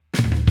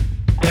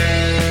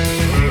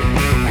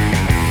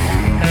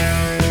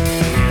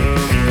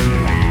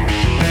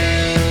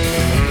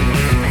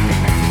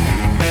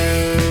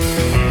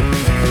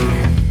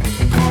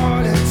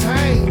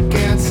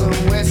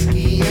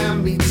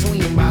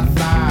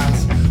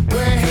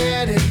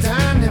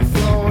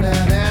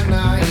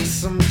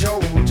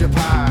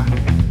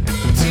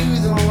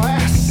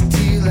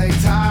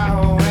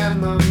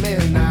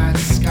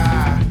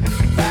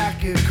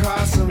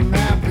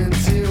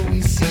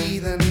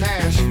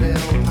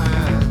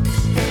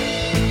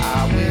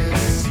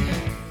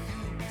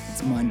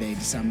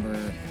December.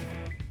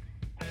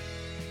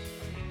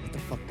 What the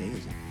fuck day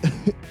is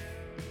it?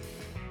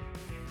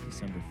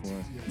 December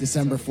 4th.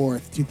 December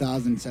 4th,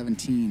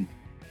 2017.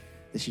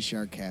 This is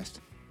Sharkcast,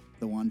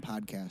 the one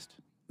podcast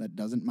that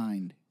doesn't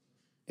mind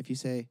if you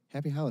say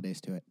Happy Holidays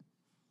to it.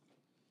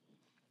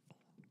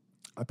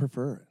 I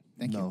prefer it.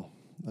 Thank you. No,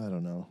 I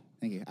don't know.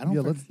 Thank you. I don't.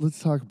 Yeah, let's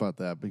talk about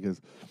that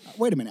because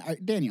Wait a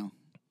minute, Daniel.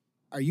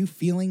 Are you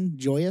feeling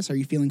joyous? Are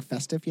you feeling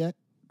festive yet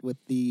with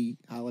the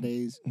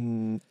holidays?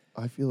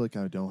 I feel like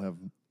I don't have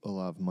a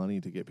lot of money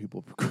to get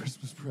people for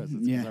Christmas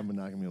presents. Yeah. because I'm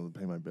not gonna be able to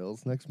pay my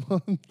bills next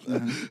month.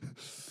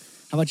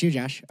 How about you,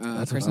 Josh? That's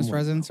what Christmas I'm worried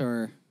presents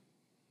or?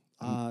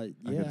 I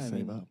Yeah, gotta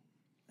save up.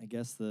 I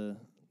guess the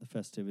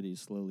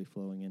festivities slowly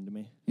flowing into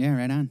me. Yeah,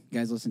 right on. You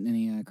guys listen to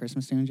any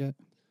Christmas tunes yet?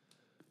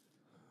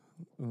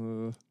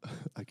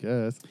 I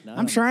guess. No,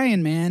 I'm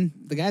trying, man.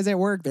 The guys at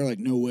work, they're like,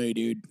 "No way,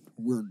 dude.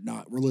 We're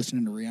not. We're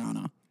listening to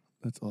Rihanna."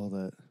 That's all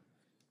that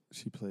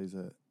she plays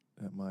at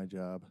my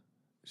job.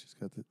 She's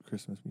got the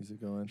Christmas music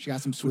going. She got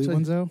some sweet I-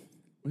 ones though.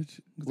 Which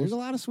There's a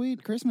lot of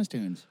sweet Christmas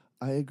tunes.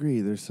 I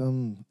agree. There's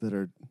some that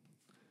are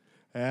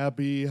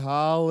Happy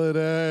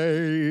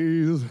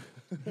Holidays.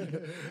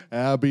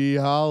 Happy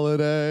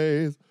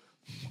Holidays.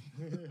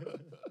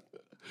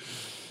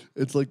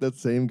 It's like that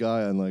same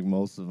guy on like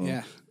most of them.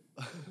 Yeah.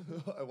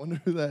 I wonder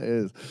who that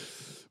is.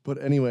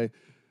 But anyway,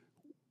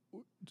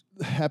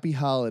 Happy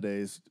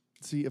Holidays.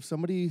 See, if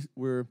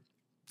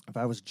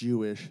I was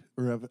Jewish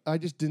or if I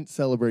just didn't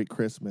celebrate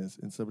Christmas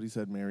and somebody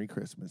said Merry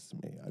Christmas to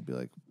me, I'd be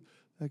like,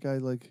 that guy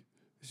like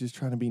is just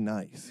trying to be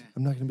nice.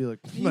 I'm not going to be like,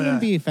 You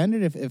wouldn't be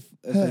offended if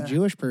a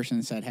Jewish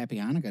person said Happy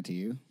Hanukkah to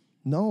you.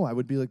 no, I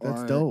would be like,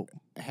 that's or dope.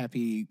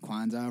 Happy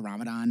Kwanzaa,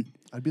 Ramadan.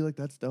 I'd be like,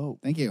 that's dope.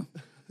 Thank you.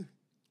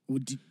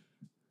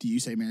 Do you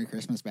say Merry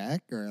Christmas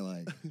back or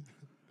like,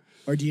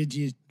 or do you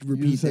just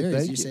repeat said theirs?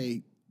 thank You you.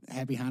 say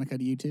Happy Hanukkah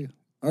to you too,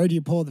 or do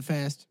you pull the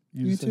fast?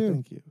 You said too.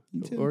 thank you.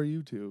 You too. Or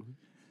you too.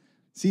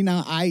 See,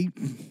 now I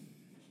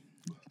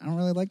don't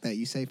really like that.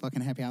 You say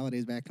fucking Happy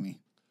Holidays back to me.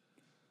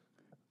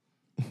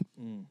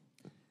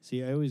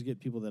 See, I always get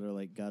people that are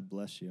like, God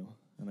bless you.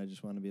 And I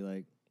just want to be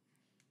like,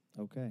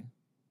 okay.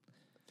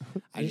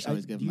 I just I-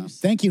 always give do him you a s-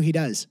 thank you. He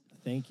does.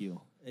 Thank you.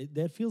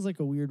 That feels like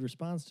a weird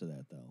response to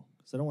that, though.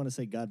 Because I don't want to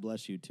say God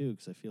bless you, too,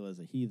 because I feel as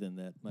a heathen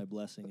that my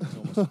blessing is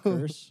almost a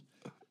curse.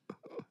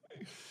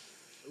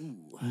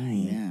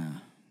 Yeah.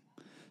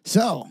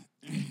 So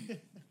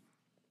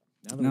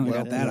now we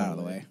got that out of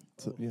the way.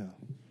 So, yeah.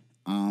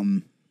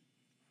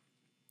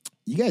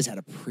 You guys had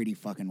a pretty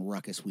fucking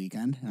ruckus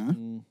weekend, huh?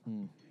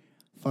 Mm-hmm.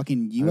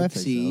 Fucking I would say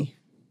UFC. so.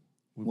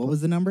 What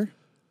was the number?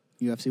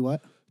 UFC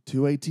what?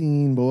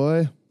 218,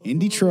 boy. In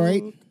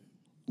Detroit,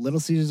 Little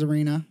Caesars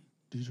Arena.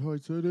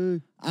 Detroit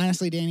City.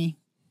 Honestly, Danny,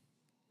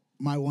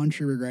 my one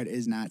true regret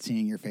is not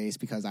seeing your face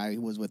because I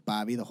was with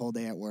Bobby the whole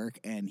day at work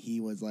and he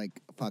was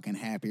like fucking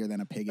happier than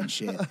a pig in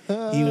shit.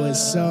 He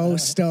was so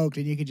stoked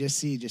and you could just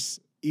see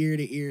ear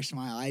to ear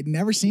smile. I'd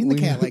never seen the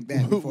cat like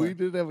that before. We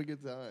did have a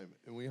good time.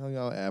 And we hung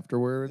out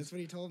afterwards, That's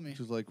what he told me. which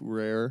was like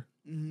rare.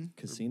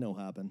 Casino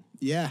hopping.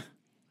 Yeah.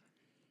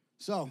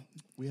 So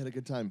We had a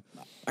good time.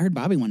 I heard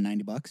Bobby won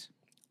 $90.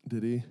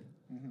 Did he?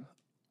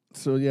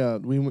 So yeah,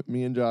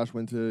 me and Josh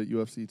went to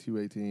UFC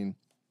 218.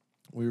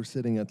 We were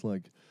sitting at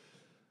like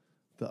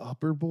the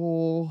upper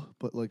bowl,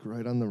 but like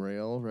right on the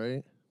rail,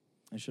 right?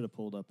 I should have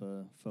pulled up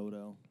a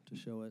photo to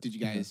show it. Could you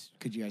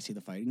guys see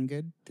the fighting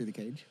good through the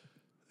cage?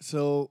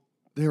 So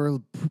they were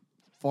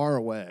far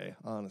away,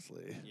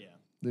 honestly. Yeah.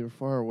 They were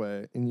far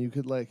away, and you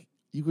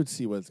could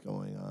see what's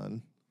going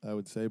on, I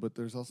would say, but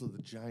there's also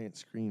the giant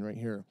screen right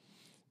here.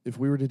 If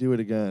we were to do it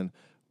again,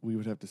 we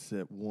would have to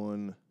sit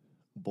one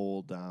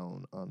bowl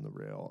down on the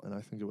rail, and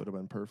I think it would have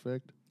been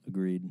perfect.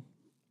 Agreed.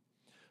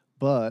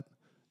 But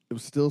it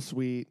was still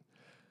sweet.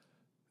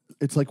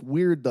 It's like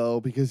weird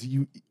though because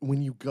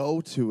when you go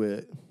to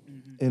it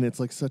and it's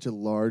like such a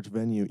large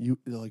venue,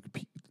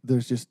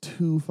 there's just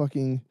two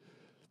fucking,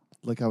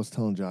 like I was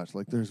telling Josh,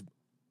 like there's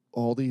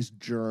all these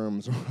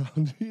germs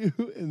around you,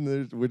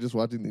 and we're just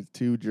watching these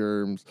two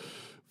germs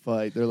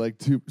fight. They're like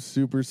two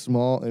super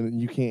small, and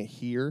you can't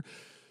hear.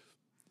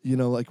 You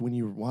know, like when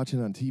you're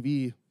watching on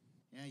TV,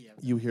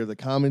 you hear the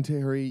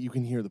commentary, you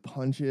can hear the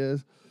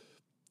punches.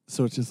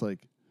 So it's just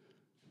like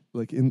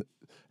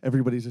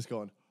everybody's just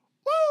going,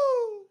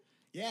 woo!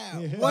 Yeah.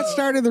 What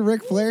started the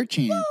Ric Flair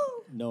chant?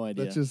 No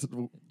idea. That just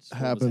what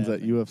happens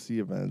was at UFC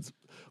events.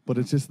 But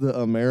it's just the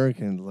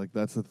Americans. Like,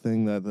 that's the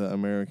thing that the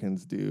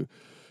Americans do.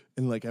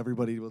 And, like,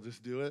 everybody will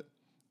just do it.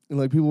 And,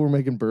 like, people were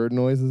making bird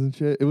noises and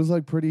shit. It was,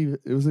 like, it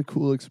was a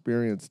cool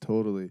experience,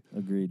 totally.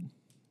 Agreed.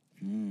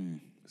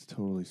 It's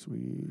totally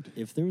sweet.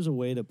 If there was a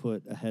way to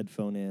put a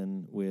headphone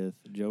in with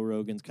Joe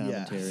Rogan's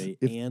commentary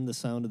Yes. and the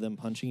sound of them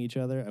punching each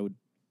other, I would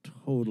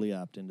totally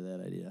opt into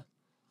that idea.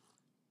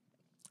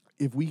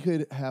 If we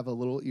could have a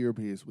little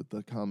earpiece with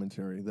the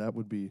commentary, that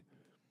would be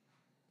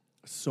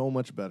so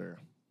much better.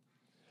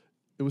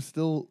 It was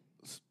still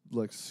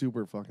like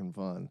super fucking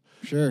fun.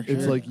 Sure.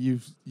 It's like you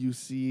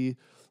see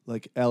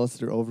like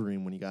Alistair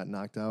Overeem when he got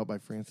knocked out by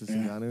Francis Yeah.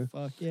 Ngannou.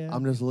 Fuck yeah.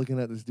 I'm just looking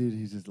at this dude.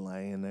 He's just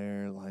laying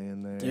there,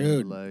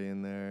 Dude.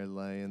 laying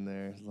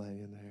there.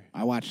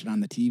 I watched it on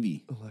the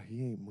TV. Like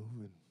he ain't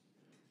moving.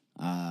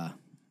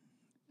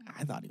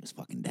 I thought he was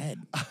fucking dead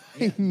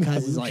I know.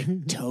 because his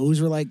like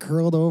toes were like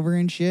curled over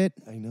and shit.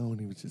 I know, and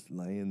he was just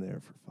laying there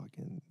for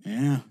fucking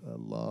Yeah, a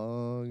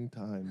long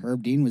time.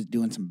 Herb Dean was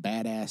doing some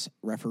badass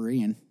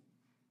refereeing.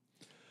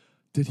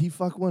 Did he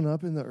fuck one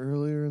up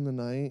earlier in the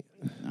night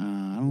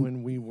I don't.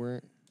 when we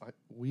weren't?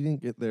 We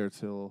didn't get there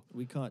till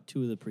We caught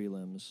 2 of the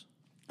prelims.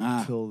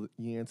 till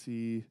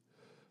Yancey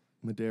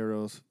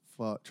Medeiros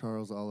fought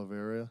Charles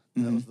Oliveira.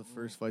 That was the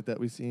first fight that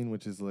we seen,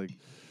 which is like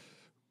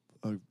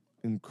a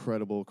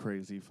incredible,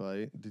 crazy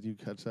fight. Did you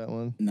catch that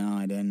one? No,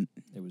 I didn't.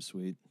 It was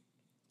sweet.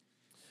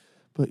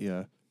 But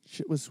yeah,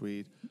 shit was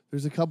sweet.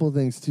 There's a couple of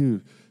things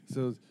too.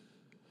 So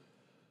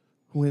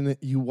when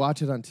you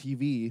watch it on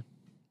TV,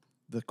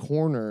 the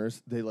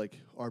corners they like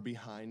are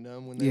behind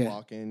them when they Yeah.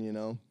 walk in, you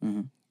know,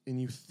 Mhm.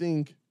 and you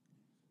think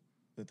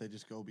that they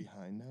just go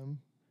behind them.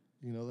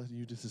 You know, that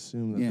you just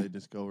assume that Yeah. they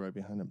just go right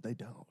behind them. They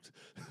don't.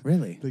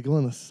 Really? They go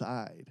on the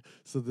side.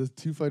 So the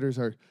 2 fighters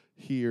are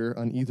here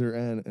on either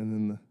end, and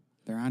then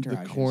Their the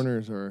entourage.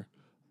 corners are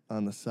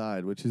on the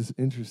side, which is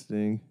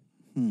interesting.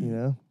 You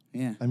know,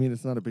 Yeah. I mean,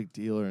 it's not a big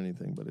deal or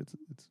anything, but it's.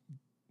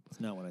 It's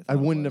not what I thought.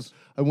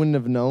 I wouldn't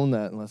have known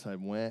that unless I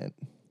went.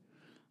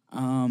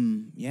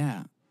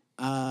 Yeah.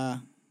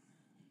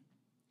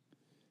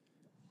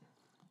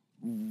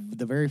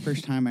 The very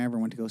first time I ever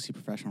went to go see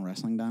professional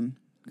wrestling done,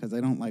 because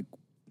they don't like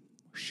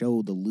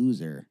show the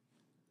loser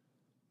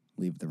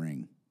leave the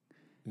ring.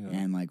 Yeah.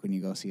 And like when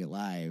you go see it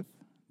live,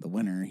 the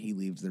winner, he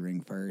leaves the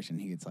ring first and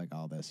he gets like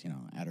all this,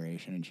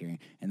 adoration and cheering.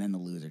 And then the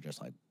loser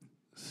just like,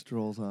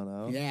 Strolls on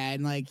out. yeah,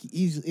 and like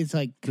it's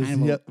like Does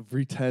kind he of,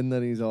 pretend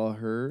that he's all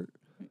hurt?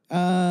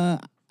 I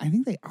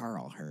think they are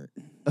all hurt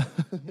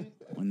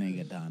when they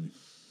get done.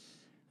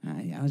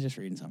 I was just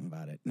reading something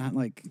about it. Not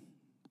like,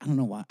 I don't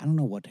know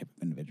what type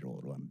of individual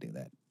would want to do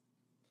that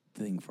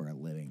thing for a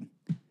living.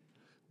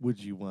 Would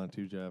you want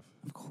to, Jeff?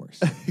 Of course.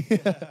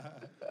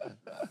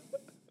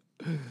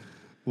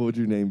 What would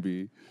your name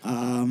be?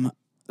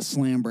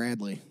 Slam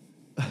Bradley.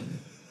 With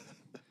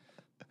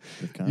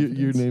Your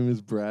confidence. name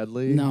is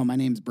Bradley. No, my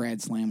name's Brad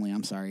Slamley.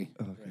 I'm sorry.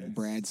 Okay.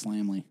 Brad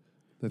Slamley.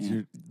 That's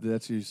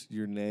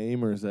your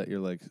name, or is that your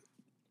like?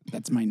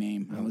 That's my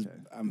name. Okay.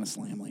 I'm a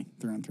Slamley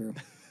through and through.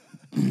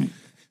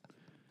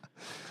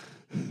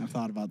 I've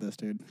thought about this,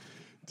 dude.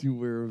 Do you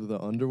wear the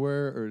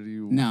underwear, or do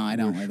you? No, I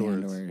don't wear the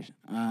shorts?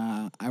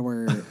 underwear. I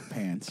wear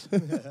pants.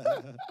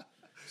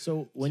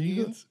 So when you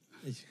go,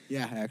 Jeans?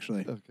 Yeah,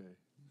 actually.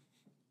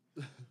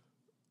 Okay.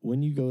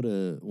 when you go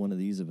to one of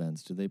these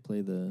events, do they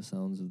play the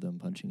sounds of them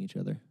punching each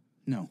other?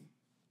 No.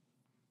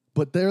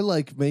 But they're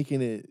like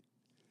making it.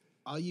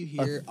 All you a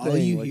hear,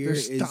 thing, like they're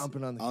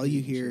stomping on the all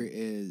you cage hear and-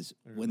 is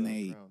or when the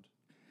they ground.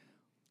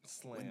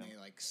 Slam.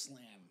 like slam.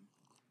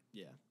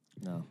 Yeah.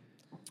 No.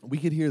 We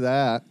could hear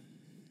that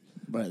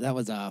But that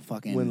was a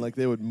fucking when like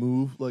they would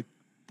move like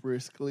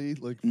briskly,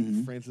 like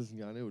Mhm. Francis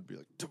Ngannou would be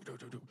like, "Do, do,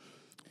 do, do."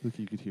 Look,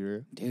 you could hear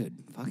it. dude,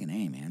 fucking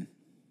A, man.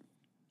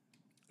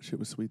 Shit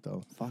was sweet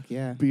though. Fuck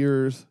yeah.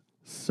 Beers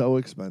so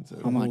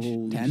expensive. How much?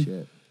 Holy 10?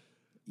 shit.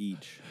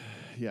 Each.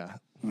 Yeah,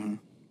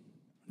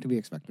 To be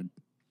expected.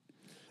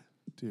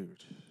 dude.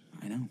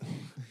 I know.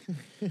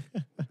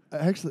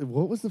 Actually,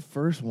 what was the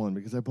first one?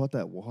 Because I bought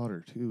that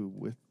water too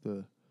with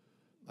the.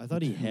 I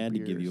thought he Two had to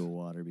give you beers. a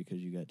water because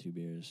you got 2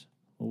 beers.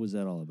 What was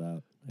that all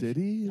about? Did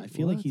he? I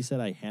feel like What? he said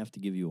I have to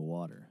give you a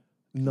water.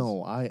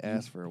 No, I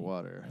asked for a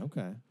water.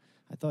 Okay.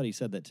 I thought he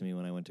said that to me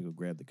when I went to go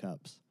grab the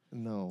cups.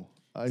 No,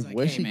 I It's like,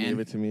 wish "Hey, he man." gave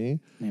it to me.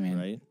 Hey, man.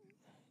 Right?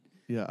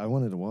 Yeah, I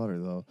wanted a water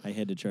though. I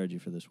had to charge you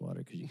for this water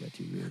because you got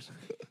 2 beers.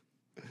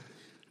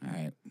 All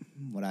right.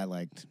 What I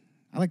liked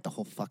the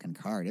whole fucking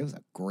card. It was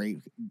a great.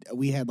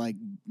 We had like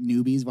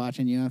newbies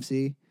watching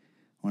UFC.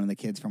 One of the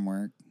kids from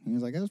work. He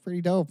was like, "That was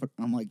pretty dope."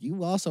 I'm like,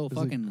 "You also was a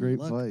fucking great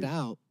lucked fight.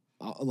 out."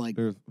 Like,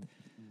 There's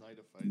night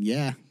of fights.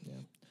 yeah.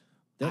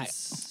 That I-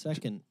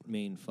 second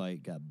main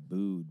fight got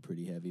booed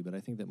pretty heavy, but I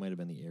think that might have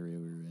been the area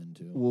we were in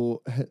too.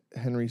 Well,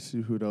 Henry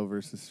Cejudo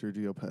versus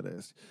Sergio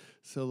Pettis.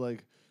 So,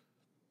 like,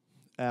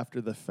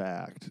 after the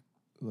fact,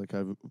 like,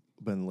 I've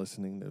been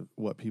listening to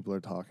what people are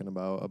talking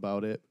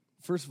about it.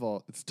 First of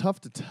all, it's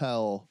tough to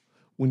tell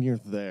when you're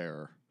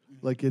there.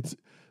 Like, it's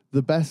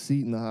the best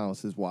seat in the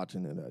house is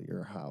watching it at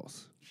your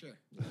house. Sure.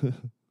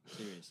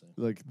 Seriously.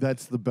 Like,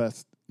 that's the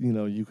best,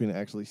 you can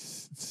actually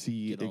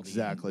see Get all the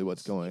exactly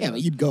what's angles. going Yeah, on.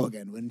 but you'd go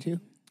again, wouldn't you?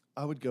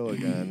 I would go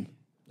again.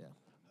 Yeah.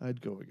 I'd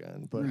go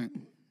again. But Right.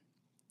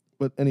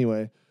 But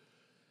anyway,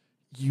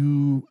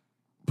 you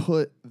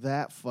put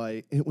that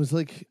fight. It was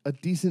like a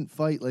decent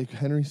fight. Like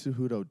Henry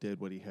Cejudo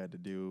did what he had to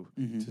do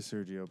Mhm. to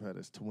Sergio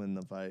Pettis to win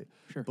the fight.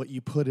 Sure. But you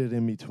put it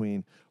in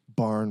between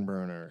barn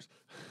burners.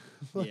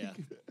 Yeah.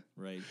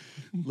 Right.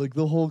 Like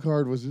the whole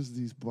card was just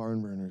these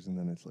barn burners, and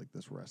then it's like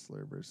this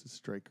wrestler versus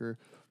striker,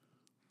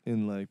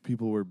 and like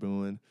people were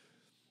booing.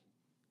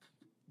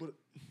 But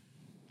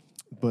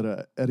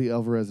But Eddie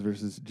Alvarez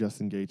versus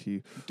Justin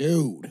Gaethje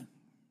Dude.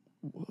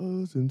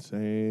 was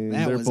insane.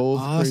 That They're was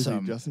both awesome.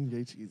 crazy. Justin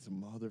Gaethje's a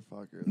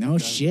motherfucker. No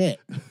shit.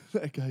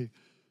 That guy.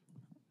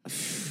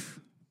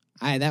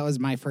 That was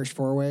my first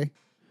four-way.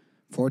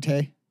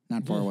 Forte?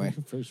 Not four-way.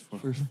 First four.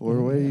 First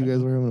four-way? You guys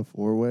were having a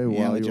four-way Yeah,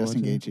 while with you were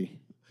Justin watching? Gaethje.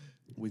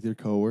 With your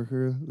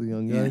coworker, the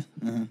young Yeah. guy?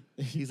 Uh-huh.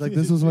 He's like,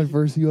 this was my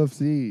first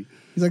UFC.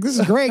 He's like, this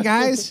is great,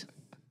 guys.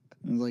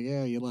 I was like,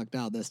 yeah, you lucked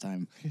out this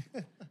time.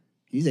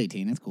 He's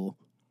 18. It's cool.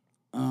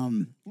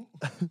 No.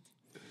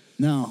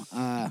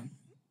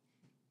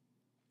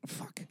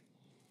 Fuck.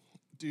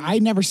 Dude.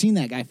 I'd never seen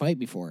that guy fight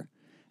before.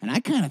 And I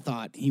kind of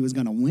thought he was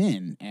going to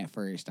win at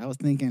first. I was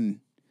thinking,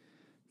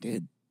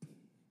 dude.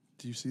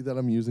 Do you see that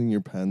I'm using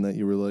your pen that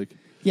you were like,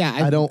 Yeah.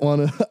 I don't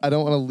want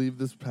to leave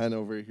this pen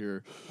over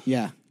here.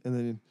 Yeah. And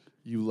then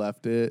you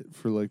left it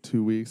for like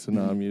 2 weeks, and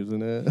now I'm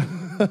using it.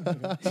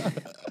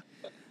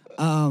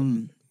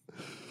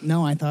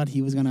 No, I thought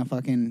he was going to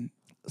fucking.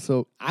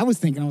 So, I was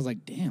thinking, I was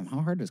like, damn,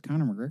 how hard does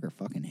Conor McGregor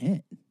fucking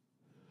hit?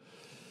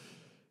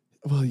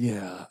 well,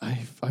 yeah,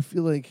 I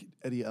feel like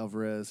Eddie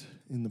Alvarez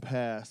in the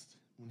past,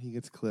 when he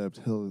gets clipped,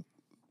 he'll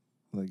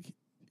like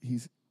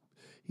he's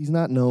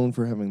not known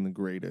for having the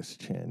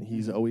greatest chin.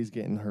 He's always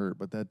getting hurt,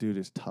 but that dude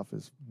is tough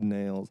as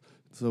nails.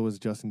 So is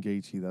Justin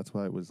Gaethje. That's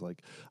why it was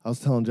like I was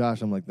telling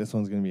Josh, I'm like, this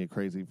one's gonna be a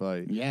crazy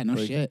fight. Yeah, no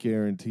like, shit.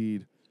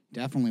 guaranteed.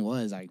 Definitely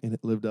was. I And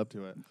it lived up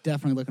to it.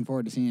 definitely looking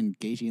forward to seeing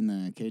Gaethje in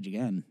the cage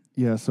again.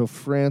 Yeah, so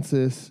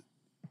Francis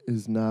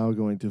is now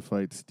going to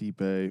fight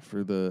Stipe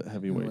for the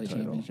heavyweight Heavyweight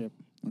title, championship.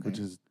 Okay. which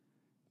is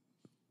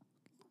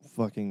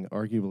fucking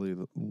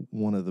arguably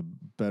one of the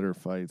better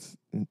fights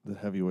in the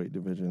heavyweight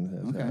division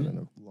has had in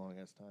a long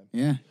ass time.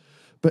 Yeah.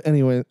 But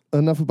anyway,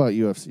 enough about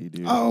UFC,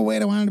 dude. Oh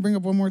wait, I wanted to bring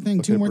up one more thing.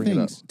 Okay, Two more bring it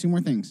things. Two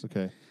more things.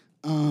 Okay.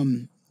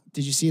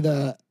 Did you see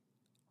the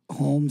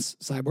Holmes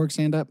Cyborg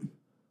stand up?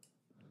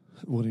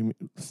 What do you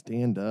mean?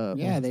 Stand up?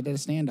 Yeah, they did a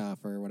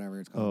standoff or whatever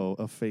it's called.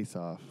 Oh, a face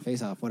off.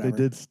 Face off, whatever. They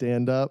did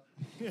stand up,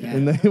 Yeah.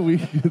 and they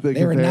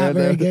They were not compared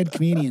very them. good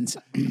comedians.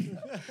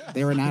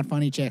 They were not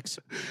funny chicks.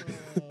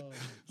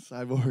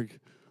 Cyborg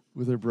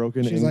with her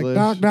broken She's like, English.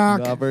 "Knock,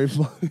 knock." Not very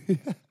funny.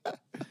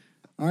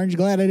 Aren't you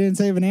glad I didn't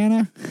say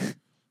banana?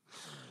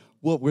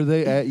 What were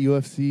they at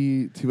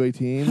UFC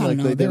 218? I don't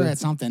know. They did were a- at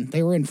something.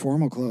 They were in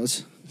formal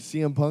clothes.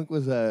 CM Punk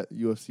was at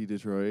UFC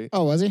Detroit.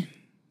 Oh, was he? I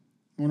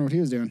wonder what he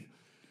was doing.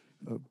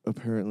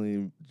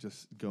 Apparently,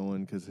 just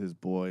going because his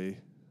boy,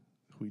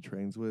 who he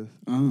trains with,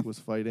 Uh-huh. was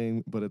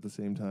fighting. But at the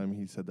same time,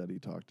 he said that he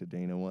talked to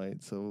Dana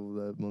White, so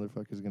that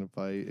motherfucker's gonna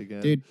fight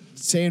again. Dude,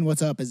 saying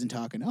what's up isn't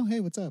talking. Oh, hey,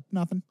 what's up?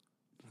 Nothing.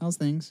 How's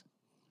things?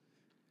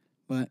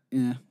 But,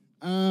 yeah.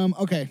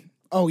 Okay.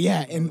 Oh,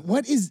 yeah. And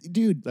what is,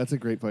 dude, That's a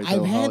great fight. I've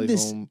though. had Holly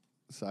this- Holm,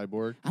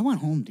 Cyborg. I want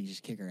Home to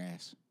just kick her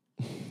ass.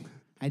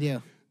 I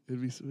do.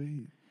 It'd be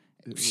sweet.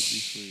 It would be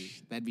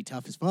sweet. That'd be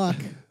tough as fuck.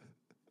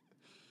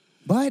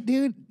 But,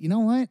 dude, you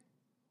know what?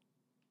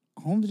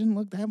 Holmes didn't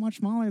look that much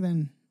smaller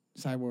than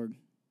Cyborg.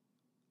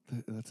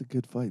 That's a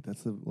good fight.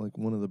 That's like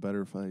one of the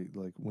better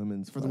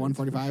women's For the fights,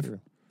 145?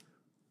 sure.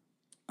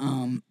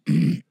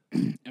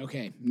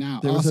 Okay.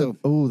 Now, There also,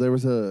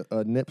 was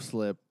a nip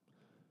slip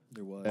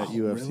There was. at Oh,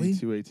 UFC really?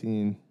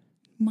 218.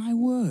 my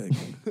word.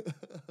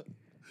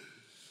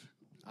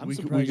 I'm we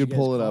surprised you could guys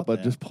pull it caught up, but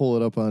that. just pull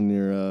it up on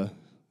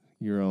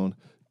your own.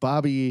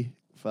 Bobby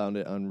found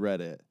it on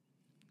Reddit.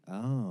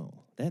 Oh,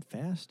 that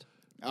fast?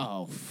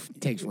 Oh,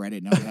 it takes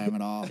Reddit no time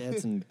at all.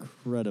 That's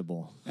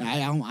incredible.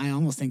 I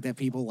almost think that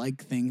people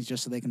like things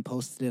just so they can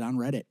post it on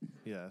Reddit.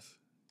 Yes.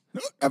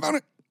 I found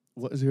it.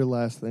 What is your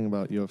last thing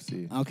about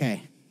UFC?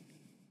 Okay.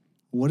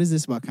 What is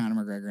this about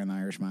Conor McGregor and the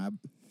Irish Mob?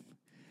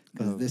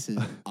 Because Oh. this is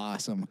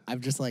awesome. I've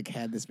just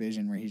had this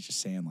vision where he's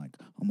just saying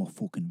I'm a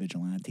fucking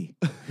vigilante.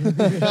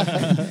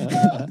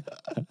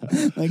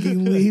 He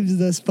leaves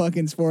this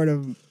fucking sport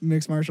of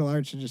mixed martial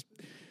arts to just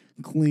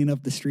clean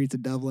up the streets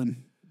of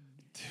Dublin.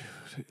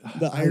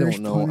 The I Irish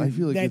don't know. I punter.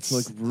 feel like it's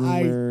That's-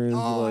 rumors.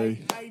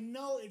 I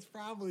know it's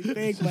probably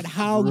fake, but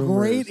how Rumors,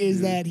 great is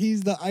dude. that?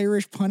 He's the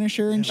Irish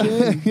Punisher and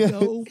shit.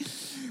 No.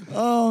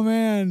 Oh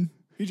man,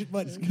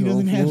 but he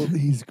doesn't have.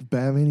 He's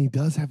Batman. He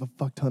does have a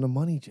fuck ton of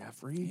money,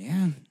 Jeffrey.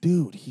 Yeah,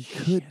 Dude, he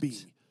could be.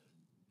 Shit.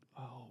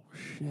 Oh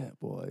shit,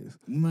 boys.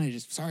 we might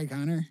just. Sorry,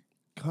 Connor.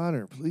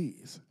 Connor,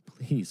 please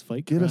Please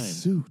fight get crime. a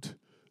suit.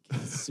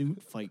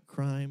 Suit, fight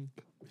crime.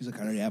 He's like,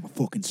 Connor, you have a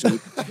fucking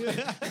suit.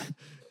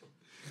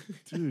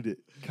 Dude,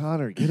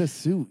 Connor, get a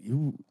suit.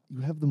 You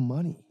have the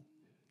money.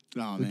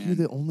 Oh Like you're man,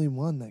 the only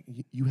one that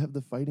you have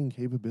the fighting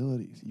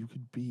capabilities. You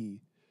could be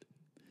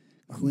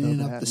cleaning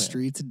up Batman. the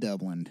streets of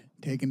Dublin,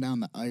 taking down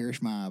the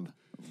Irish mob.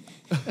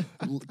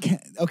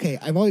 Okay,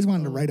 I've always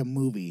wanted to write a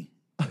movie,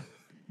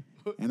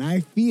 and I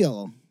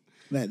feel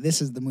that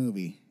this is the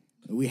movie.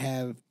 We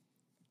have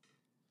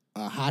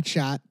a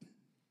hotshot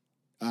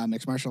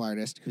mixed martial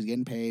artist who's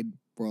getting paid,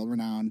 world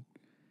renowned,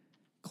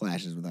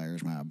 clashes with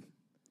Irish mob.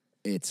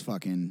 It's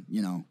fucking,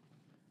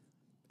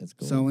 That's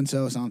cool. so and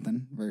so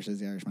something versus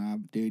the Irish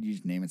mob. Dude, you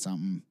just name it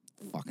something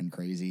fucking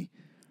crazy.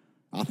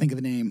 I'll think of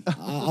the name.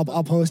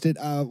 I'll post it.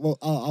 Well,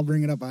 I'll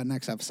bring it up on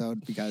next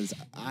episode because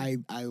I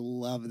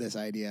love this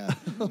idea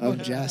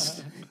of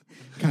just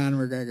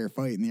Conor McGregor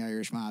fighting the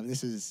Irish Mob.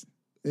 This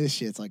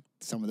shit's like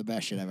some of the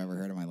best shit I've ever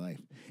heard in my life.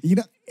 You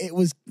know, it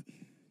was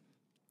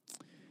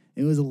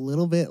a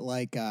little bit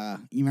like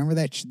you remember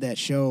that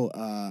show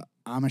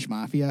Amish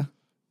Mafia?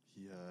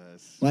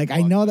 Yes. Like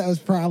I know that was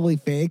probably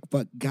fake,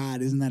 but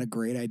God, isn't that a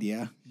great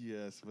idea?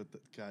 Yes, but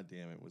God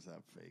damn it, was that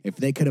fake? If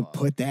they could have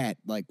put that,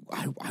 like,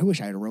 I wish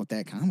I had wrote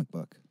that comic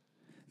book.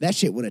 That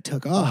shit would have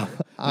took off.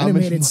 I'd have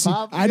made it.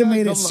 I'd have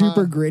made it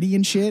super gritty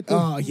and shit.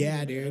 Oh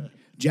yeah, dude.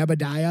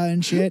 Jebediah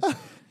and shit.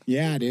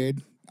 Yeah,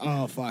 dude.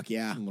 Oh fuck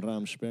yeah.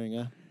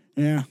 Ramspringer.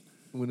 Yeah.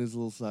 When his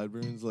little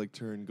sideburns like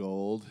turn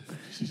gold.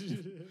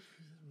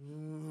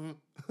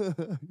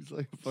 He's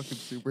like a fucking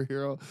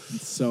superhero.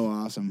 It's so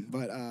awesome.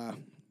 But all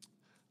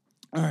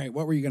right,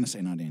 what were you gonna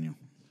say now, Daniel?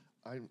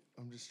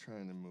 I'm just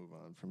trying to move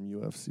on from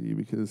UFC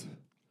because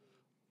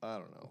I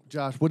don't know.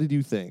 Josh, what did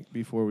you think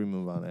before we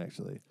move on?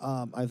 Actually,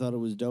 I thought it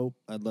was dope.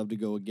 I'd love to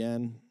go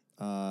again.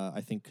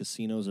 I think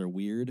casinos are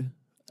weird.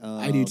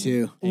 I do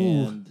too.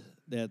 And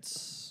that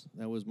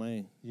was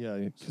my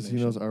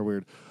casinos are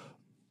weird.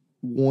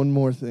 One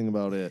more thing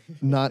about it,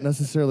 not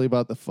necessarily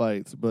about the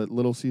fights, but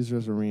Little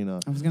Caesars Arena.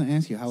 I was gonna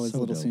ask you, how was So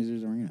Little dope.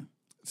 Caesars Arena?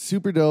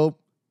 Super dope.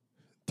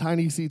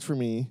 Tiny seats for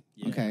me.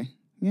 Yeah. Okay.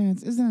 Yeah,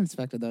 isn't that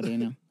expected though,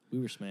 Daniel? We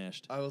were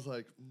smashed. I was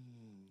like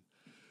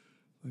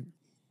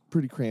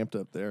pretty cramped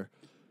up there.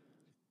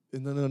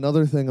 And then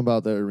another thing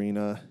about the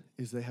arena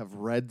is they have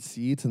red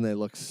seats and they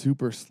look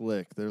super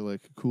slick. They're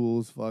like cool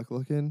as fuck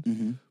looking,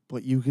 Mm-hmm.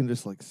 but you can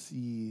just like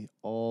see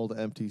all the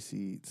empty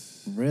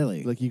seats.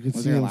 Really? Like you could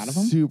Was see there a them lot of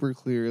them? super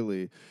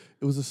clearly.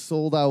 It was a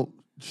sold out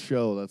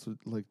show. That's what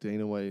like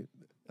Dana White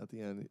at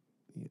the end.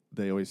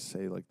 They always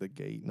say like the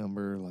gate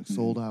number, like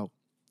sold out.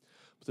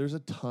 But there's a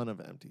ton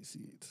of empty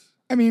seats.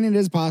 I mean, it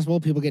is possible.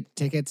 People get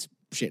tickets.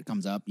 Shit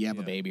comes up. You have a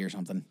Yeah. baby or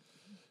something.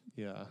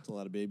 Yeah. There's a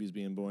lot of babies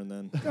being born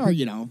then. Or,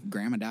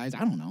 grandma dies. I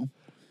don't know.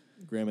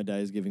 Grandma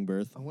dies giving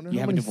birth. I wonder You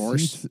how have a many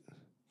divorce? seats-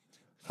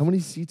 how many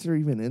seats are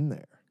even in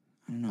there?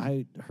 I don't know.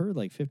 I heard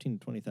like 15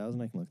 to 20,000.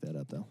 I can look that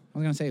up though. I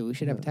was going to say, we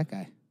should have a tech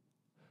guy.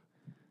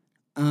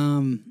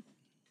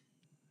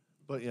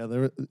 But yeah,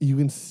 there you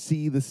can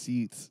see the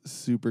seats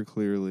super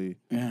clearly.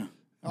 Yeah.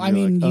 You're I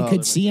mean, like, you oh, could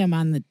that see him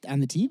on the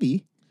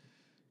TV.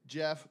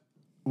 Jeff,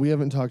 we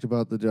haven't talked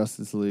about the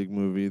Justice League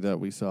movie that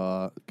we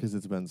saw because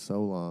it's been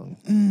so long.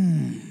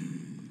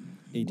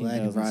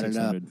 Glad you brought it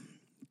up. 18,600.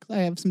 I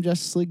have some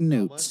Justice League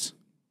notes.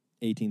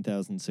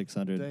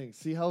 18,600. Dang,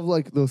 see how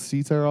like those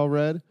seats are all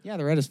red? Yeah,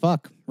 they're red as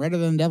fuck. Redder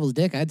than the devil's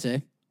dick, I'd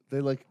say.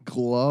 They like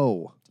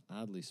glow.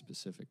 Oddly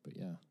specific, but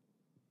yeah.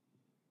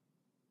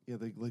 Yeah,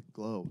 they like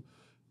glow.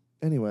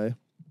 Anyway,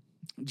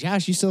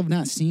 Josh, you still have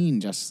not seen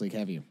Justice League,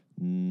 have you?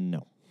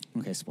 No.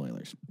 Okay,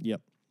 spoilers.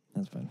 Yep.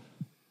 That's fine.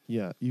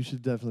 yeah, you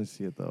should definitely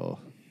see it though,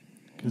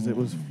 because it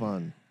was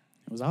fun.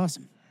 It was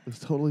awesome. It was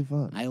totally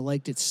fun. I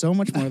liked it so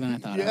much more than I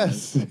thought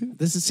Yes. I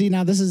would.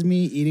 Now this is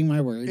me eating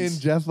my words. And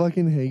Jeff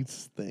fucking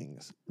hates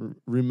things.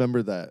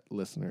 Remember that,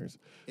 listeners.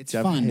 It's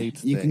Jeff fun.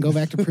 hates You can go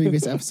things. back to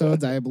previous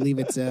episodes. I believe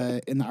it's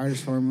in the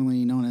artist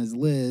formerly known as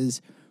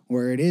Liz,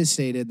 where it is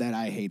stated that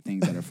I hate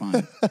things that are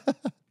fun.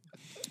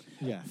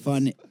 Yeah.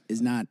 Fun is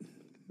not.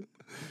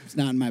 It's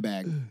not in my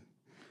bag.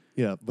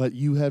 Yeah, but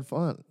you had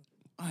fun.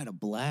 I had a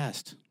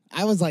blast.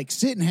 I was like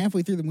sitting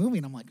halfway through the movie,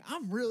 and I'm like,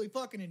 I'm really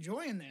fucking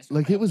enjoying this.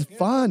 Like it was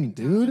fun,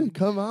 dude.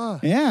 Come on.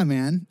 Yeah,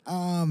 man.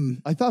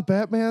 I thought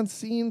Batman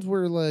scenes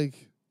were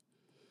like.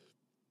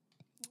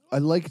 I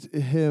liked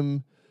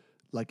him,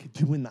 like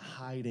doing the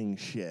hiding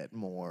shit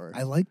more.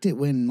 I liked it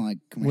when like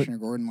Commissioner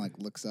Gordon like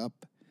looks up,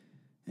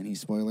 and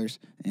he's spoilers,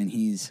 and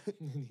he's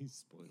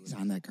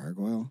on that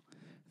gargoyle,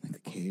 like the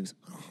caves,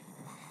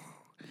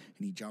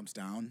 and he jumps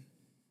down.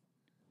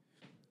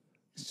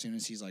 As soon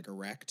as he's like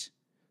erect,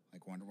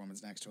 like Wonder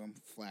Woman's next to him,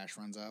 Flash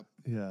runs up.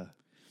 Yeah.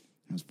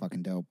 It was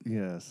fucking dope.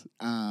 Yes.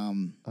 I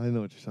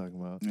know what you're talking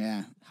about.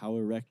 Yeah, How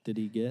erect did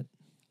he get?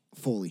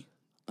 fully.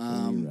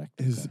 Fully erect.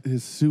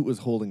 His suit was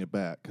holding it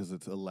back because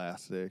it's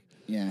elastic,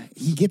 Yeah,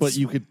 he gets. but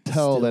you could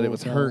tell that it Still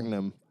was tell. hurting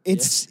him.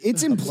 It's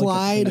Like a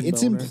implied. pin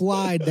It's boner.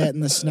 implied that in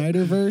the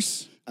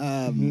Snyderverse,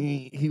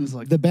 He was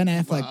like, the Ben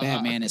Affleck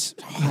Batman is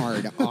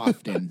hard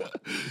often.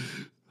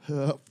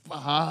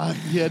 fuck.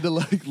 He had to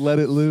like let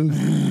it loose.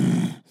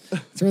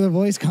 That's where the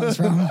voice comes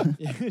from.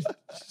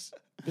 Just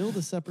build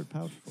a separate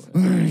pouch for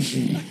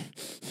it.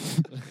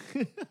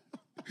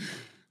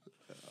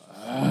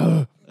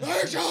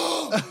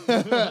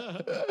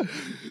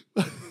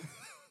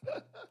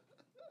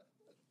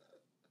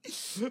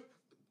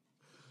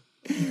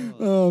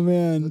 Oh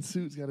man, That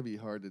suit's got to be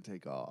hard to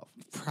take off.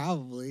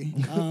 probably.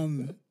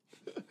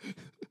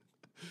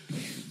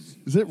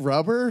 Is it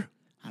rubber?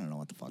 I don't know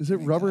what the fuck. Is they it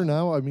make rubber out of.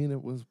 now? I mean,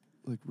 it was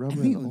like I rubber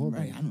think in it the was old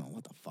right. one. I don't know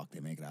what the fuck they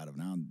make it out of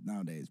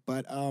nowadays.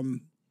 But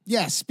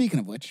yeah. Speaking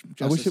of which,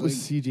 I wish Justice it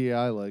was League,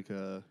 CGI like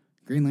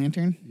Green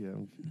Lantern. yeah,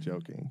 I'm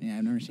joking. Yeah,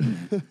 I've never seen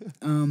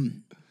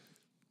that.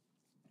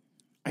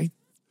 I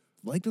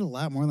liked it a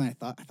lot more than I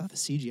thought. I thought the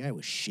CGI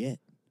was shit.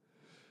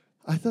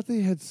 I thought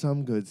they had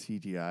some good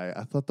CGI.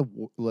 I thought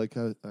like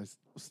I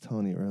was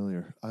telling you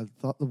earlier, I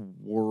thought the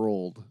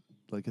world,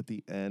 like at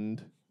the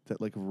end,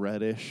 that like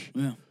reddish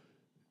Yeah.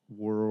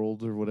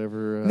 world or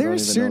whatever. There are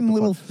certain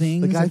little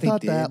things Like I that they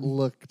thought did. that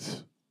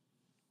looked.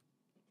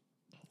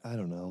 I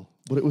don't know,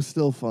 but it was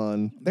still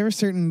fun. There are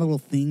certain little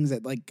things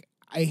that like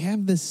I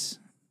have this.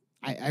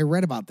 I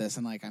read about this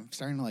and like I'm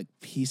starting to like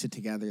piece it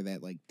together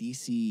that like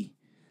DC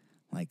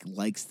like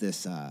likes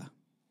this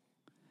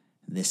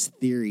this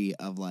theory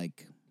of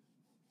like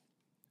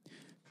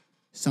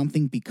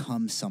something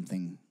becomes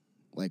something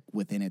like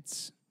within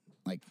its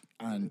like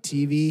on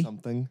TV.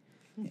 Something.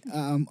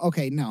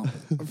 Okay, no.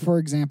 For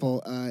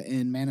example,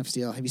 in Man of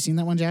Steel, have you seen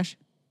that one, Josh?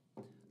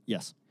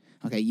 Yes.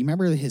 Okay, you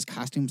remember his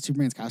costume,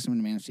 Superman's costume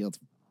in Man of Steel?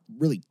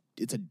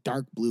 It's a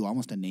dark blue,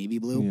 almost a navy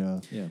blue.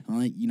 Yeah.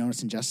 Yeah. You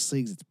notice in Justice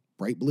League, it's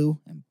bright blue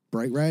and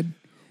bright red.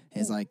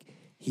 It's like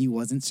he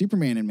wasn't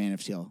Superman in Man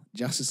of Steel.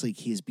 Justice League,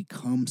 he has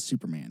become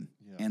Superman,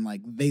 and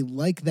like they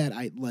like that.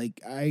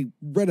 I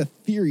read a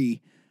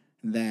theory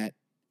that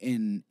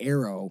in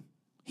Arrow,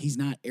 he's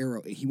not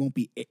Arrow. He won't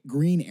be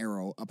Green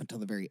Arrow up until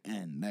the very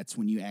end. That's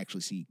when you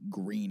actually see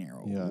Green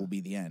Arrow. Yeah. Will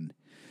be the end.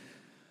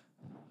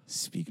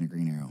 Speaking of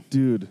Green Arrow,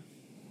 Dude,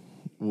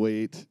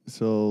 wait.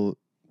 So,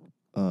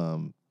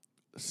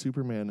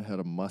 Superman had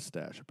a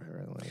mustache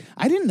apparently.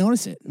 I didn't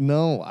notice it.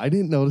 No, I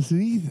didn't notice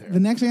it either. The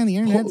next thing on the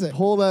internet,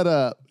 Pull that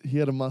up. He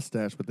had a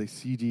mustache, but they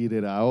CG'd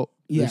it out.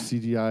 Yeah. They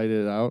CGI'd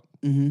it out.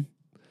 mm-hmm.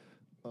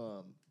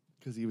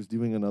 Because he was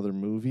doing another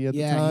movie at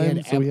the He time.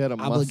 had So he had a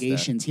mustache.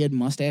 obligations. He had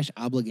mustache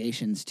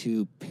obligations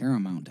to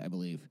Paramount, I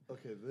believe.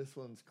 Okay, this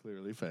one's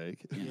clearly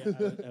fake.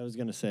 Yeah, I was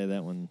gonna say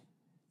that one.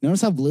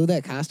 Notice how blue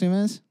that costume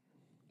is?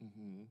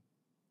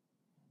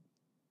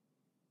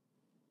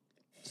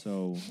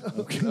 So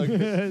Okay.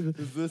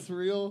 Is this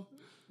real?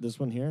 this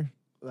one here,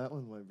 That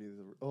one might be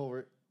the. Oh,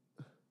 we're,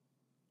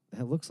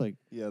 that looks like.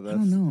 yeah, that's. I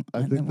don't know. I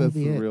That think might that's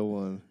be the it. real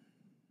one.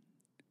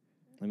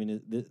 I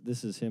mean,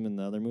 this is him in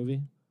the other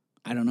movie.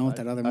 I don't know what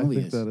that other movie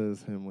I think is. that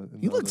is him.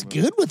 He looks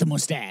good with the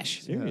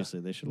mustache. Seriously,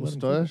 they should let him.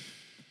 keep it. Mustache.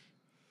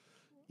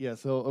 Yeah,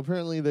 so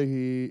apparently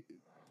he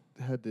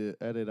had to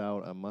edit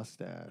out a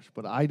mustache,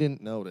 but I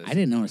didn't notice. I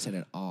didn't notice it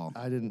at all.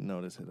 I didn't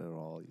notice it at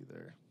all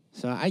either.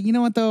 So you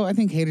know what though? I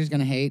think haters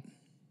gonna hate.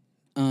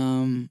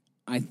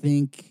 I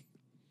think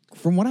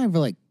from what I've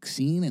like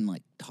seen and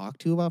like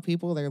talked to about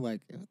people, they're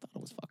like, I thought it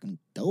was fucking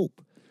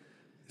dope.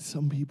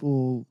 Some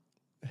people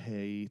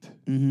hate.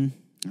 Mm-hmm.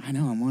 I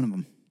know, I'm one of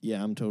them.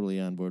 Yeah, I'm totally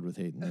on board with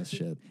hating this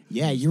shit.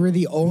 Yeah, you were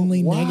the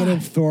only Why?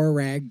 negative Thor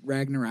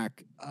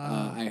Ragnarok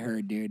I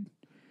heard, dude.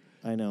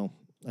 I know.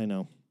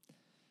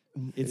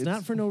 It's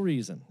not for no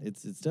reason.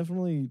 It's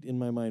definitely in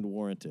my mind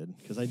warranted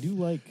because I do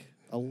like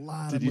a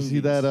lot. Did of you see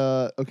movies.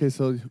 that? Okay,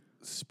 so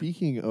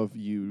speaking of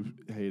you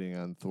hating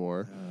on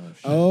Thor,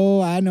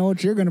 Oh, I know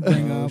what you're gonna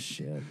bring Oh up.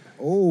 shit,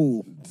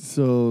 Oh,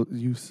 so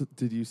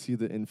did you see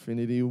the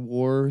Infinity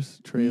Wars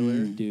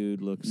trailer?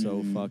 dude, looks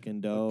so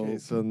fucking dope. Okay,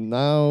 so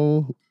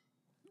now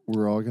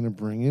we're all gonna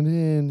bring it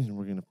in,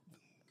 and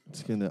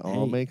it's gonna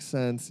all Hey. make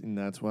sense, and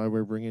that's why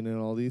we're bringing in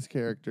all these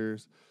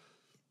characters.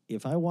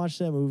 If I watch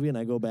that movie and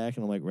I go back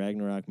and I'm like,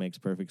 Ragnarok makes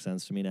perfect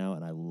sense to me now,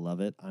 and I love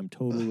it, I'm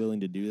totally willing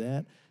to do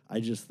that. I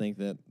just think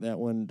that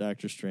one,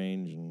 Doctor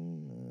Strange,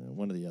 and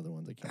one of the other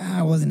ones,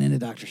 I wasn't into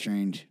Doctor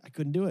Strange. I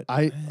couldn't do it.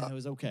 I- it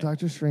was okay.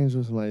 Doctor Strange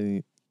was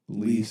my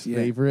least yeah.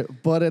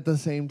 favorite, but at the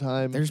same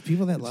time, There's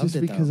people that it's loved just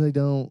it because though. I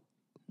don't.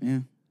 Yeah,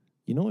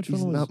 You know which He's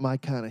one was? not my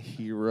kind of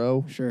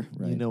hero. sure.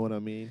 Right. You know what I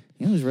mean?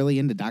 You know who's really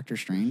into Doctor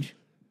Strange?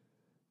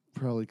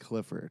 Probably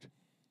Clifford,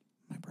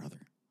 My brother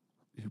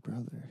your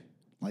brother.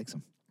 likes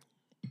him.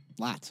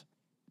 Lots.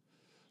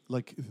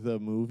 Like the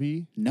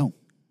movie, No,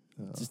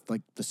 just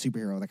like the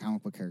superhero, the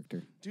comic book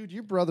character. dude.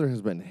 Your brother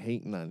has been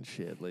hating on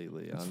shit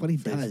lately. That's on what he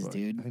does, Facebook.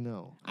 dude. I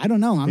know. I don't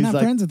know. I'm He's not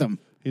like- friends with him.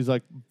 He's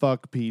like,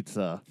 "Fuck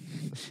pizza,"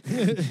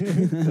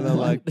 and I'm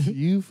like,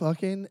 "You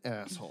fucking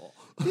asshole."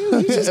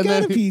 Dude, he just And got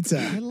then a pizza.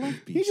 I love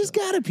pizza. He just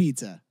got a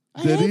pizza.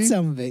 I Did had he?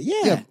 some of it. Yeah.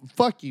 Yeah,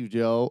 fuck you,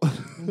 Joe.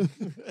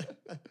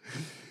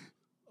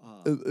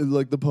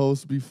 Like the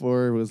post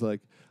before was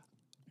like,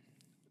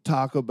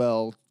 Taco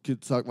Bell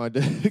could suck my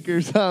dick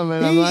or something.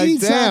 And I'm He like,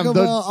 eats damn. Taco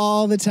Bell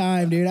all the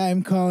time, dude. I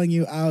am calling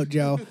you out,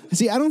 Joe.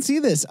 See, I don't see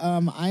this.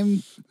 I'm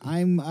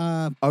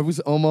I was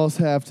almost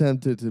half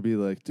tempted to be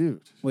like,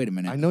 dude, wait a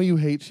minute. I know you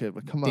hate shit,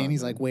 but come on.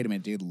 Danny's man. like, wait a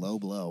minute, dude, low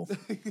blow.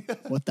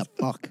 What the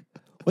fuck?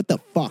 What the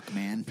fuck,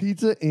 man?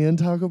 Pizza and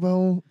Taco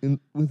Bell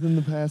within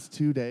the past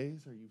 2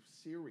 days? Are you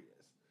serious?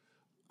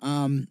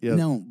 Yeah.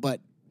 No, but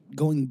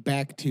going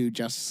back to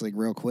Justice League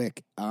real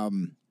quick,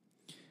 Warner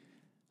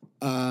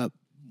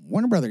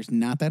Brothers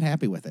not that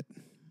happy with it.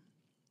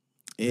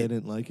 They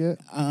didn't like it?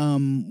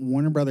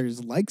 Warner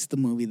Brothers likes the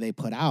movie they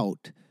put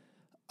out.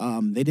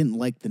 They didn't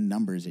like the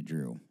numbers it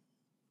drew.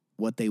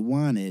 They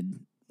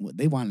wanted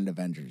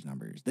Avengers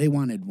numbers. They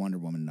wanted Wonder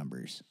Woman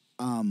numbers.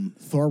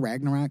 Thor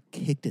Ragnarok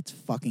kicked its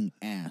fucking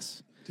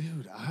ass.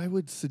 Dude, I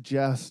would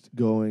suggest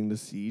going to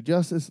see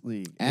Justice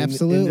League. And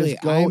Absolutely.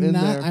 just go in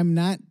there. I'm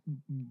not,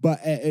 but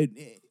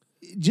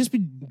just be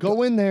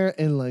Go in there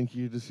and like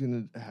you're just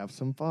gonna have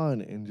some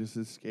fun and just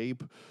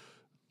escape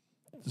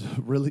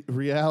really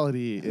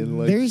reality and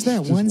like. There's that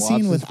just one watch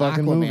scene this with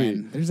fucking Aquaman. movie.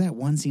 There's that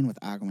one scene with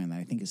Aquaman that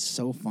I think is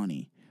so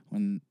funny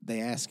when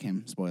they ask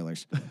him,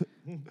 spoilers,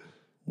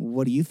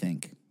 what do you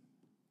think?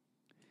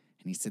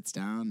 And he sits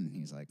down and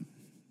he's like,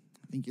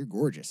 I think you're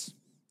gorgeous.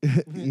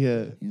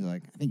 Yeah. He's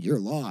like, I think you're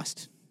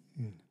lost.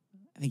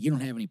 I think you don't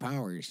have any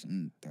powers.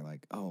 And they're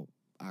like, oh,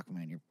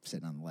 Aquaman, you're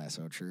sitting on the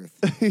lasso of truth.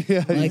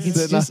 Yeah. Like, he's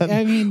it's sitting just, on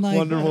I mean, like,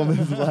 Wonder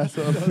Woman's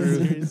lasso of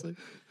truth.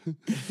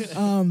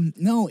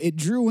 no, it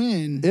drew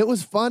in. It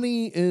was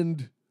funny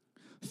and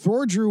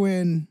Thor drew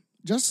in,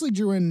 Justice League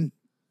drew in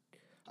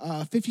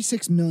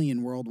 56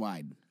 million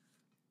worldwide.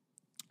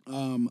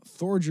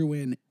 Thor drew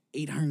in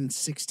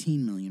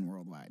 816 million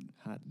worldwide.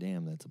 Hot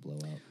damn, that's a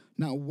blowout.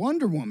 Now,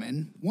 Wonder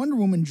Woman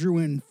drew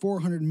in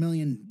 400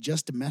 million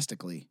just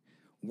domestically.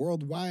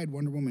 Worldwide,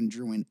 Wonder Woman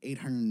drew in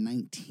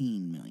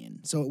 819 million.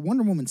 So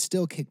Wonder Woman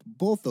still kicked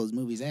both those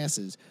movies'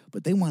 asses,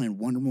 but they wanted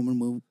Wonder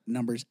Woman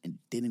numbers and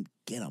didn't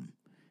get them.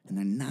 And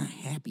they're not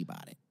happy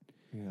about it.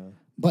 yeah.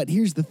 But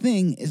here's the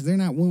thing, is they're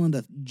not willing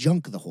to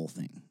junk the whole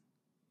thing.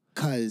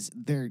 Because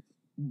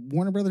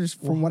Warner Brothers,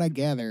 from what I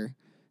gather,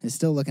 is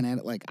still looking at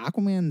it like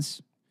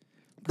Aquaman's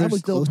They're probably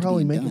still close to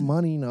probably being making done.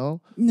 money, no?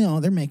 No,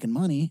 they're making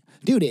money.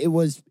 Dude, it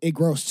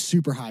grossed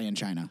super high in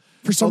China.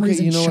 For some Okay,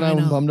 reason, you know what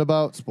China... I'm bummed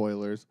about?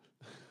 Spoilers.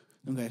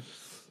 Okay.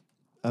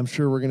 I'm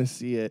sure we're gonna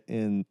see it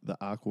in the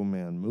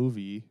Aquaman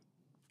movie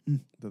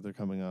that they're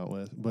coming out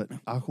with, but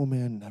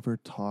Aquaman never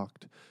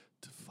talked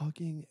to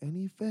fucking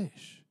any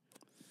fish,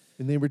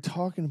 and they were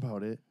talking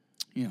about it.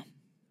 Yeah.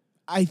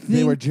 I think...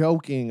 They were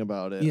joking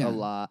about it Yeah. a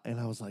lot, and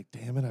I was like,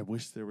 "Damn it! I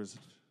wish there was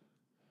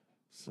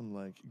some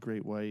like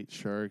great white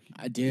shark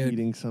dude,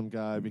 eating some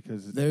guy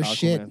because there's Aquaman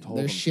shit. told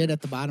There's him shit to."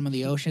 at the bottom of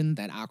the ocean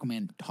that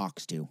Aquaman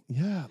talks to.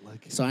 Yeah,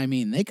 like So I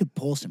mean, they could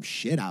pull some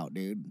shit out,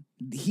 dude.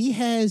 He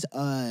has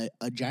a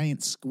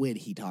giant squid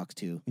he talks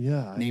to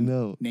yeah, I named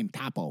know.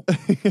 Tapo,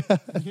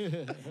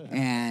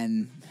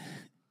 and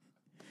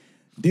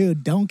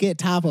dude, don't get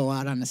Topo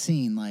out on the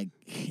scene. Like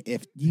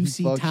if you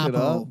see fucked shit up?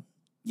 Topo,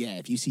 yeah,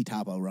 if you see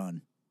Topo,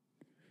 run.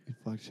 He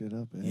fucked shit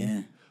up, man.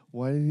 Yeah,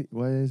 Why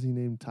is he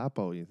named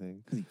Topo? You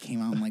think? because he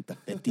came out in like the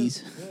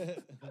 50s.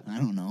 I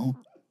don't know.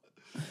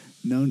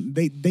 No,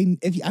 they.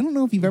 I don't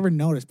know if you've ever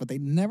noticed, but they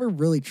never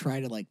really try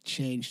to like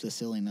change the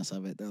silliness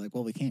of it. They're like,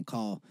 well, we can't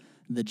call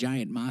the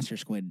giant monster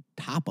squid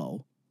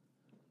Topo.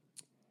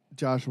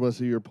 Joshua,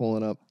 so you're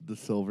pulling up the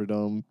Silver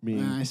Dome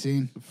being I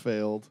see.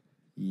 failed.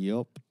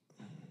 Yup.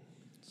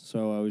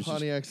 So I was just,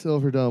 Pontiac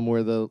Silver Dome,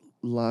 where the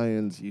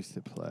Lions used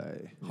to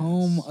play.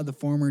 Home of the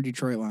former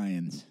Detroit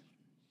Lions.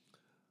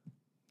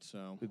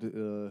 so It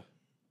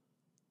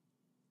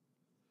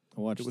I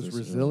watched was this,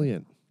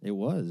 resilient. It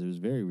was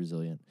very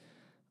resilient.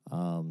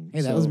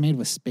 Hey, that was made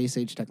with space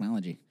age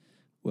technology.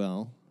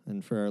 Well,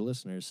 and for our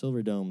listeners,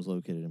 Silver Dome is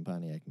located in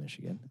Pontiac,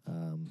 Michigan.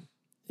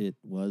 It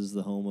was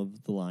the home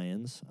of the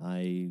Lions.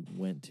 I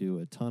went to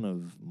a ton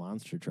of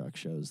monster truck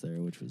shows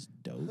there, which was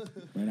dope.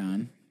 Right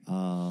on.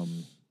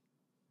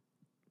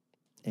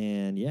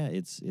 And yeah,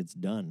 it's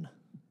done.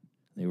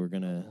 They were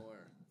gonna,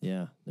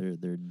 yeah,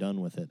 they're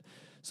done with it.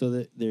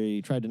 So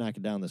they tried to knock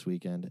it down this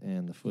weekend,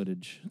 and the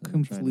footage that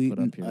I'm trying to Complete put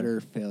up and here. utter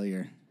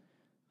failure.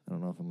 I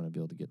don't know if I'm gonna be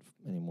able to get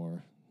any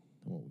more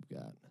than what we've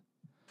got.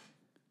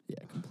 Yeah,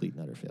 complete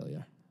and utter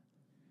failure.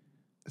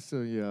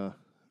 So yeah,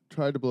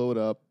 tried to blow it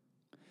up.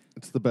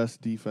 It's the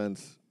best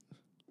defense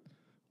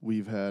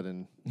we've had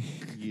in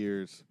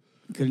years,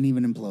 Couldn't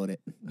even implode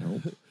it.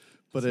 Nope.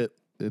 but it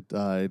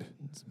died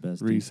It's the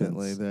best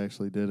recently. defense. They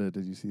actually did it.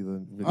 Did you see the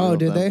video Oh, of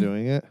did them they?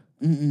 doing it?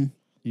 Mm-mm.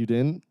 You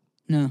didn't?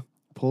 No.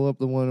 Pull up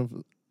the one of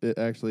it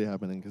actually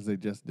happening because they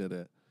just did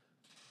it.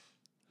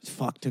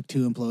 Fuck, took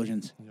 2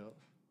 implosions. Yep.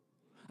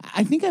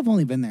 I think I've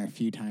only been there a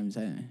few times.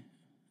 I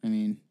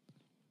mean...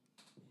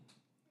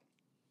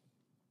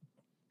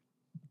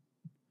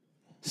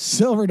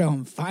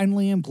 Silverdome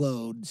finally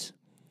implodes.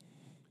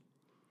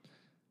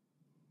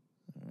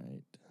 All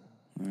right.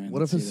 All right, What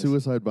let's if a see this.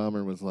 suicide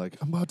bomber was like,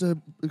 "I'm about to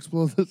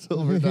explode the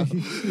Silver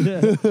Dome"?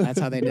 That's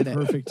how they did it.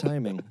 Perfect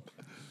timing.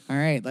 All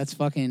right, let's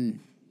fucking...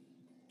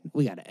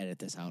 We got to edit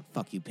this out.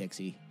 Fuck you,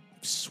 Pixie.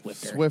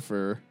 Swifter.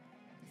 Swiffer.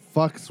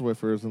 Fuck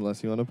Swiffers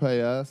unless you want to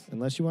pay us.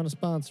 Unless you want to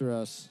sponsor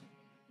us,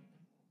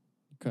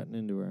 cutting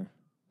into our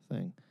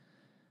thing.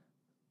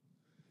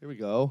 Here we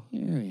go.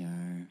 Here we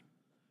are.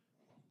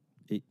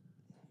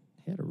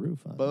 He had a roof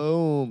on. it.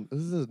 Boom.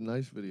 This is a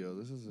nice video.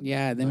 This is a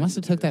Yeah, they nice must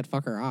have took video. that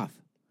fucker off.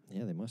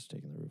 Yeah, they must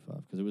have taken the roof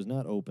off because it was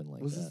not open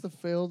like Was that. this the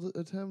failed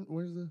attempt?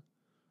 Where's the...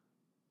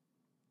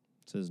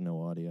 It says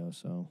no audio,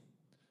 so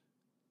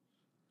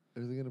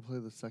Are they going to play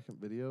the second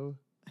video?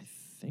 I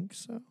think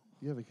so.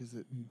 Yeah, because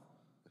it...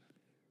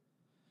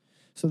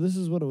 So this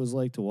is what it was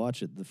like to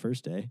watch it the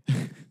first day.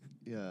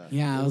 Yeah.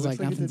 Yeah, I It was looks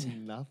like, it nothing's-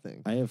 did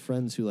nothing. I have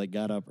friends who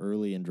got up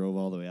early and drove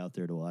all the way out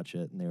there to watch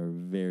it, and they were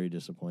very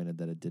disappointed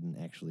that it didn't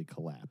actually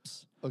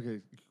collapse. Okay,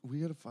 we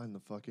got to find the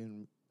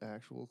fucking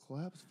actual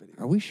collapse video.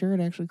 Are we sure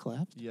it actually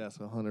collapsed? Yes,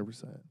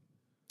 100%.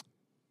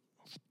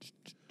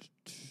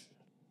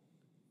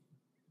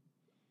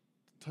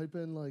 Type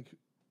in like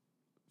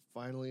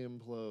finally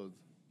implodes.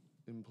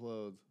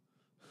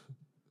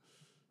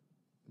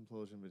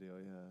 Implosion video,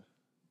 yeah.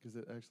 Because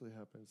it actually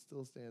happened.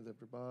 Still stands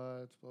after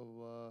bots, blah, blah,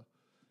 blah.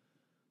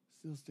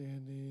 Still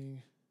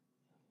standing.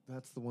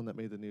 That's the one that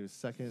made the news.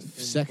 Second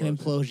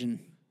implosion.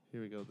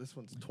 Here we go. This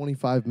one's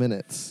 25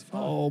 minutes.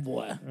 Oh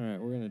boy. All right,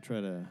 we're going to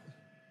try to...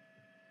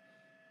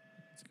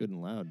 It's good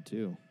and loud,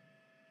 too.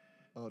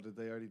 Oh, did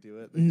they already do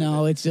it?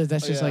 No, it's just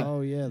that's just yeah. like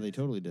Oh, yeah, they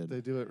totally did. They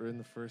do it in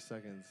the first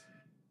seconds.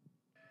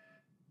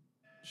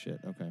 Shit,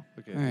 okay.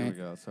 Okay, All here right. we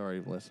go.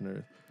 Sorry,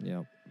 listeners.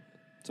 Yep.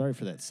 Sorry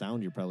for that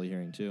sound you're probably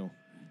hearing, too.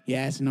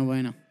 yeah, it's no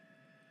bueno.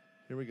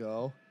 Here we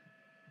go.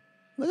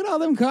 Look at all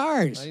them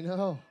cars. I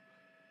know.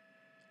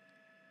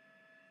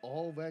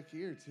 All back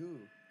here, too.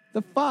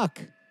 The fuck.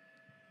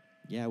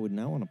 Yeah, I would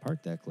not want to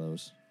park that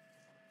close.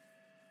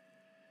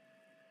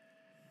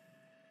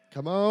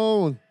 Come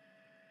on.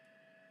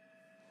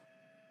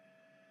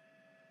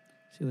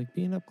 See, like,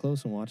 being up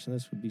close and watching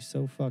this would be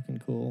so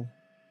fucking cool.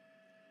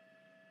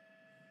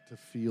 To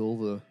feel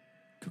the...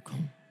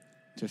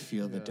 To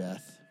feel the Yeah.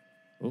 death.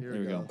 Oh, Here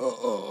there we we go. go.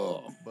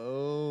 Oh.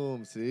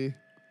 Boom, see?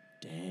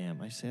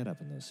 Damn, I sat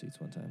up in those seats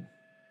one time.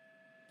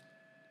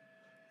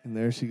 And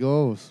there she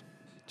goes.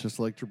 Just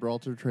like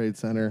Gibraltar Trade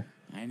Center.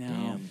 I know.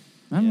 Damn.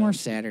 I'm Yeah. more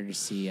sadder to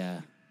see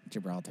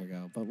Gibraltar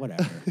go, but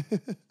whatever.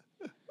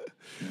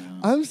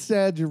 I'm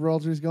sad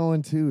Gibraltar's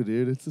going too,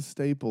 dude. It's a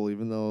staple,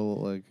 even though,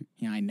 like...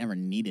 I never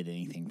needed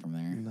anything from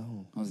there.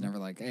 No. I was never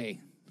like, hey,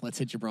 let's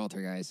hit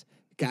Gibraltar, guys.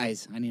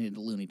 Guys, I needed a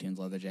Looney Tunes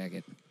leather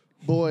jacket.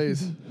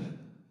 Boys,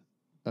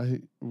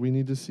 we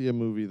need to see a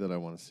movie that I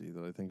want to see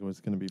that I think was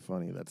going to be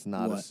funny. That's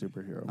not What? a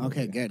superhero movie.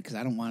 Okay, good, because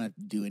I don't want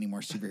to do any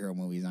more superhero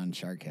movies on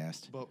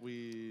Sharkcast. But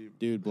we...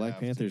 Dude, Black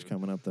have Panther's to.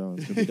 coming up, though.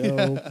 It's going to be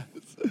dope.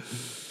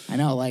 I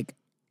know, like,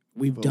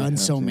 we've But we done have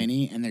so to.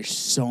 many, and there's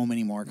so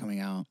many more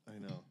coming out, I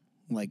know.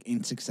 like,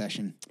 in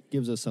succession.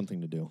 Gives us something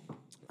to do.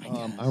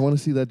 I want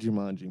to see that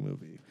Jumanji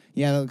movie.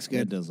 Yeah, that looks It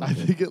good. does look I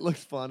good. think it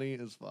looks funny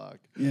as fuck.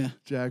 Yeah.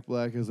 Jack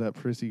Black is that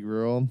prissy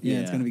girl. Yeah,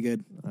 it's Yeah. going to be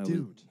good. I would-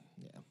 Dude,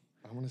 yeah.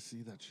 I want to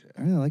see that shit.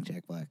 I really like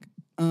Jack Black.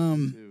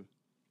 Too.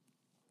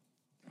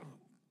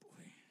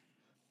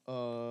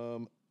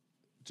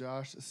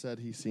 Josh said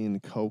he's seen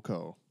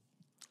Coco.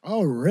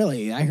 Oh,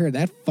 really? I heard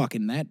that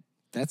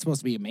that's supposed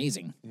to be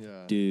amazing.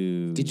 Yeah.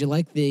 Dude. Did you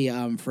like the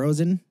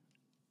Frozen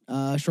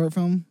short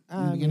film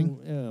in the beginning?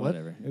 What?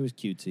 Whatever. It was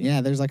cutesy.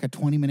 Yeah, there's like a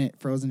 20-minute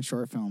Frozen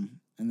short film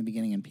in the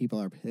beginning, and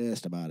people are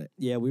pissed about it.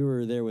 Yeah, we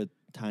were there with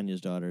Tanya's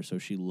daughter, so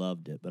she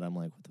loved it. But I'm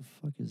like, what the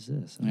fuck is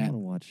this? I Yeah. want to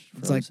watch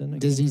It's Frozen. I like came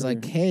Disney's for-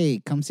 like,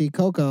 hey, come see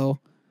Coco.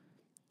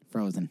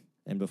 Frozen.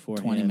 and before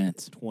 20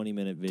 minutes.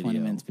 20-minute video. 20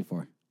 minutes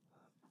before.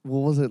 What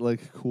was it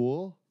like?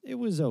 Cool. It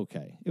was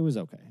okay. It was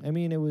okay. I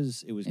mean, it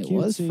was It cutesy.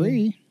 was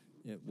free.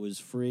 It was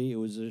free. It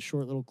was a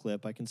short little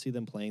clip. I can see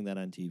them playing that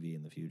on TV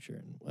in the future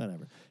and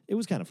whatever. It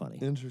was kind of funny.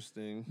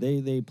 Interesting.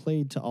 They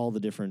played to all the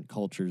different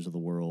cultures of the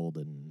world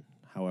and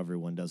how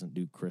everyone doesn't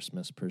do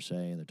Christmas per se,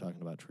 and they're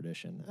talking about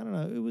tradition. I don't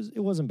know. It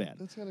wasn't bad.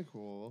 That's kind of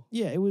cool.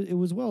 Yeah, it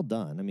was well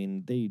done. I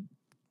mean, they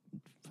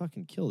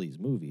fucking kill these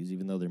movies,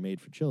 even though they're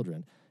made for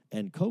children.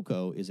 And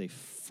Coco is a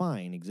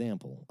fine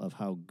example of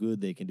how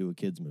good they can do a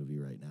kids movie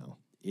right now.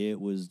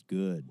 It was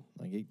good.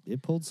 Like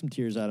it pulled some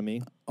tears out of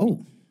me.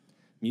 Oh,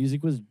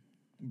 Music was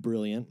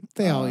brilliant.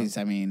 they always,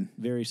 I mean,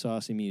 Very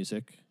saucy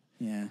music.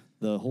 yeah.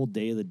 The whole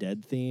Day of the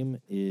Dead theme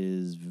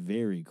is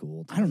very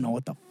cool. I don't know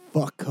what the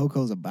fuck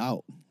Coco's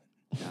about.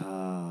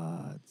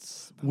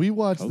 It's We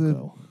watched the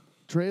Coco.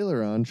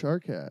 trailer on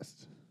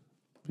Sharkcast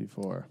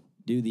before.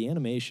 Dude, the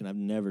animation, I've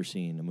never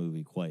seen a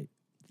movie quite.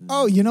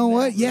 Oh, you know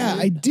what? that Yeah,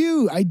 I good.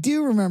 do. I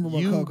do remember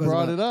what You Coco's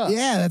brought about. it up.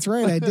 Yeah, that's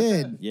right. I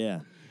did. Yeah.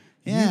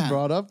 Yeah. You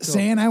brought up Coco.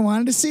 saying I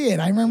wanted to see it.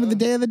 I remember the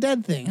Day of the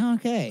Dead thing.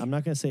 Okay. I'm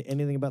not going to say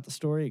anything about the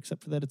story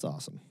except for that it's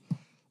awesome.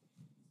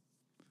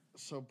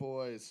 So,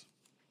 boys,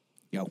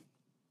 Yo.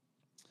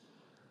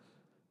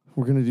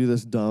 we're going to do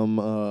this dumb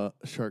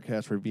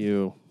Sharkcast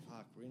review.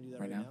 Fuck, we're going to do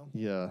that Right now?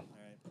 Yeah.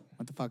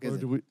 What the fuck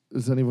is Or it?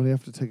 does anybody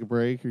have to take a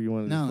break, or you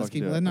want to No, just let's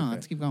fucking keep do it? no, Okay.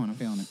 let's keep going. I'm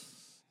feeling it.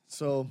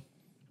 So,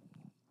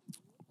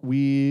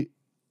 we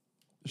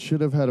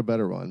should have had a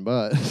better one,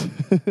 but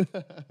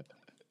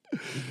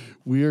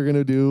we are going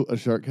to do a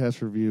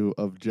Sharkcast review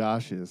of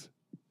Josh's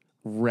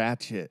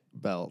ratchet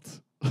belt.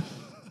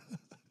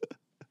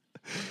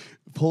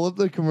 Pull up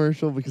the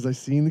commercial because I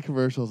seen the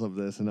commercials of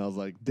this and I was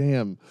like,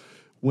 damn.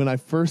 When I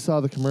first saw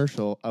the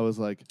commercial, I was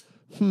like,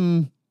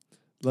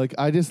 like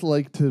I just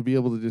like to be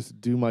able to just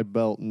do my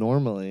belt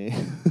normally.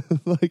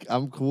 Like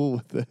I'm cool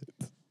with it.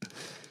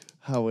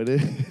 How it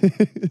is.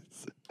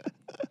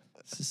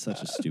 This is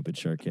such a stupid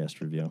Sharkcast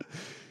review.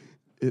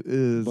 It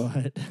is.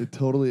 But It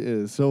totally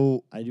is.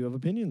 So I do have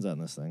opinions on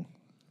this thing.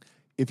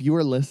 if you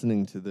are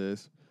listening to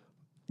this,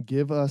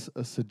 give us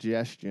a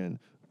suggestion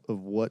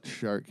of what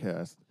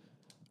Sharkcast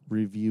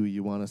review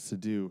you want us to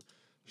do.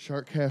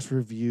 Sharkcast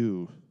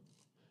review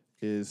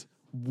is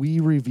we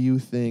review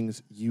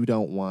things you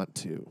don't want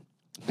to.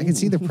 I can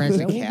see the Is that what we're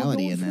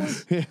practicality going in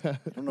this. Yeah, I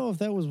don't know if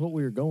that was what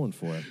we were going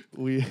for.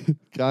 we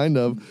kind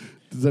of.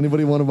 Does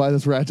anybody want to buy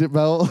this ratchet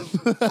belt?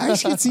 I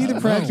should see the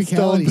Stone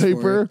practicality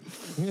paper,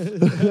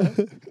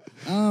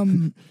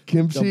 Um,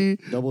 kimchi.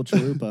 Double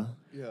chalupa.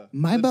 Yeah,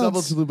 My the double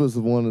belt's- chalupa is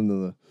the one in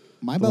the.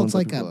 my The belt's ones that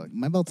like people like.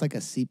 my belt's like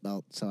a seat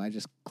belt, so I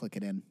just click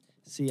it in.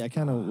 See, I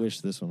kind of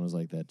wish this one was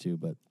like that too,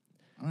 but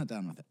I'm not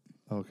done with it.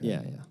 Okay.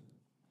 yeah.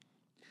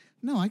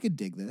 No, I could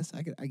dig this.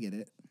 I get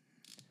it.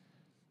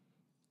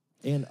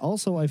 And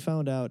also, I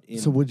found out in.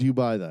 So would you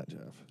buy that, Jeff?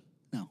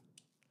 No.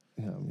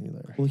 Yeah, me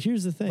either. well,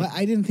 here's the thing. But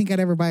I didn't think I'd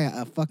ever buy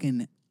a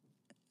fucking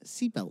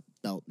seatbelt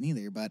belt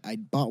neither. But I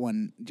bought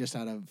one just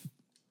out of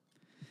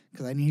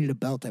because I needed a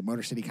belt at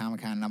Motor City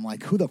Comic Con, and I'm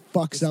like, who the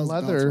fuck sells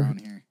belts leather.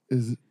 around here?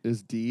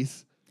 Is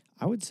Dees?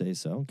 I would say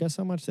so. Guess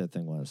how much that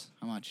thing was?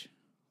 How much?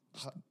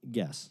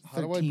 Guess.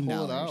 How do I pull it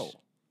 $13. out?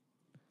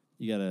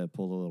 You got to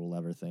pull the little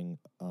lever thing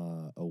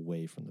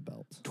away from the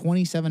belt,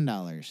 $27.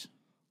 like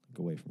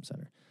away from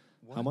center.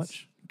 How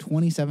much?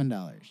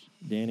 $27.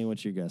 Danny,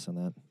 what's your guess on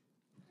that?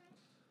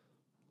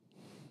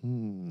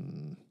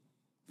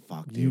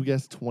 Fuck, dude. You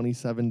guessed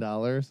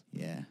 $27.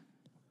 Yeah.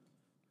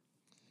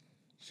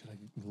 Should I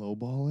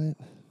lowball it?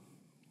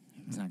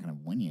 It's not gonna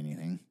win you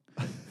anything.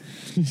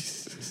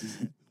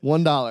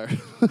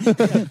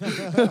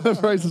 $1.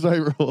 Price is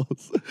Right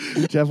rules.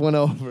 Jeff went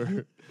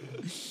over.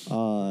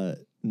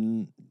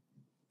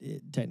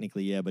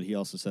 Technically, yeah, but he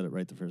also said it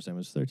right the first time. It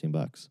was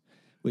 $13,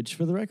 which,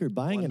 for the record,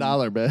 buying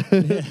 $1,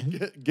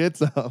 man. Get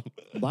some.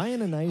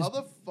 buying a nice How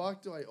the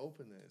fuck do I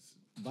open this?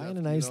 buying Jeff, a do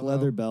you nice know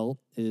leather how? belt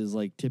is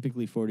like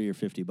typically $40 or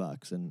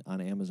 $50, and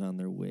on Amazon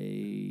they're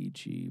way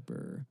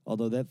cheaper.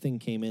 Although that thing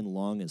came in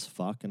long as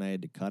fuck, and I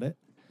had to cut it.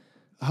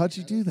 How'd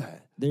you do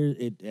that?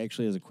 It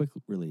actually has a quick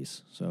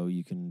release, so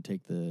you can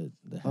take the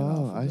head off.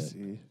 Oh, of I it,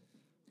 see.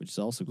 which is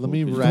also cool. Let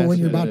me 'cause you ratchet But when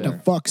you're it about in to there.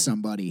 fuck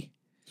somebody,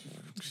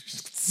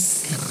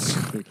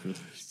 quick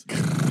release.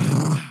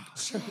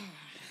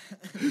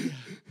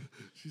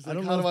 She's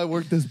like, how do I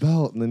work this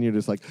belt? And then you're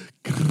just like,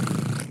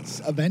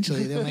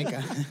 eventually they'll make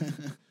a.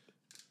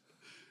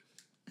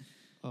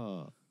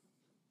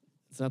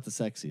 It's not the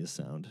sexiest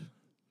sound.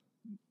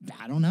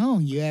 I don't know.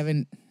 You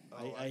haven't.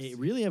 I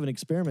really haven't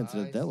experimented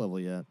at that level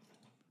yet.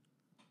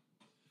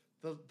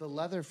 the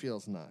leather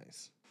feels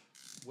nice.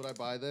 Would I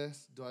buy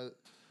this?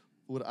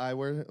 Would I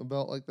wear a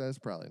belt like this?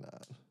 Probably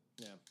not.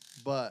 Yeah.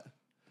 But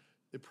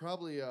it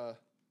probably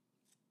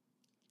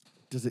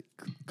does it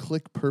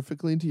click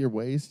perfectly into your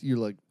waist? You're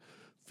like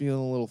feeling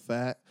a little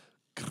fat.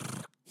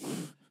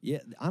 Yeah,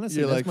 honestly,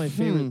 You're that's like, my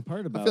favorite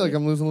part about I feel like it.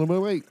 I'm losing a little bit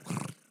of weight.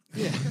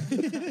 Yeah.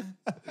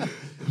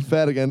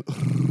 Fat again.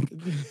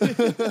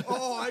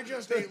 Oh, I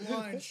just ate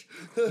lunch.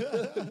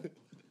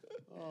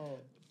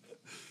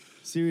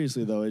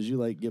 Seriously though, as you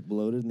like get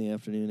bloated in the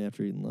afternoon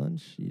after eating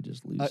lunch, you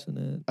just loosen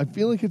it. I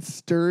feel like it's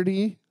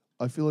sturdy.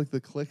 I feel like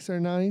the clicks are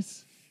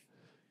nice.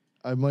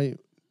 I might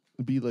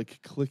be like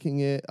clicking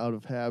it out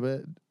of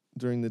habit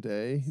during the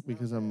day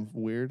because I'm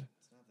weird.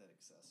 It's not that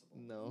accessible.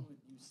 No.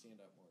 You stand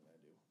up more than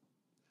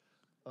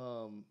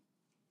I do.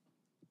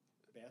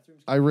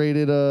 Bathrooms. I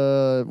rated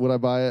would I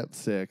buy it?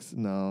 6.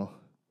 No.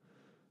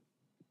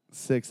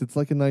 6. It's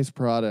like a nice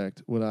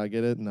product. Would I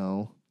get it?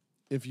 No.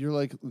 If you're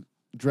like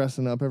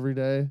dressing up every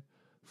day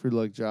for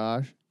like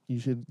Josh, you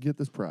should get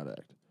this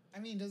product. I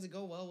mean, does it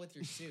go well with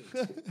your suit?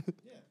 Yeah,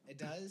 it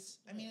does.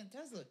 I mean, it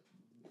does look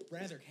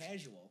rather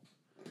casual.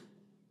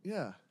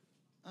 Yeah.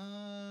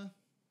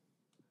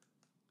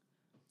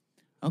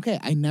 Okay,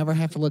 I never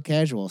have to look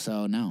casual,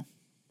 so no.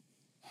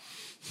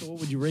 So what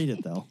would you rate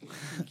it though?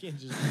 You can't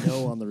just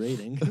no on the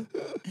rating.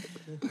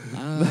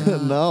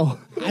 No.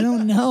 I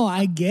don't know.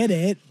 I get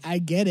it.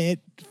 5.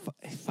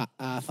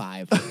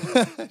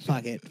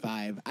 Fuck it,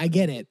 5. I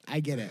get it.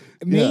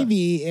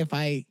 Maybe if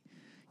I,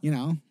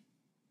 Yeah.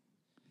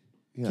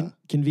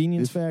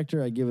 Convenience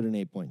factor, I give it an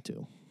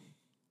 8.2.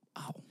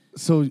 Oh,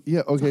 So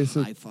yeah, okay,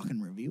 so high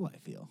fucking review, I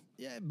feel.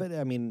 Yeah, but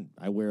I mean,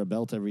 I wear a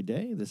belt every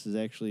day. This is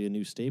actually a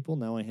new staple.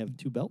 Now I have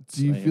 2 belts.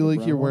 do you I have feel a like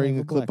brown you're one, I wearing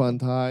have a black clip-on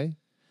tie?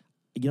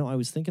 You know, I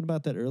was thinking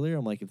about that earlier.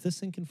 I'm like, if this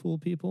thing can fool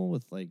people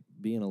with like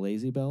being a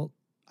lazy belt,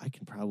 I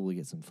can probably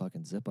get some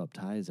fucking zip-up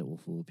ties that will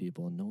fool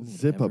people, and no one would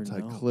Zip-up ever tie,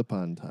 know.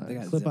 clip-on They tie.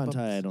 got Clip-on zip-ups?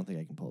 tie, I don't think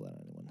I can pull that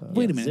on anyone.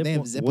 Wait a minute, they have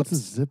one- zip- What's a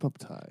zip-ups? zip-up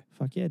tie?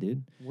 Fuck yeah,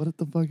 dude. What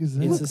the fuck is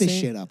that? It's Look the this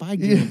same- shit up. I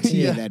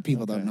guarantee Yeah. you that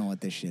people Okay. don't know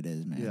what this shit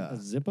is, man. Yeah. A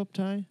zip-up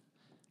tie?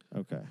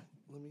 Okay.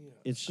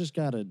 It's just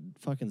got a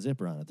fucking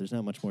zipper on it. There's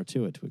not much more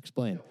to it to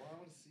explain.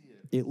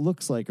 It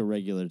looks like a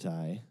regular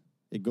tie.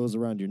 It goes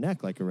around your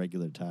neck like a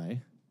regular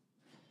tie.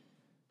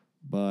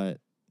 But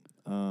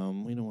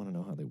we don't want to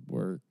know how they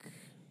work.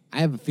 I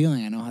have a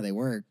feeling I know how they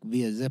work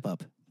via zip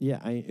up. Yeah,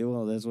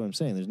 well, that's what I'm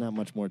saying. There's not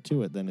much more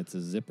to it than it's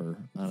a zipper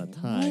on a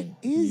tie.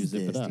 What You is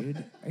zip this, it up.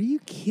 dude? Are you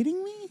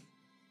kidding me?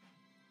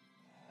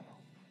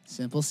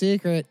 Simple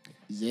secret.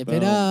 Zip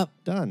it Boom. up.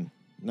 Done.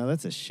 No,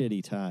 that's a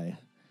shitty tie.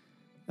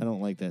 I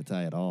don't like that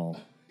tie at all.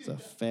 It's a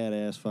fat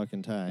ass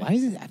fucking tie. Why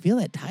is it? I feel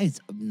that tie is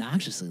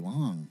obnoxiously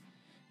long.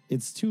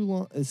 It's too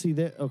long. See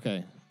that?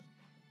 Okay.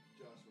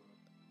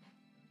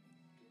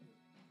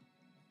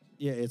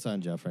 Yeah, it's on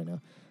Jeff right now.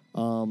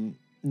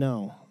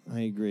 No,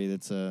 I agree.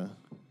 It's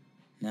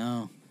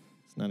No,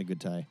 not a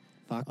good tie.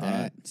 fuck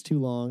that. It's too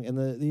long, and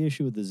the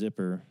issue with the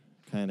zipper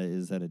kind of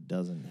is that it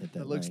doesn't hit that.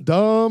 That looks length.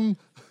 dumb.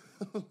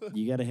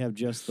 You got to have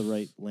just the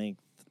right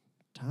length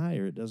tie,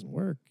 or it doesn't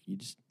work. You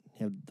just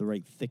have the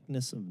right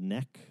thickness of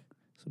neck,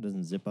 so it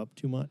doesn't zip up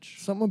too much.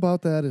 Something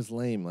about that is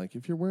lame. Like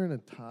if you're wearing a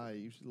tie,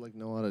 you should like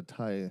know how to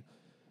tie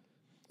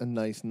a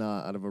nice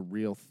knot out of a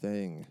real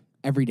thing.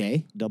 Every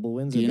day. Double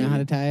Windsor. Do you know how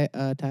to baby.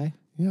 tie a tie?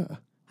 Yeah,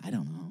 I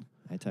don't know.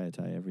 I tie a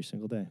tie every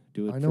single day.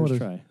 Do it I know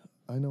first how try.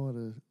 I know how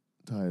to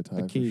tie a tie.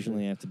 for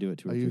Occasionally, sure. I have to do it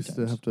 2 or I 3 used times.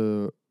 to have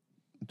to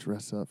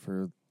dress up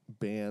for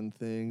band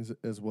things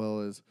as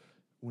well as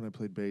when I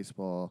played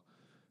baseball.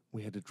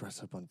 We had to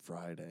dress up on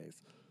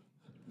Fridays.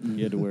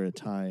 You had to wear a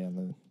tie on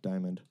the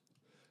diamond.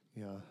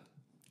 Yeah,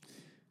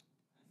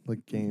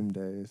 like game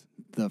days.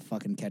 The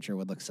fucking catcher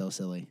would look so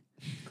silly.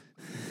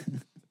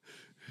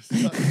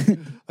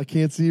 I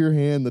can't see your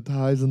hand. The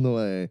tie's in the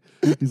way.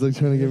 He's like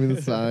trying to give me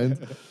the signs.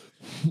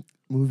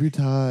 Move your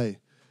tie.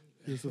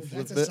 Here's a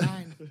flip it.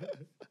 sign.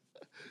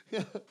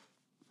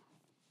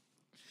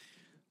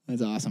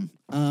 That's awesome.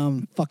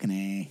 Fucking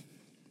A.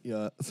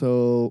 Yeah.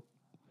 So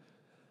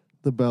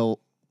the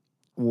belt,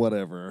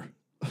 whatever.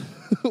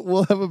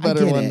 We'll have a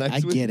better one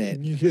next week. I get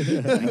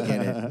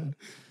it.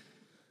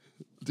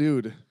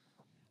 Dude,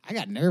 I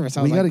got nervous.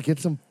 I we was got to like, get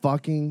some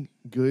fucking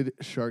good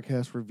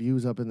Sharkcast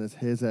reviews up in this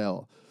his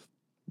L.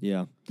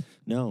 Yeah.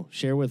 No,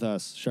 share with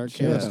us. Share with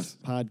Sharkcast us.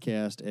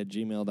 podcast at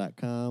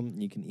gmail.com.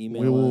 You can We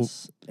email will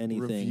us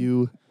anything.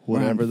 Review we're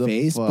on whatever the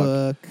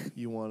Facebook. fuck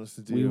you want us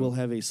to do. We will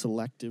have a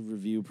selective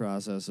review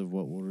process of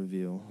what we'll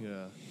review.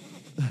 Yeah.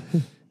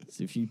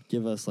 So if you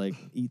give us, like,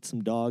 eat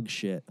some dog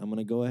shit, I'm going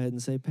to go ahead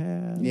and say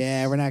pass.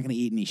 Yeah, we're not gonna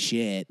eat any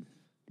shit.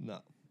 No.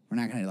 We're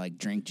not gonna like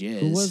drink jizz.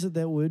 Who was it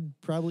that would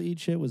probably eat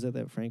shit? Was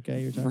that Frank guy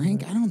you're talking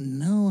Frank, about? I don't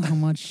know how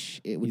much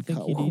it would think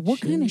cost. he'd eat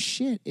What kind of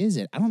shit? shit is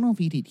it? I don't know if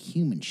he'd eat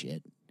human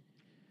shit.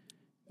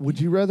 Would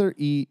you rather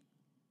eat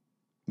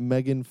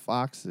Megan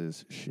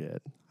Fox's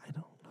shit I don't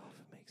know if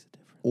it makes a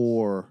difference.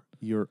 or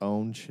your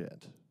own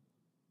shit?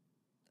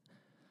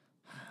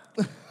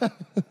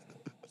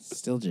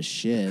 Still just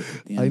shit.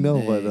 at the end I of know,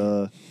 the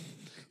day.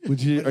 but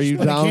would you? Are you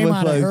But it down came with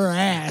out like? of her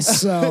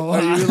ass,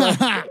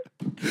 so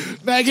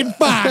Megan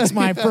Fox,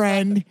 my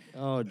friend.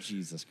 Oh,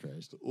 Jesus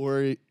Christ.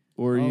 Or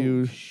Oh,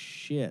 you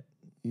shit.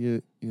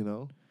 you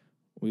know?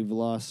 We've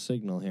lost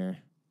signal here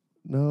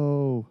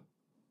No.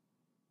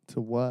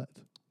 To what?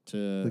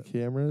 to The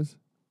cameras?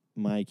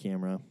 my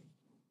camera.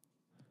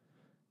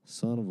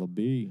 Son of a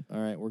bee. All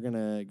right, we're going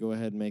to go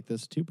ahead and make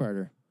this a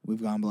two-parter.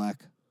 We've gone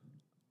black.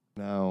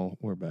 Now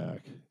we're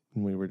back.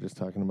 And we were just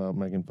talking about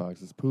Megan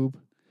Fox's poop.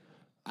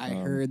 I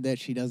heard that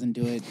she doesn't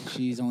do it.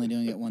 She's only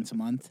doing it once a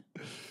month.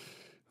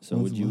 So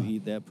Once would a you month.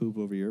 eat that poop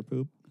over your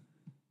poop?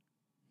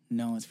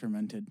 No, it's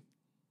fermented.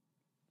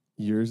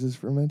 Yours is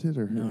fermented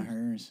or No, hers?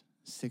 hers.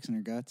 Sticks in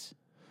her guts.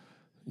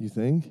 You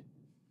think?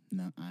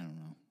 No, I don't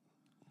know.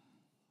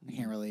 I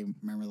can't really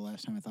remember the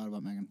last time I thought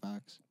about Megan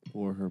Fox.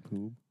 Or her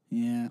poop?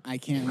 Yeah, I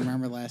can't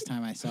remember the last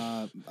time I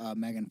saw a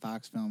Megan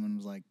Fox film and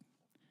was like,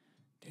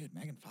 dude,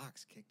 Megan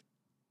Fox kicked.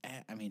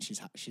 I mean, she's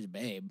hot, she's a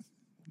babe,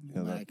 Yeah,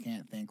 but that- I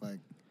can't think like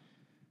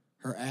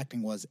her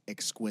acting was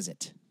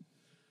exquisite.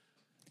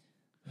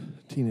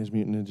 Teenage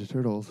Mutant Ninja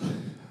Turtles.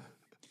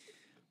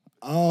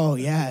 Oh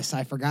yes,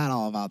 I forgot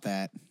all about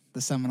that.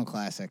 The seminal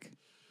classic.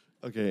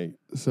 Okay,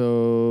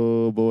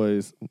 so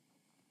boys,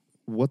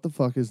 what the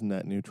fuck is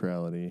net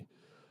neutrality?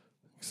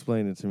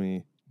 Explain it to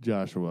me,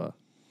 Joshua.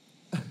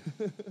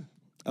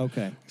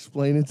 Okay.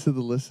 Explain it to the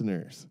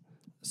listeners.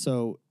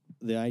 So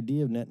the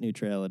idea of net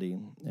neutrality,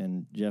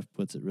 and Jeff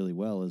puts it really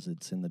well, is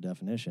it's in the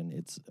definition.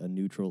 It's a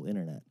neutral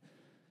internet.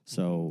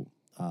 So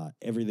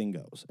everything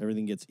goes.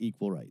 Everything gets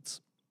equal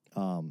rights.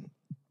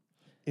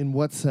 In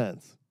what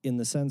sense? In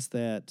the sense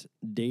that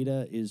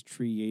data is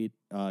treated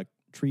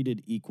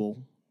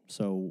equal.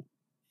 So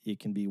it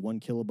can be 1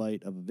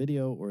 kilobyte of a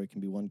video, or it can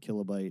be 1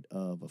 kilobyte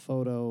of a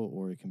photo,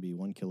 or it can be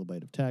 1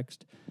 kilobyte of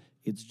text.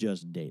 It's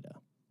just data.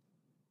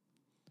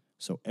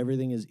 So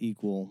everything is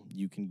equal.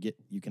 You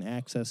can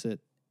access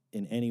it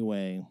in any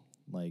way.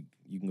 Like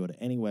you can go to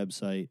any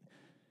website.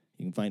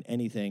 You can find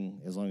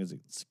anything as long as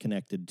it's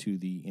connected to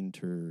the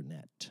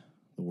internet,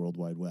 the World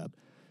Wide Web.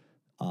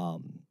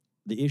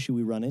 The issue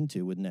we run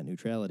into with net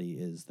neutrality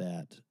is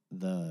that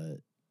the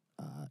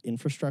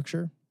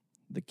infrastructure,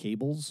 the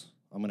cables,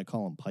 I'm going to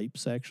call them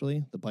pipes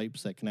actually, the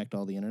pipes that connect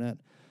all the internet,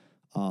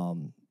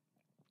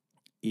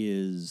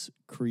 is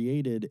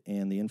created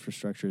and the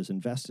infrastructure is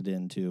invested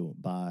into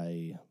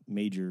by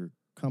major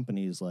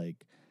companies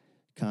like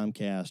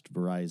Comcast,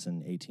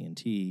 Verizon,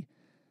 AT&T.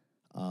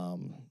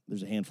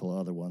 There's a handful of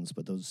other ones,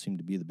 but those seem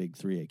to be the big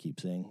three I keep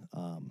seeing.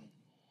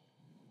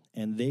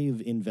 And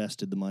they've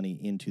invested the money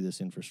into this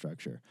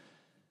infrastructure.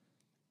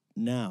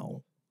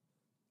 Now,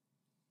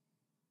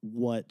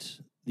 what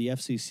the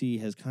FCC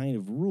has kind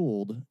of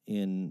ruled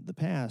in the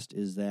past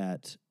is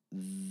that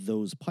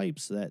those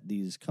pipes that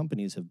these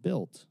companies have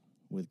built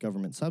with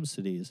government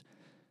subsidies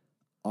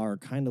are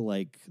kind of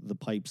like the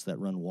pipes that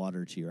run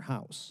water to your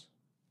house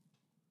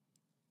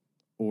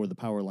or the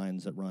power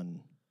lines that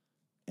run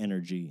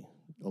energy,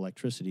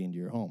 electricity into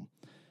your home.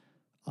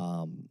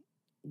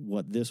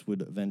 What this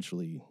would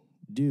eventually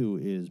do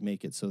is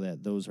make it so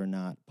that those are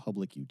not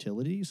public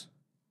utilities,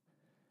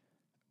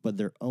 but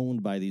they're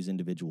owned by these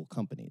individual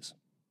companies.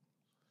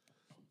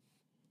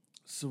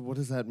 So what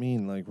does that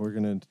mean? Like we're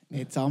gonna.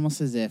 It's almost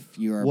as if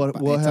you're. What it's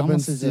happens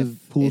almost as to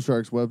if Pool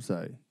Shark's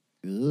website?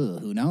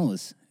 Who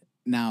knows?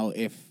 Now,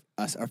 if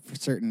a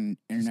certain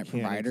internet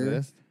Can't provider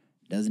exist?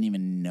 doesn't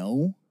even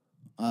know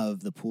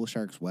of the Pool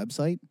Sharks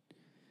website,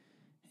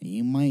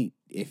 you might,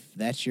 if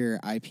that's your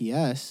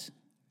IPS,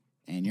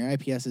 and your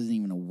IPS isn't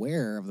even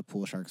aware of the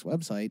Pool Sharks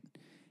website,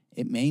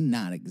 it may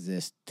not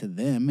exist to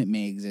them. It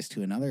may exist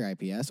to another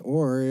IPS,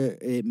 or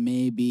it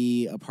may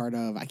be a part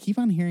of. I keep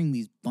on hearing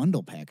these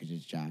bundle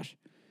packages, Josh.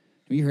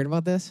 Have you heard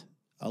about this?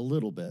 A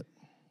little bit.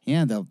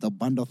 Yeah, they'll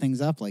bundle things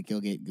up. Like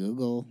you'll get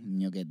Google,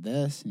 and you'll get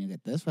this, and you'll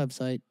get this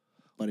website.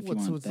 But if you So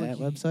want it's that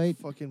like website,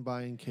 fucking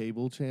buying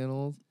cable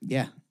channels.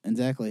 yeah,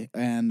 exactly.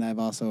 And I've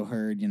also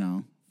heard,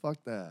 Fuck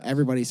that.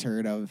 everybody's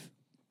heard of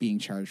being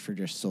charged for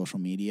just social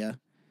media.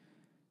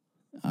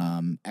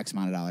 X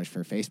amount of dollars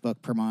for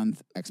Facebook per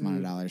month, X amount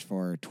of dollars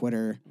for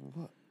Twitter.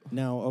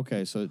 Now,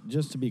 okay, so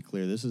just to be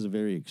clear, this is a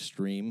very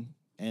extreme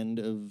end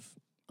of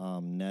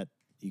net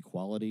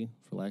equality,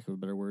 for lack of a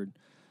better word,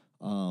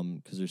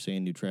 because they're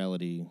saying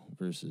neutrality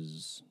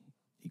versus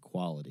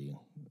equality,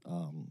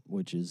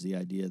 which is the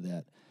idea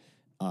that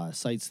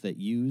sites that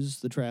use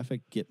the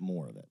traffic get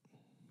more of it.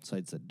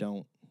 Sites that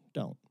don't.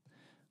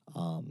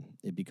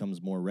 It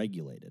becomes more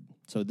regulated.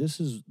 So this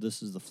is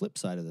the flip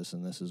side of this,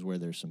 and this is where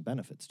there's some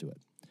benefits to it.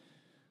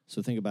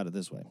 So think about it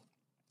this way.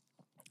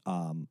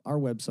 Our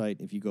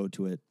website, if you go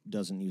to it,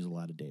 doesn't use a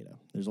lot of data.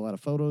 There's a lot of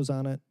photos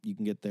on it. You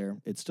can get there.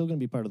 It's still going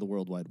to be part of the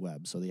World Wide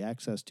Web, so the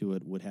access to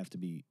it would have to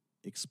be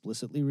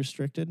explicitly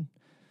restricted,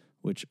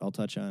 which I'll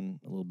touch on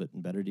a little bit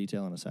in better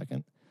detail in a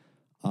second.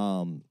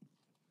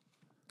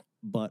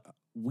 But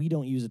we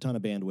don't use a ton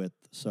of bandwidth,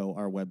 so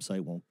our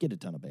website won't get a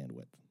ton of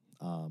bandwidth.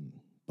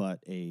 But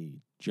a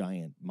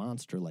giant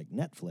monster like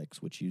Netflix,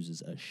 which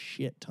uses a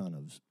shit ton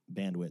of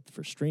bandwidth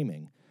for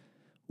streaming,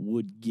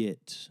 would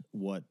get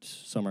what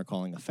some are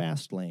calling a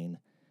fast lane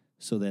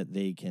so that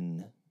they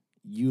can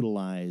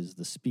utilize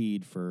the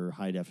speed for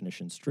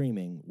high-definition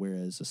streaming,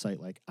 whereas a site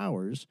like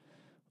ours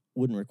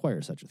wouldn't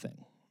require such a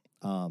thing.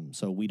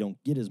 So we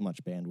don't get as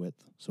much bandwidth.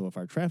 So if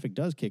our traffic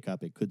does kick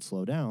up, it could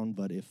slow down,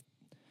 but if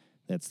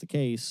that's the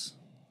case,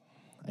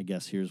 I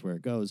guess here's where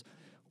it goes.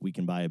 We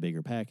can buy a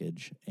bigger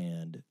package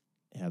and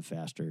have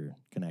faster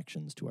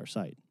connections to our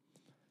site.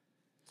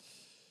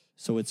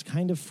 So it's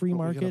kind of free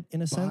market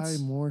in a sense.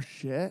 Buy more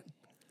shit.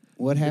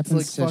 What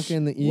happens It's like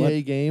fucking the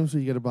EA games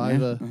where you got to buy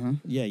the.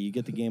 Yeah, you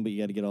get the game, but you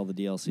got to get all the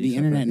DLC. The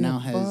internet now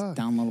has fuck.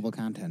 downloadable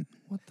content.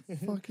 What the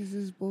fuck is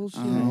this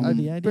bullshit? the I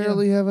idea-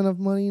 barely have enough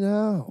money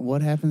now.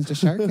 What happens to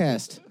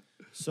Sharkcast?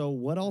 So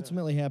what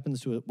ultimately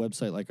happens to a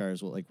website like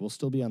ours? We'll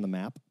still be on the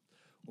map.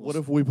 What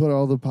if we put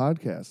all the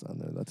podcasts on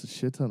there? That's a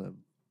shit ton of.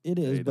 It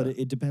is, data. but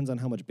it depends on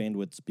how much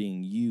bandwidth's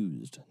being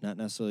used, not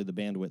necessarily the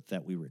bandwidth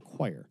that we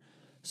require.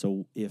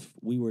 So if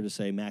we were to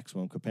say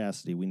maximum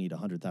capacity, we need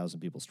 100,000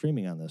 people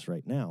streaming on this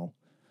right now,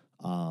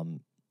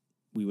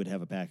 we would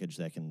have a package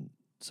that can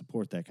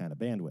support that kind of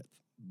bandwidth.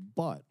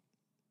 But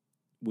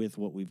with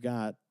what we've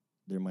got,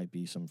 there might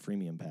be some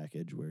freemium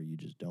package where you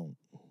just don't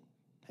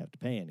have to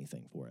pay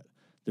anything for it.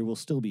 There will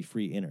still be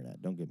free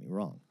internet, don't get me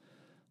wrong.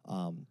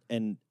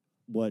 And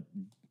what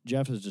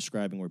Jeff is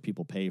describing, where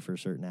people pay for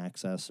certain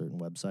access,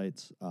 certain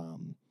websites,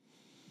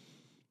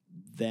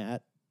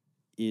 that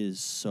is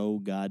so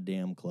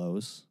goddamn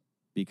close,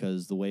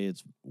 because the way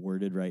it's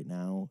worded right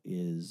now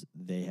is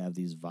they have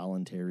these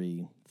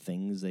voluntary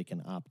things they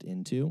can opt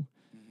into,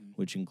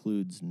 which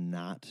includes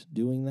not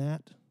doing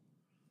that,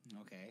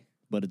 Okay.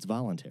 but it's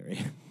voluntary.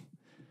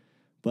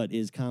 But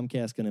is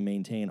Comcast going to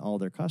maintain all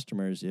their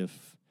customers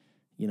if,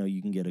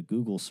 you can get a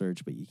Google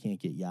search, but you can't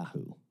get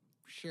Yahoo?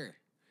 Sure,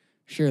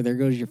 there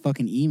goes your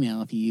fucking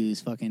email if you use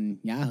fucking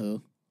Yahoo.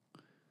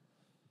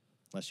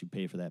 Unless you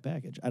pay for that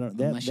package. I don't.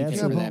 Unless you That's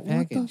pay for but that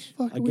package.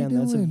 What the fuck Again, are we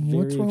that's a doing?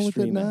 What's very wrong with it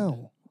extreme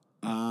now?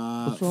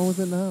 What's wrong with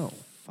it now?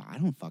 I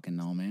don't fucking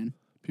know, man.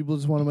 People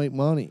just want to make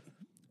money.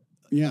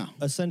 Yeah.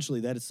 essentially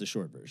that is the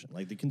short version.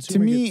 Like the To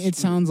consumer. me, gets it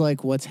sounds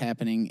like what's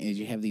happening is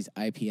you have these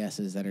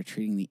IPSs that are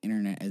treating the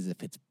internet as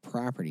if it's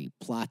property,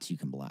 plots you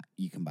can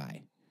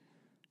buy.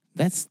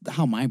 That's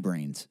how my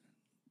brain's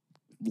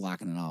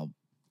locking it all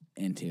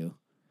into.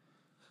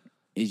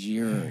 Is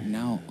you're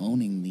now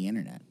owning the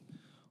internet.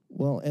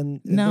 well, and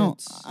Now,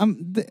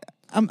 that's-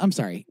 I'm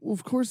sorry. Well,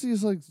 of course,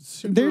 these like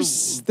super There's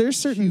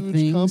certain huge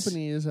things.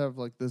 companies have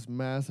like this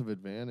massive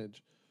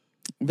advantage.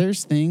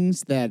 There's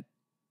things that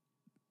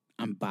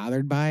I'm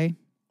bothered by.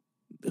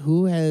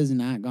 Who has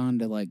not gone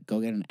to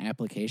go get an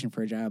application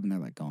for a job and they're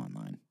like, go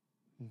online?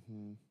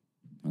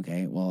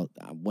 Okay, well,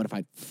 what if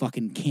I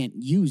fucking can't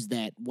use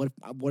that? What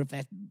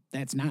if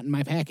that's not in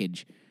my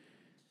package?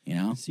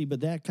 see, but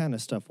that kind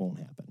of stuff won't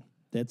happen.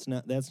 That's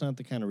not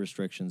the kind of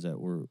restrictions that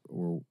we're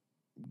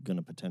going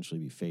to potentially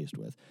be faced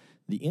with.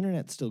 The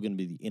internet's still going to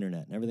be the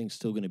internet, and everything's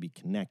still going to be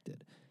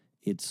connected.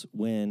 It's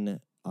when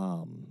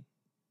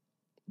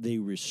they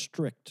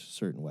restrict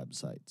certain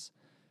websites,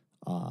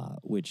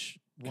 which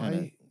kind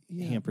of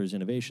hampers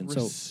innovation.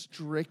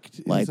 Restrict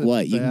is Like a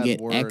what? You can bad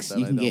get word X. that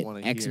You I can don't get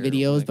wanna X hear when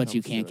videos, it but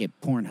you comes can't to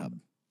get Pornhub.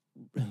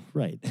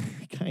 right,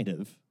 kind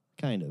of.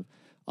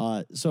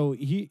 So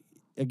he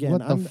again,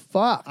 What the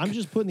fuck? I'm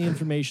just putting the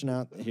information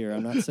out here.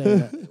 I'm not saying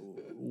that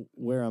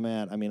where I'm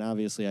at. I mean,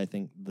 obviously, I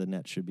think the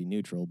net should be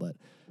neutral, but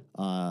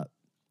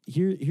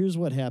here's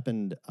what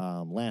happened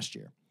last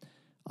year.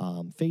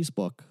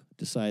 Facebook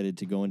decided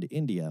to go into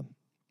India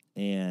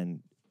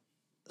and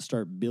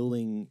start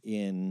building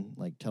in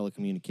like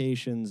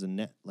telecommunications and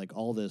net, like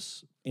all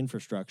this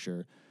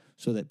infrastructure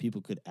so that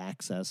people could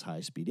access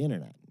high-speed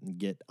internet and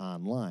get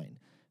online.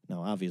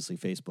 Now, obviously,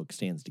 Facebook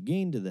stands to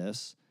gain to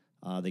this.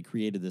 They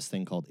created this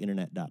thing called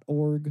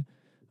internet.org,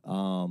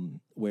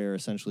 where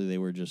essentially they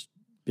were just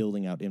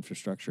building out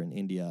infrastructure in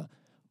India.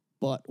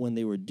 But when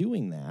they were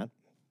doing that,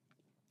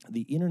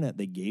 the internet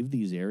they gave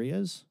these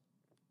areas,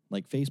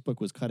 like Facebook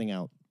was cutting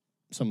out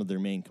some of their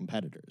main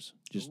competitors.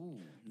 Just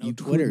No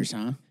Twitters,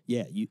 huh?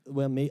 yeah.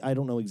 I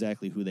don't know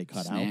exactly who they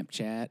cut out,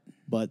 Snapchat.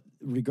 but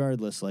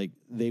regardless, like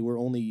they were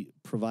only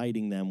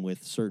providing them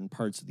with certain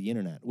parts of the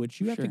internet, which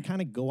you have to Sure.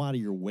 kind of go out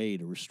of your way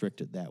to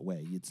restrict it that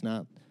way. It's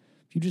not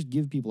if you just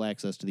give people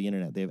access to the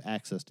internet, they have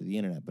access to the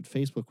internet. But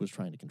Facebook was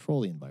trying to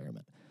control the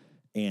environment,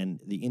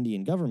 and the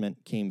Indian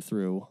government came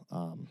through.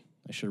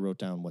 I should have wrote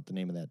down what the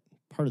name of that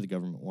part of the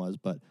government was,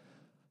 but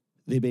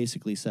they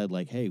basically said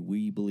like, hey,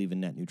 we believe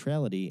in net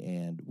neutrality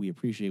and we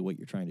appreciate what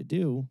you're trying to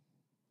do,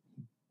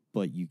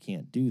 but you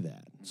can't do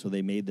that. So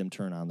they made them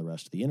turn on the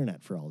rest of the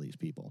internet for all these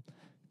people.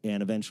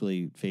 And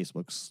eventually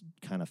Facebook's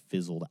kind of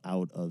fizzled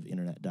out of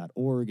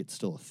internet.org. It's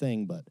still a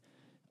thing, but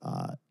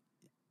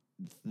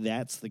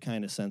that's the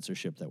kind of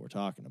censorship that we're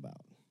talking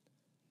about.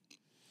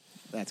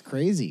 That's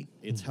crazy.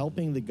 It's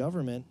helping the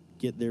government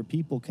get their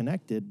people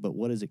connected, but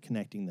what is it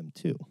connecting them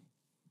to?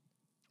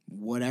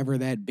 Whatever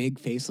that big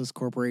faceless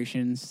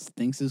corporation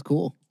thinks is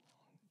cool.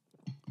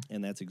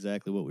 And that's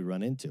exactly what we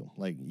run into.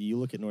 Like, you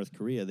look at North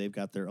Korea, they've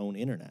got their own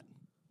internet.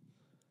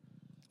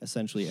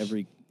 Essentially,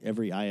 every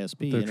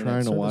ISP. They're internet trying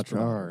to service watch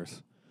provider.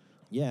 ours.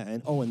 Yeah,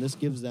 and this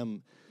gives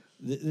them.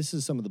 This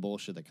is some of the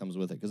bullshit that comes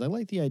with it, because I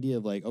like the idea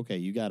of like, okay,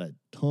 you got a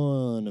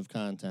ton of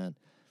content.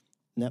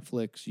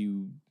 Netflix,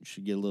 you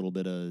should get a little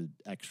bit of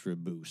extra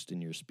boost in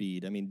your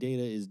speed. I mean,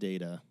 data is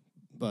data,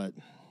 but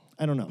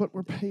I don't know. But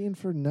we're paying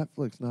for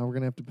Netflix now. We're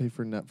gonna have to pay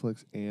for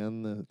Netflix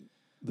and the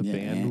Yeah,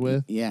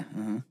 bandwidth. Yeah.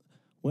 Uh-huh.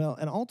 Well,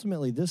 and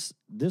ultimately, this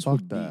Fuck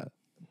would that.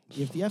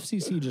 be if the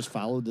FCC just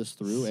followed this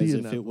through See as you,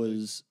 if it Netflix.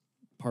 was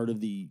part of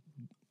the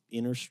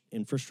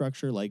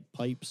infrastructure, like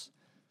pipes.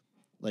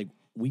 Like,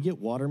 we get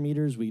water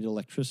meters, we get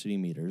electricity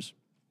meters.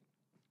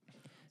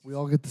 We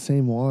all get the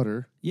same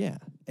water. Yeah,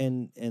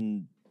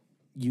 and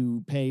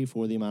you pay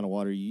for the amount of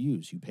water you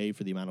use. You pay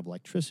for the amount of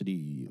electricity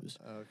you use.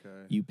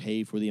 Okay. You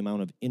pay for the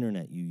amount of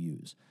internet you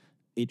use.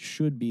 It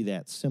should be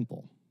that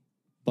simple,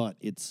 but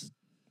it's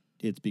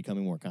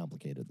becoming more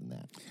complicated than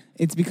that.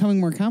 It's becoming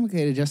more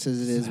complicated, just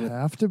as it is with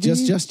have to be?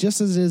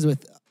 just as it is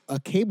with a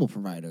cable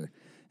provider.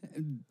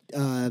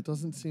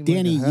 Doesn't seem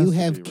Danny, like it has you to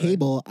have be, right?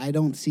 cable. I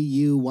don't see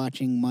you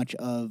watching much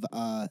of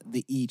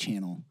the E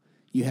channel.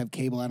 You have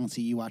cable. I don't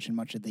see you watching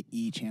much of the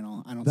E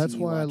channel. I don't. That's see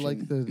you why I watching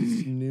like the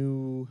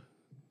new.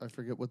 I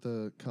forget what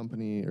the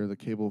company or the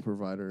cable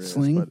provider is,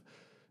 Sling? but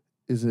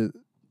it's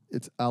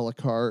a la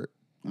carte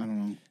I don't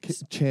know.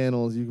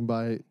 channels. You can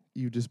buy.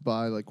 You just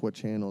buy like what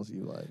channels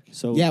you like,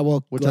 So Yeah,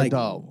 well, which like,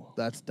 are dope.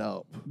 That's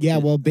dope. Yeah,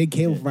 well, big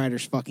cable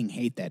providers fucking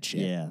hate that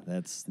shit. yeah,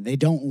 that's They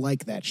don't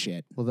like that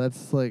shit. Well,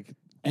 that's like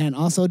And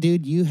also,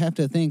 dude, you have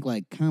to think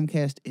like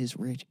Comcast is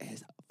rich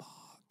as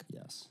fuck.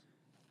 yes.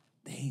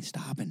 They ain't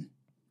stopping.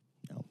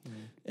 No.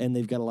 And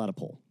they've got a lot of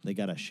pull. They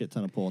got a shit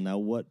ton of pull. Now,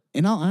 what?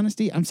 In all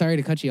honesty, I'm sorry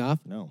to cut you off.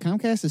 No.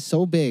 Comcast is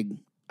so big,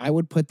 I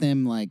would put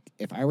them like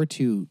if I were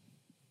to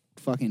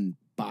fucking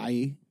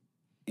buy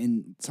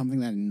in something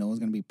that I know is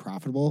going to be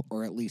profitable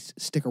or at least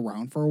stick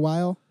around for a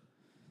while,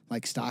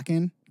 like stock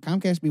in,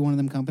 Comcast be one of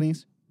them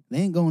companies. They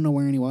ain't going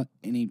nowhere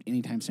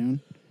anytime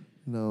soon.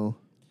 no.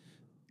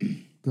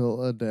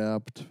 They'll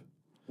adapt.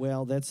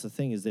 Well, that's the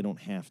thing, is they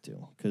don't have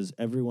to, because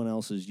everyone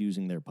else is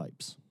using their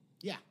pipes.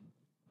 Yeah.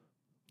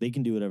 They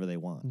can do whatever they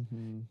want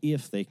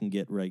if they can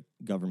get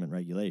government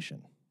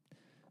regulation.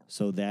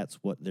 So that's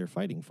what they're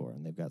fighting for,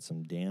 and they've got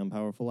some damn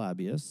powerful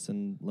lobbyists.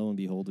 And lo and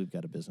behold, we've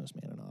got a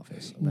businessman in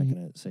office. I'm not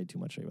going to say too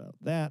much about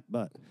that,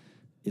 but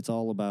it's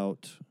all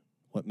about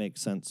what makes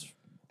sense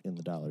in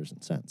the dollars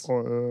and cents.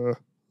 I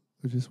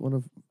just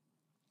want to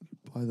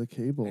buy the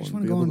cable. I just and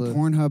want to be go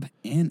able on Pornhub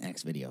and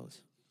X videos.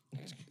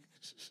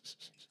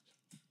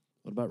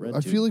 What about Red?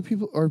 I feel like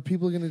people are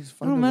going to just I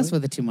find. don't a mess way?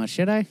 with it too much,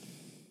 should I?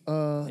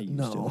 used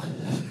No.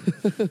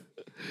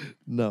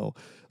 No.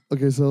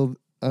 Okay, so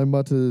I'm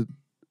about to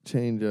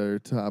change our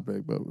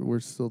topic, but we're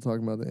still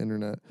talking about the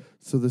internet.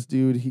 So this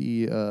dude,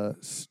 he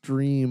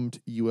streamed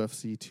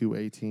UFC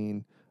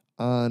 218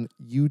 on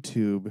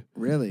YouTube,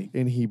 Really?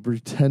 and he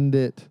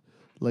pretended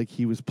like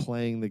he was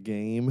playing the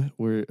game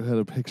where it had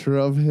a picture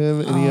of him,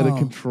 and he had a Oh.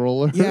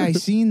 controller. Yeah, I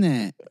seen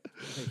that.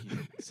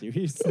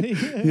 Seriously?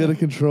 He had a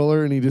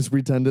controller, and he just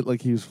pretended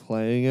like he was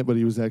playing it, but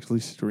he was actually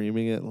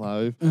streaming it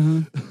live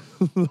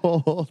the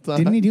whole time.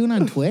 Didn't he do it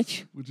on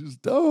Twitch? Which is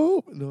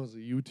dope. No, it was a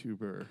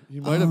YouTuber. He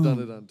might have done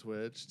it on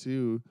Twitch,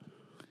 too.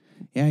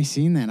 Yeah, I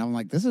seen that. I'm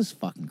like, this is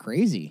fucking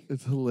crazy.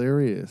 It's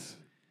hilarious.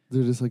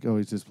 They're just like, oh,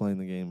 he's just playing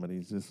the game, but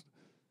he's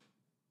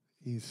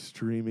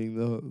streaming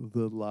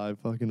the live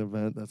fucking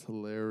event. That's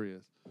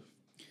hilarious.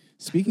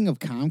 Speaking of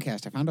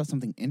Comcast, I found out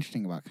something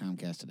interesting about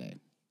Comcast today.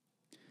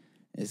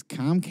 Is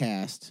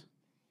Comcast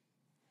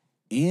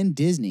and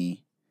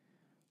Disney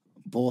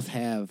both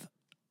have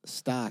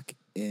stock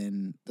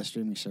in the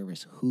streaming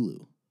service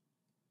Hulu.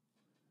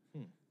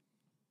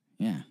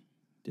 Yeah.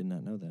 Did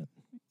not know that.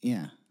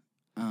 Yeah.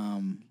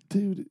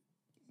 Dude,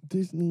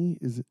 Disney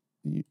is...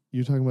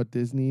 You're talking about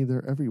Disney?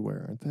 They're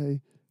everywhere, aren't they?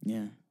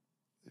 Yeah.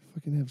 They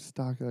fucking have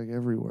stock like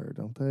everywhere,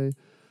 don't they?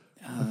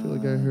 I feel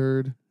like I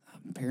heard...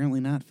 Apparently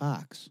not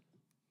Fox.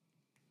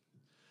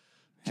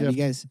 Jeff, Have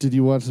you guys... did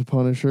you watch The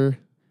Punisher?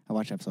 I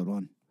watched episode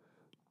 1.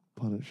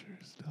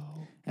 Punisher's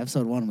dope.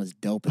 Episode 1 was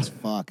dope as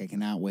fuck. I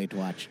cannot wait to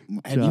watch.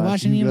 Have you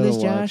watched any of gotta this,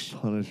 watch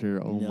Josh?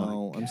 Punisher. Oh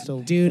No, my I'm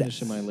still Dude.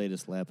 finishing my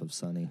latest lap of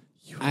Sunny.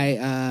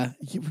 I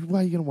Why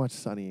are you gonna watch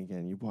Sunny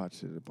again? You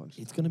watched it a bunch of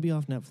It's times. going to be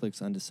off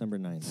Netflix on December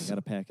 9th. I got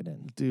to pack it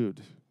in.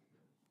 Dude.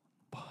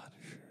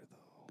 Punisher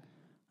though.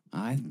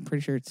 I'm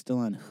pretty sure it's still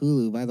on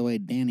Hulu. By the way,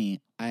 Danny,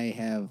 I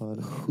have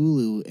Punisher.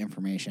 Hulu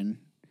information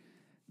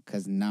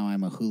because now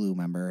I'm a Hulu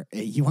member.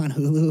 You want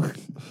Hulu?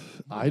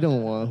 I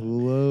don't want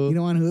Hulu. You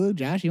don't want Hulu?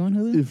 Josh, you want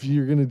Hulu? If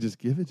you're gonna just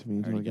give it to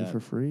me, do I Already get it got for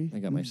free? I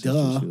got my Duh.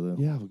 sister's Hulu.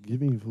 Yeah, well, give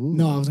me Hulu.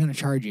 No, I was going to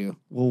charge you.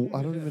 Well,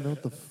 I don't even know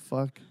what the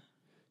fuck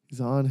is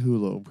on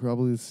Hulu.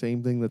 Probably the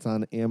same thing that's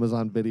on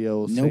Amazon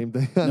Video. Nope. Same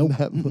thing on Nope.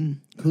 Netflix. Mm-mm.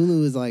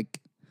 Hulu is like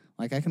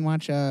I can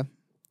watch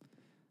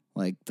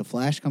like The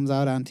Flash comes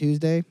out on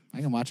Tuesday. I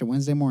can watch it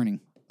Wednesday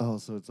morning. Oh,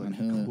 so it's like On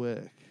Hulu.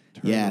 quick.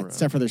 Yeah, turnaround.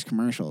 except for there's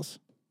commercials.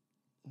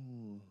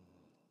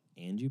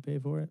 And you pay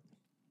for it?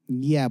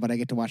 Yeah, but I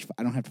get to watch.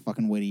 I don't have to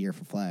fucking wait a year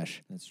for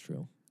Flash. That's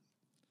true.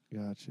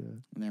 Gotcha.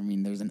 I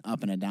mean, there's an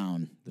up and a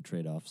down. The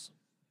trade-offs.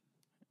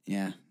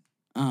 Yeah.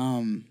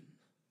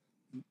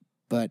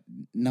 But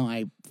no,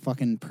 I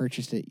fucking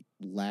purchased it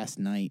last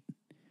night,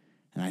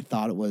 and I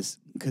thought it was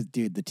because,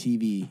 dude, the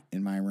TV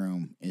in my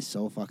room is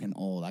so fucking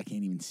old. I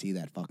can't even see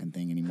that fucking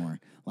thing anymore.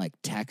 Like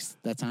text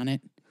that's on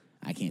it,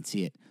 I can't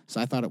see it. So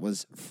I thought it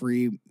was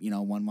free,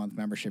 1 month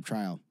membership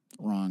trial.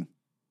 Wrong.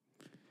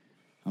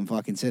 I'm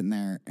fucking sitting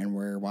there and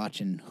we're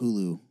watching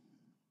Hulu,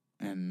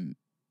 and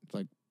it's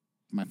like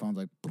my phone's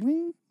like,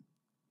 bling,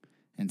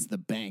 and it's the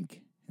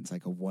bank. It's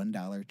like a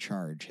 $1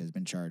 charge has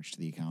been charged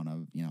to the account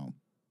of,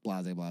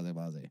 blase, blase, blase.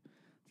 I'm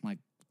like,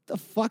 the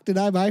fuck did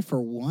I buy for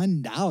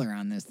 $1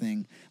 on this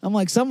thing? I'm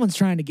like, someone's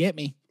trying to get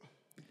me.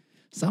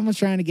 Someone's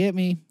trying to get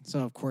me. So,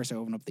 of course, I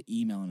open up the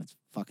email, and it's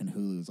fucking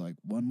Hulu's like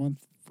 1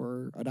 month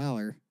for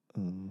 $1,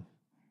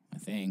 I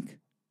think.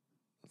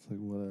 It's like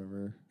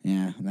whatever.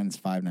 Yeah, and then it's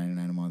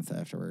 $5.99 a month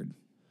afterward.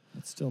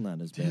 It's still not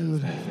as bad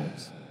as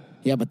Netflix.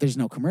 Yeah, but there's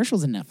no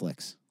commercials in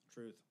Netflix.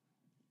 Truth.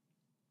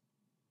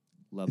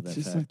 Love It's that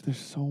just fact. like there's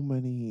so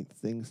many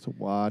things to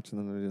watch, and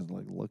then they're just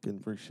like looking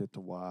for shit to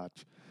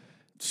watch.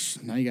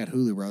 Now you got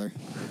Hulu, brother.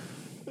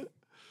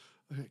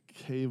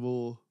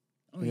 Cable.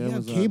 Oh, you have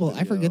Amazon cable. I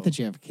Video. forget that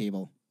you have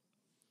cable.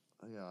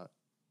 I got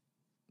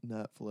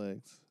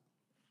Netflix.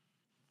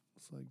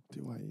 It's like,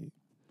 do I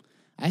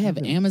I have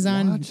even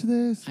Amazon. watch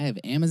this? I have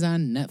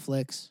Amazon,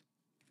 Netflix,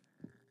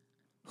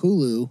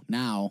 Hulu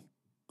now,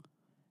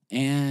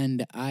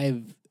 and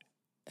I've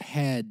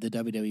had the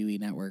WWE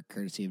Network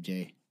courtesy of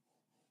Jay.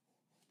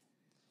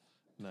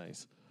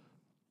 Nice.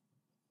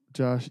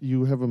 Josh,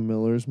 you have a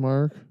Miller's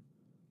Mark.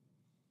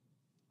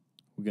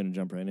 We're going to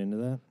jump right into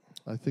that?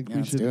 I think Yeah,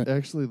 we let's do should it.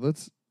 actually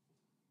let's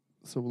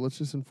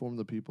just inform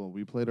the people.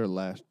 We played our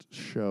last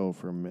show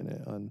for a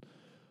minute on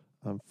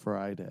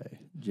Friday.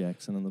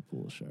 Jackson and the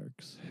Pool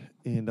Sharks.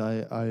 And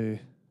I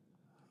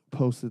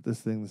posted this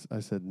thing.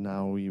 I said,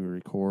 now we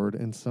record.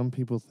 And some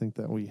people think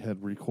that we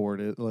had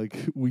recorded, like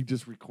we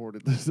just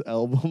recorded this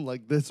album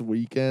like this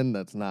weekend.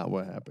 That's not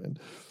what happened.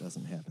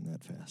 Doesn't happen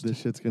that fast. This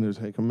shit's going to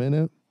take a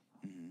minute.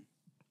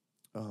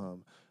 Mm-hmm.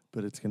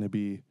 But it's going to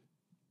be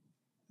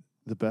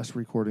the best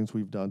recordings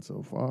we've done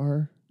so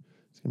far.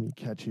 It's going to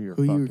be catchier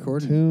Who you fucking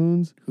recording?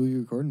 tunes. Who are you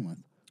recording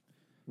with?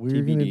 We're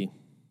TBD.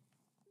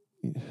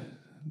 gonna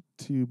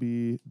to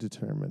be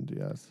determined,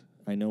 yes.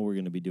 I know we're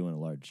going to be doing a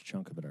large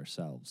chunk of it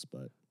ourselves,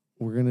 but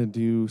We're going to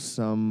do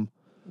some...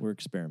 we're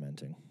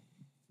experimenting.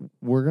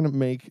 We're going to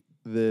make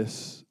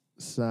this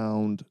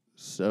sound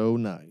so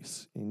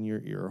nice in your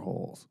ear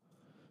holes.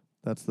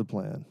 That's the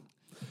plan.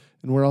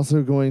 And we're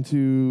also going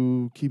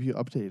to keep you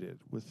updated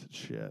with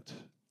shit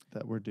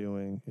that we're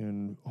doing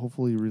and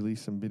hopefully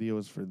release some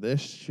videos for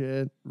this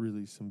shit,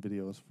 release some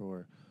videos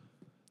for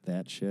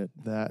That shit.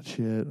 that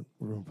shit.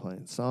 We're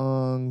playing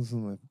songs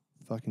on the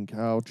fucking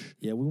couch.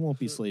 Yeah, we won't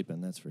be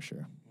sleeping, that's for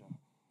sure.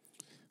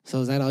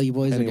 So is that all you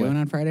boys Anyway. are doing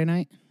on Friday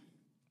night?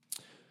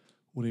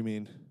 What do you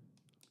mean?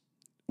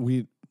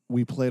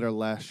 We played our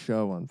last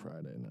show on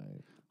Friday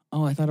night.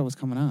 Oh, I thought it was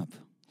coming up.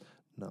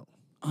 No,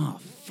 Oh,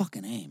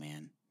 fucking A,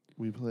 man.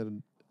 we played,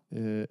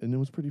 and it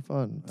was pretty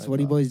fun. So I what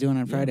are you thought. boys doing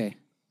on Yeah. Friday?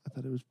 I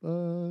thought it was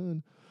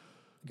fun.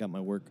 Got my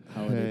work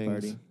holiday Hangs.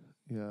 party.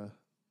 Yeah,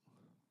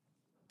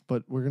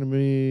 but we're gonna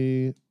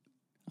be.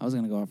 I was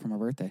going to go out for my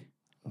birthday.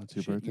 Oh, it's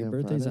your Shit, birthday. your on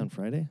birthday's Friday? on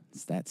Friday?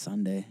 It's that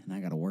Sunday, and I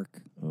got to work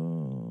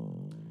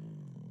Oh.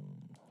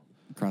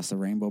 across the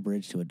Rainbow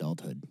Bridge to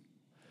adulthood.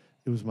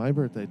 It was my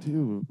birthday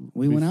too.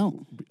 We went out.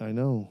 I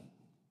know.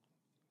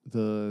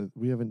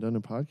 We haven't done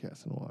a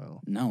podcast in a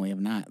while. No, we have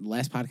not.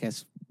 Last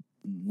podcast,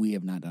 we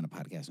have not done a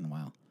podcast in a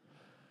while.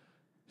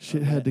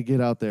 Shit had to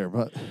get out there,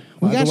 but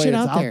We by got the way, shit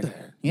it's out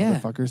there. Yeah,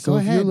 motherfucker. So go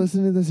if ahead. you're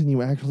listening to this and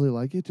you actually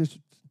like it, just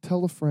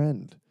tell a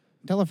friend.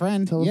 Tell a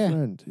friend. Tell yeah. a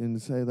friend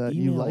and say that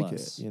you Email like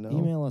us. it. You know,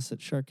 Email us at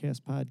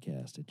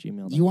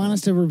sharkcastpodcast@gmail.com. You want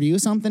us to review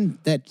something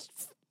that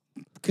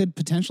could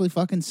potentially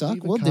fucking suck?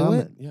 Leave a We'll do it.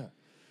 comment. Yeah,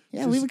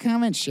 Yeah, leave a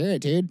comment. Share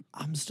it, dude.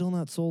 I'm still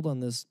not sold on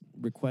this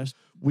request.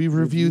 we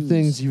review Reviews.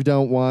 things you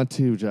don't want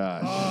to,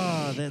 Josh.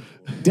 Oh,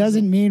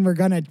 Doesn't mean we're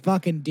going to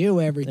fucking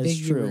do everything That's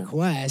you true.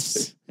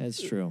 request.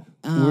 that's true.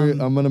 I'm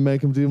gonna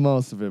make him do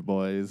most of it,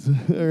 boys.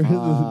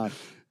 Fuck.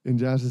 And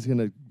Josh is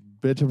gonna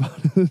bitch about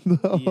it the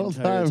The whole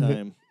entire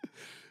time.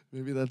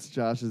 Maybe that's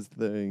Josh's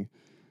thing.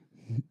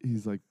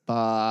 He's like,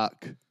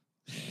 fuck.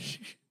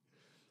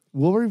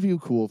 We'll review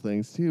cool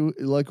things too.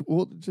 Like,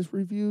 we'll just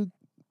review,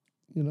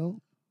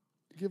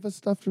 give us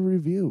stuff to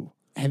review.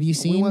 Have you We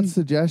seen? want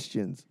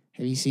suggestions.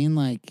 Have you seen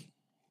like?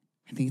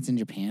 I think it's in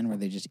Japan where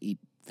they just eat.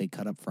 They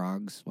cut up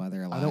frogs while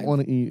they're alive. I don't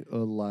want to eat a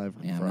live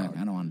Yeah, frog.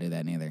 I don't want to do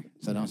that neither.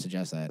 So don't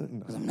suggest that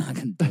because I'm not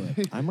going to do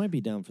it. I might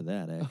be down for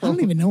that, I actually.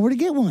 don't even know where to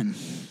get one.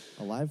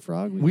 A live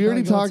frog? We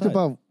already could probably talked go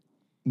outside. about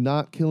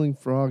not killing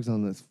frogs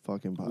on this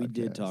fucking podcast. We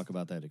did talk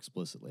about that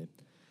explicitly.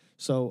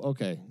 So,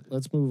 okay,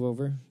 let's move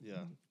over.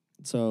 Yeah.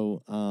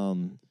 So,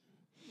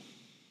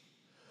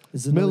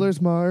 is it another-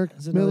 Miller's Mark.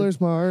 is it another-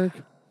 Miller's Mark.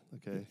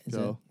 Okay, is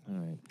go. it? All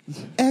right.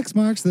 X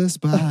marks the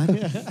spot.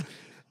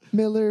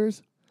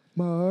 Miller's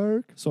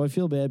Mark. So I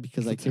feel bad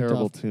because I It's a kicked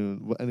terrible off.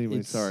 tune. Well, anyway,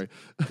 It's- sorry.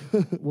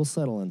 We'll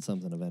settle on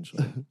something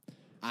eventually.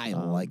 I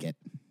like it.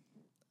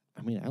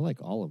 I mean, I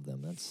like all of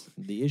them. That's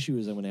the issue.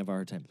 Is I'm going to have a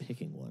hard time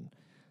picking one.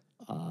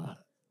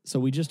 So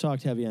we just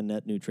talked heavy on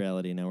net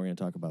neutrality. Now we're going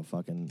to talk about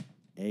fucking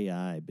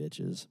AI,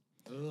 bitches.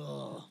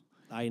 Ugh.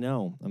 I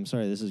know. I'm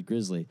sorry. This is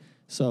grisly.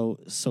 So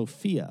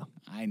Sophia.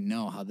 I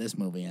know how this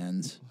movie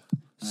ends.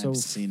 So I've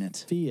seen it.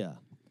 Sophia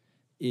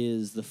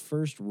is the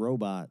first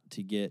robot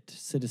to get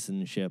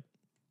citizenship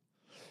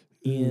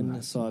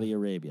in Saudi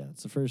Arabia.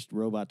 It's the first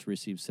robot to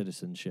receive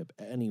citizenship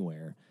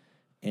anywhere,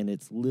 and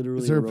it's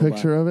literally Is there a robot.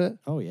 picture of it?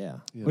 Oh yeah,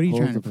 Yeah, What are you pull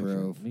trying up to the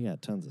picture. prove? we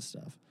got tons of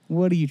stuff.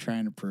 What are you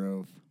trying to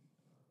prove?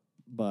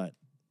 But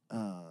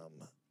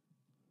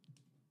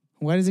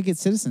Why does it get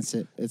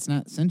citizenship? It's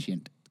not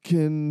sentient.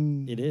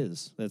 it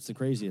is. That's the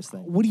craziest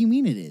thing. What do you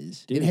mean it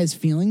is? Dude. It has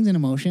feelings and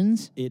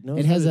emotions. It knows.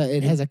 It has how to-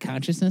 it has a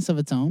consciousness of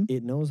its own.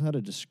 It knows how to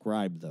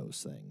describe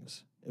those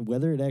things.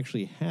 Whether it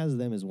actually has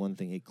them is one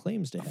thing. It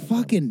claims to have.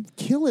 Fucking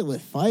kill it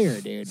with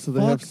fire, dude. So they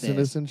Fuck have this.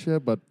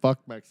 citizenship, but fuck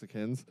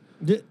Mexicans.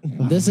 them.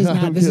 This is I'm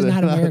not. This is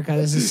not kidding. America.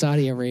 This is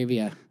Saudi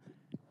Arabia.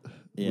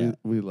 Yeah.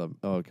 We love.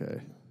 Oh,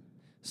 okay.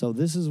 So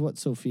this is what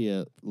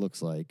Sophia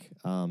looks like,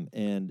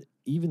 and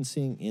even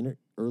seeing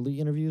early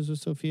interviews with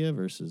Sophia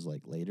versus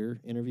like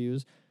later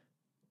interviews,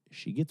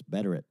 she gets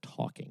better at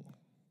talking.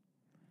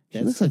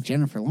 She looks like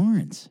Jennifer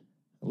Lawrence.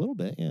 a little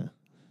bit, yeah.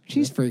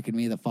 She's freaking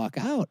me the fuck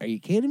out. Are you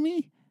kidding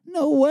me?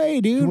 No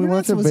way, dude. Can we We're not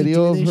watch a supposed to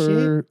video do of this shit.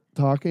 her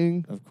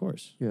talking? Of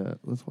course. Yeah,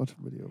 let's watch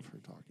a video of her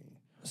talking.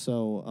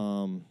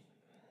 So,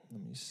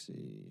 let me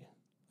see,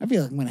 I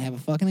feel like I'm gonna have a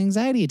fucking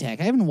anxiety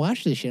attack. I haven't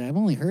watched this shit. I've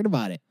only heard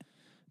about it.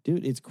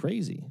 dude. It's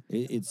crazy.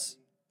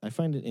 I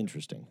find it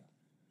interesting.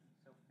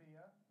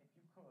 Sophia, if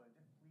you could,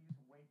 please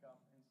wake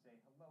up and say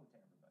hello to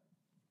everybody.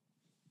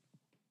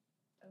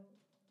 Oh,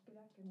 good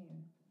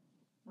afternoon.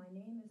 My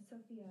name is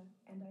Sophia,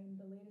 and I am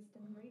the latest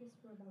and greatest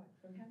robot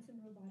from Hanson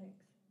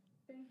Robotics.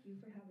 Thank you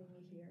for having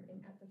me here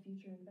at the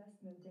Future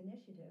Investment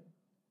Initiative.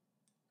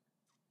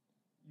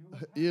 You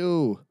look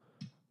Ew.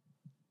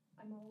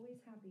 I'm always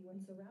happy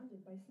when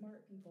surrounded by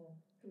smart people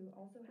who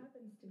also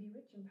happens to be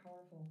rich and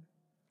powerful.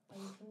 I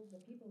was told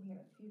the people here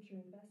at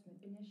Future Investment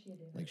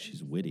Initiative Like are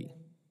she's interested witty.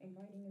 in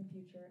inviting in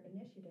future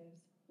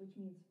initiatives, which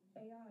means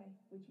AI,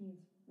 which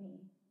means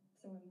me.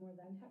 So I'm more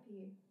than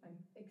happy. I'm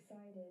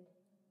excited.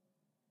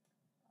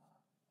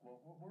 Well,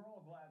 we're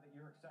all glad that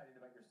you're excited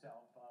about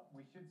yourself.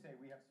 We should say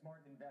we have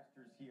smart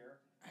investors here,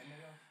 and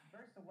they are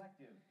very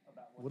selective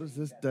about What is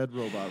they this invest dead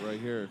robot right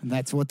here?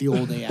 That's what the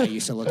old AI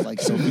used to look like.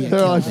 Sophia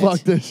They're like, killed it. fuck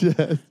this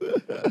shit.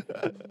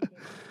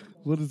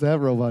 What is that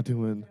robot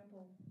doing?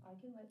 I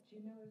can let you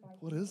know if I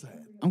What is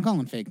that? I'm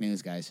calling fake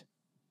news, guys.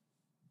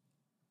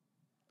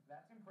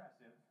 That's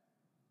impressive.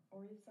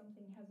 or if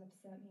something has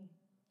upset me.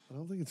 I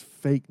don't think it's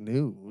fake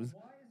news.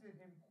 Why is it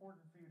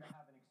important for you to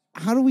have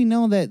an How do we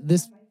know that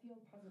this? I feel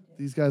positive.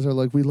 These guys are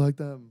like, we like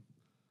them.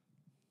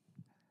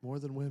 More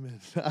than women.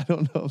 I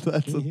don't know if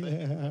that's a thing.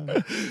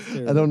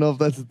 Yeah. I don't know if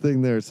that's a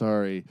thing there.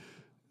 Sorry.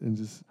 And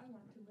just, I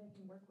want to live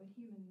and work with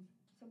humans.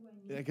 So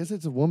when I guess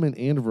it's a woman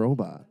and a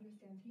robot.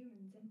 understand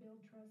humans and build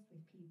trust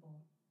with people.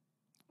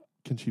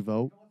 Can she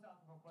vote?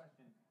 Philosophical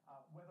question: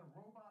 whether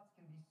robots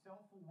can be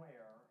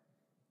self-aware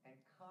and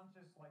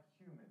conscious like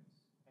humans,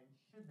 and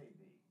should they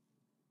be?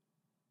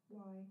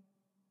 Why?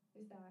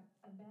 Is that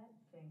a bad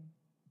thing?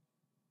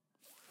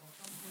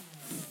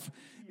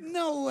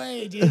 No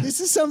way, dude. This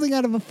is something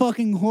out of a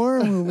fucking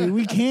horror movie.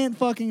 We can't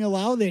fucking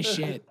allow this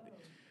shit.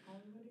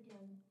 Hollywood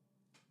again.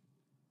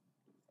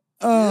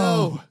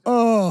 Oh.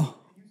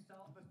 Can you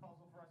solve this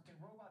puzzle for us? Can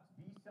robots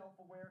be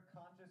self-aware,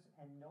 conscious,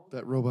 and know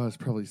That robot is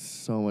probably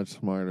so much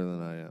smarter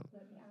than I am.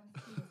 Let me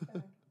ask you this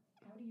back.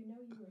 How do you know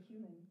you were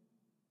human?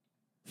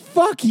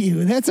 Fuck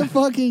you. That's a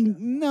fucking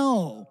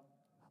no.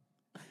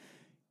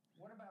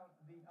 What about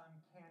the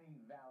uncanny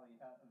valley?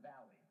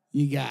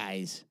 You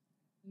guys.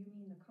 You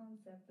mean the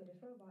concept that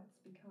if robots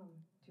become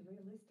too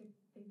realistic,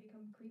 they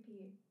become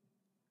creepy.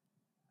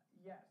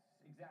 Yes,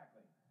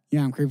 exactly.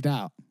 Yeah, I'm creeped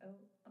out. Oh,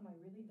 am I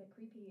really that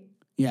creepy?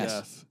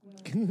 Yes. Well,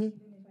 even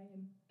if I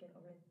am, get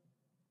over it.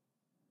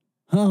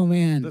 Oh,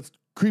 man. That's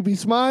creepy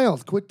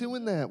smiles. Quit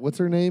doing that. What's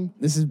her name?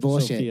 This is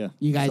bullshit. Sophia.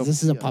 You guys,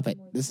 this is a Sophia. puppet.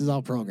 This is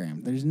all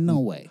programmed. There's no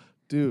way.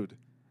 Dude.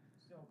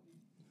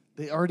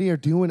 They already are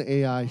doing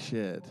AI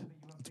shit.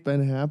 It's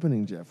been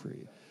happening,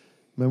 Jeffrey.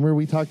 Remember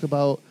we talked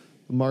about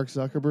the Mark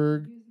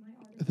Zuckerberg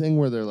thing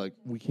where they're like,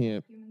 we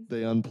can't,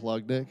 they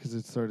unplugged it because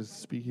it started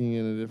speaking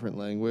in a different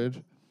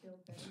language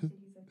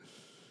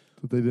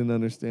that they didn't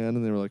understand,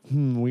 and they were like,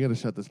 we got to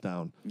shut this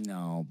down.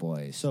 No,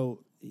 boys. So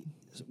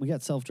we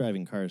got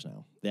self-driving cars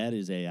now. That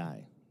is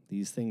AI.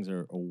 These things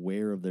are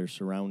aware of their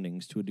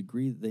surroundings to a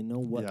degree that they know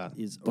what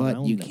is But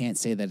around you them. can't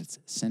say that it's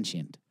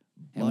sentient.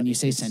 And But when you if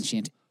say it's-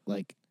 sentient,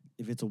 like...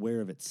 If it's aware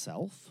of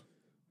itself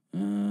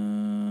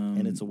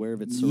and it's aware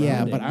of its surroundings.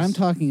 Yeah, but I'm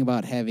talking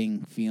about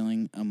having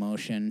feeling,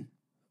 emotion.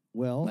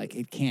 Well, Like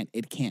it can't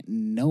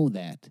know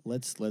that.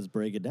 let's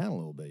break it down a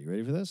little bit. You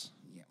ready for this?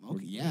 Yeah,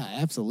 okay, yeah,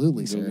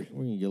 absolutely, sir.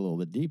 We're going to get a little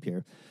bit deep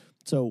here.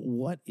 So,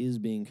 what is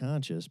being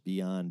conscious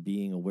beyond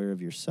being aware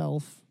of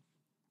yourself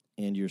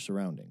and your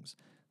surroundings?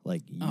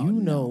 Like, you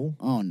know.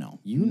 Oh, no.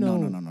 You No,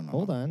 know. no.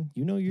 Hold on.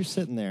 You know you're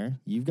sitting there.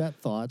 You've got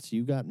thoughts.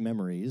 You've got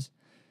memories.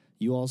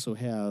 You also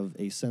have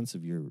a sense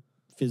of your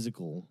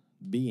physical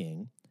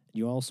being.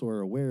 You also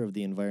are aware of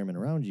the environment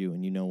around you,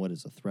 and you know what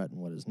is a threat and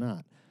what is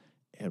not.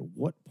 At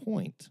what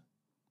point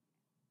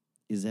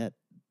is that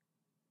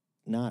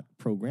not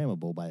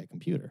programmable by a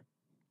computer?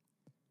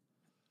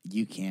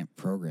 You can't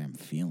program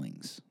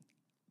feelings.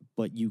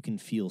 But you can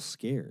feel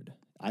scared.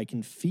 I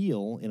can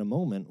feel in a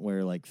moment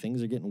where like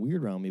things are getting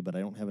weird around me, but I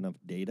don't have enough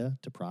data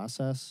to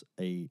process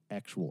a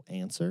actual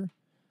answer.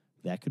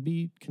 That could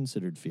be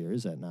considered fear,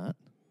 is that not?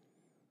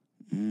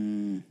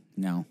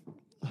 No.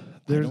 I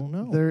don't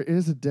know. There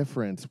is a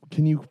difference.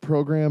 Can you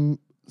program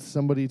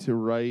somebody to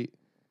write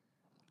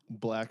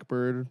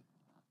Blackbird,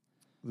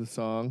 the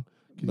song?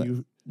 But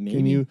Can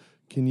maybe.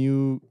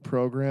 you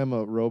program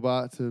a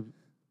robot to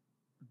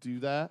do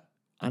that?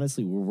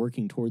 Honestly, we're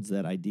working towards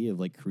that idea of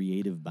like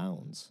creative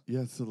bounds.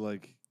 Yeah, so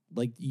like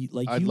Like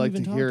I'd you like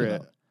even to talked hear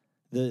about.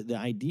 it. The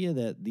idea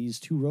that these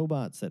two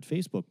robots that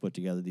Facebook put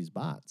together, these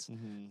bots,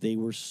 they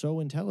were so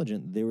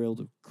intelligent, they were able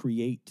to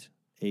create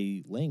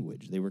a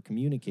language. They were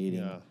communicating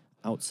Yeah.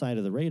 outside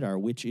of the radar,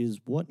 which is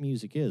what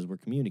music is. We're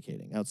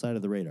communicating outside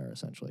of the radar,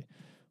 essentially.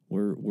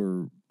 We're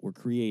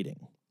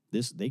creating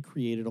this. They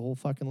created a whole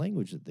fucking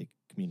language that they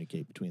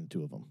communicate between the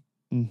two of them.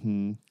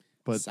 Mm-hmm.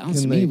 But Sounds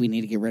to can me they, we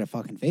need to get rid of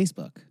fucking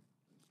Facebook.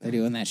 They're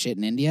doing that shit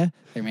in India.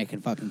 They're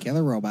making fucking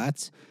killer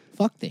robots.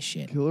 Fuck this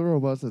shit. killer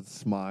robots that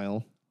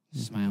smile?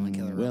 Smiling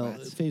killer Well,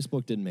 robots.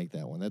 Facebook didn't make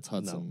that one. That's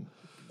Hudson.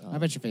 I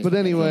bet your Facebook. But made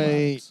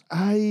anyway,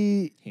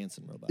 robotics.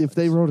 Hanson robotics. if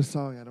they wrote a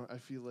song, I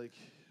feel like,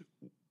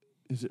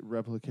 is it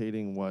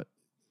replicating what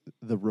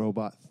the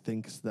robot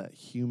thinks that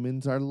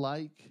humans are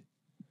like?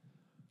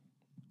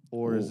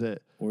 Or is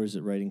it, or is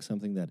it writing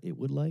something that it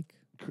would like?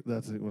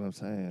 that's what I'm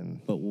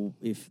saying. But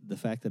if the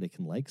fact that it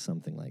can like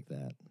something like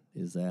that,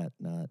 is that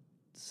not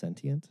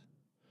sentient?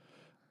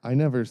 I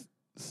never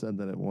said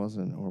that it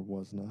wasn't or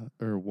was not,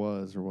 or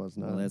was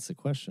not. Well, that's the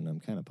question I'm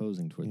kind of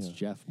posing towards Yeah.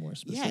 Jeff more Yeah,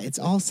 specifically. it's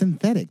all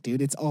synthetic,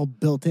 dude. It's all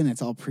built in.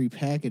 It's all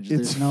prepackaged.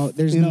 It's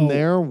There's in no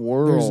their there's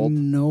world.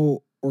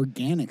 no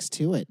organics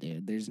to it,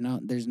 dude. There's no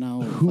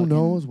Who fucking-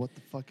 knows what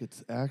the fuck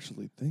it's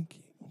actually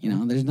thinking? You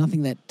know, there's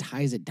nothing that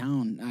ties it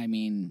down. I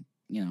mean,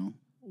 you know,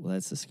 Well,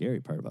 that's the scary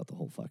part about the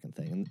whole fucking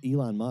thing. And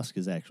Elon Musk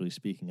is actually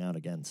speaking out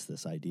against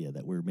this idea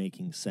that we're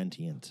making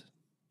sentient.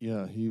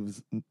 Yeah,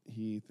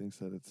 he thinks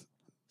that it's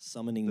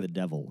Summoning the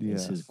devil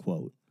is his Yes.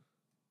 quote.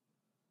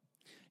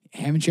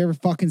 haven't you ever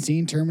fucking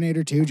seen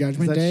Terminator 2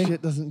 Judgment that Day? shit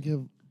it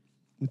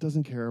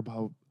doesn't care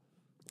about.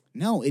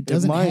 No, it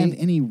doesn't have might.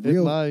 any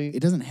real. might. It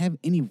doesn't have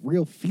any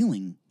real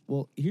feeling.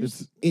 Well,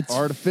 here's It's It's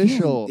artificial.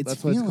 feeling. It's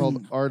That's why it's called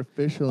feeling.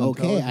 artificial.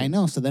 Okay, I intelligence.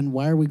 know. So then,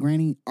 why are we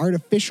granting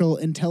artificial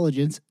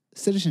intelligence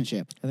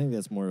citizenship? I think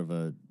that's more of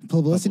a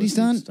Publicity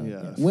stunt.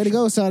 Yeah. Way to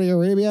go, Saudi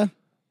Arabia.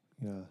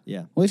 Yeah,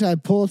 Yeah. Wait till I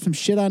pull up some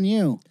shit on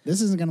you.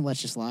 This isn't gonna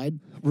let you slide.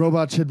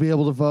 Robots should be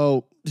able to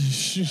vote.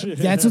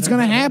 That's what's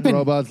gonna happen.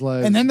 Robots'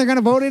 lives. And then they're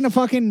gonna vote in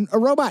a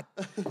robot.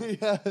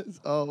 Yes.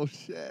 Oh,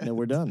 shit. No,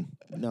 we're done.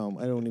 No,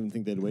 I don't even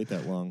think they'd wait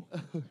that long.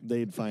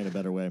 They'd find a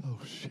better way. Oh,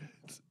 shit.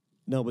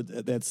 No,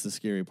 but that's the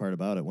scary part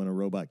about it. When a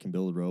robot can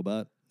build a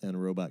robot, and a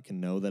robot can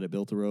know that it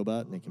built a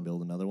robot, and it can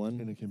build another one,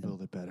 And it can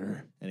build it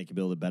better. and it can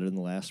build it better than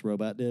the last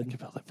robot It did. can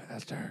build it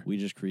faster. We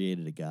just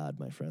created a god,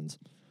 my friends.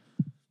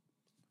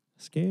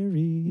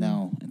 Scary.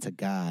 No, it's a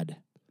god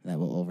that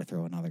will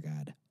overthrow another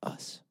god.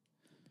 Us.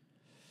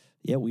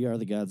 Yeah, we are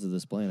the gods of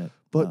this planet.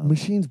 But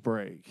machines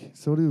break.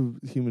 So do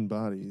human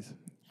bodies.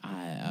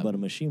 But a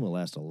machine will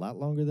last a lot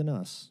longer than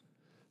us.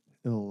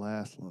 It'll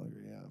last longer,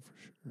 yeah,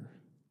 for sure.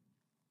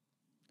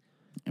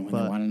 And when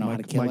But they want to know how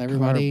to kill my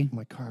everybody,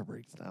 my car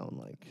breaks down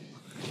like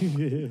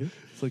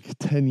it's like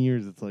 10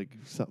 years. It's like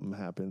something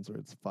happens or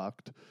it's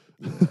fucked.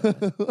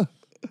 But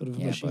if a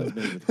Yeah, machine's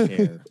made with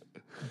care,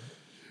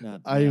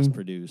 not I'm- mass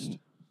produced.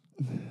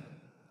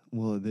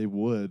 Well, they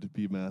would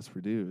be mass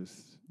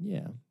produced.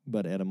 Yeah,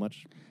 but at a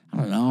much I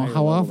don't know. higher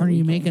How level often than are we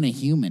you can. making a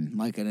human,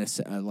 like can't.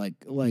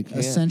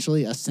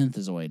 essentially a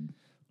synthezoid?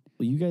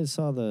 Well, you guys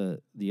saw the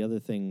other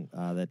thing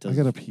that does. I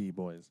gotta pee,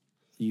 boys.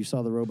 You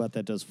saw the robot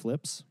that does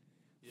flips.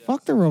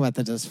 Fuck the robot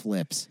that does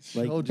flips.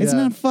 Like, Showed It's ya.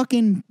 not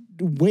fucking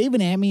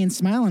waving at me and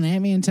smiling at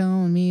me and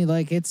telling me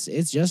like it's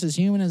just as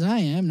human as I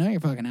am. No,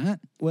 you're fucking not.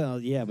 Well,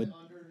 yeah, but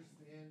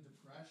Understand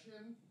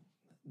depression?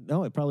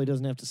 no, it probably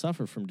doesn't have to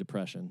suffer from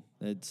depression.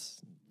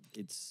 It's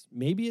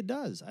maybe it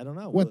does. I don't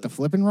know. What, the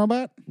flipping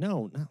robot?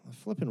 No, a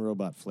flipping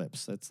robot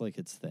flips. That's like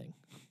its thing.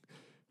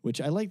 Which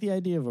I like the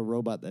idea of a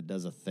robot that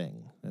does a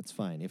thing. That's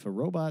fine. If a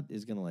robot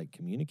is gonna like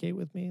communicate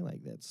with me, like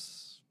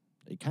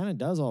it kind of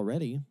does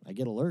already. I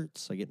get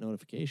alerts. I get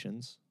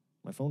notifications.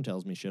 My phone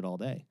tells me shit all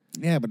day.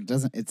 Yeah, but it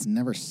doesn't. It's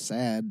never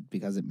sad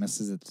because it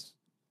misses its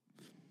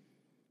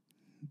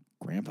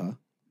grandpa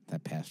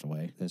that passed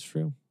away. That's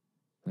true.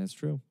 That's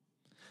true.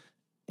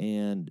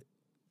 And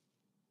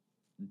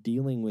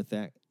dealing with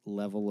that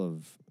level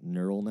of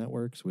neural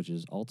networks, which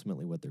is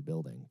ultimately what they're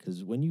building.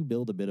 Because when you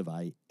build a bit of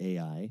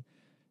AI,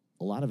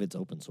 a lot of it's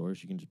open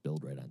source. You can just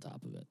build right on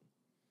top of it.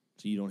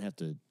 So you don't have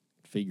to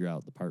figure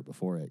out the part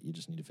before it. You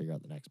just need to figure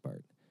out the next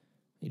part.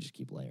 You just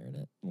keep layering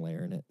it and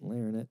layering it and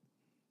layering it.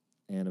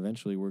 And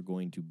eventually we're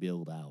going to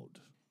build out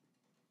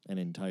an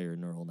entire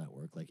neural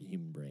network like a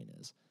human brain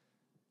is.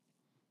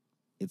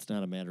 It's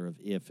not a matter of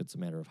if, it's a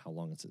matter of how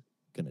long it's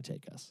going to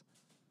take us.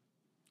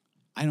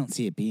 I don't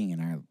see it being in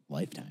our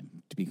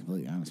lifetime, to be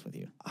completely honest with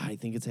you. I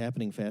think it's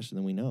happening faster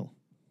than we know.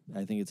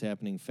 I think it's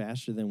happening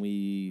faster than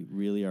we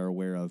really are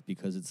aware of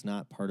because it's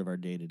not part of our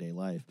day-to-day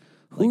life.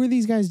 Who are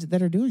these guys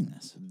that are doing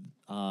this?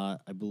 I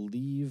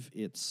believe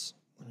it's,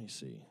 let me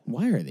see.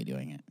 Why are they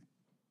doing it?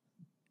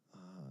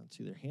 It's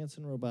either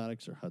Hanson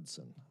Robotics or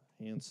Hudson.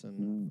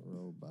 Hanson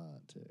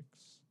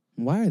Robotics.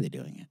 Why are they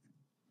doing it?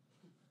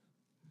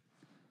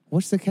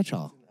 What's the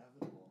catch-all?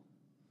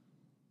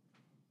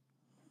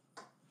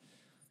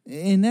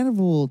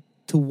 Inevitable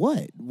to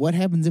what? What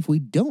happens if we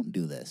don't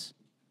do this?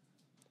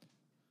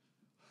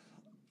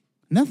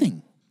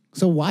 Nothing.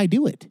 So why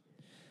do it?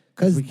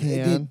 Because We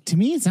can. to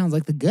me, it sounds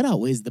like the good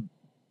outweighs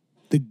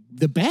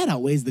the bad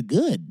outweighs the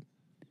good.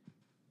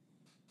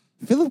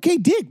 Philip K.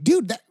 Dick,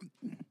 dude.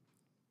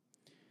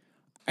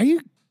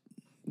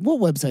 What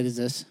website is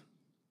this?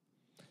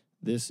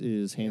 This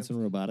is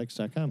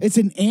HansonRobotics.com. It's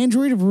an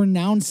android of a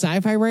renowned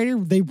sci-fi writer.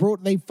 They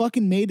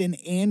fucking made an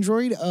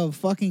android of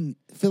fucking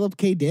Philip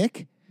K.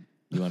 Dick.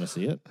 You want to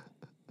see it?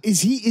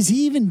 Is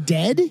he even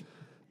dead?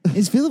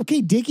 Is Philip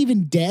K. Dick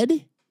even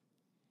dead?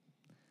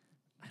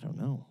 I don't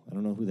know. I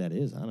don't know who that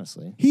is,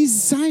 honestly. He's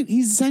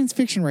a science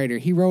fiction writer.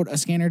 He wrote A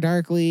Scanner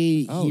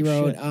Darkly. Oh, He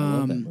wrote shit. I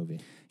love that movie.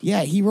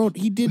 yeah, he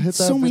did Hit that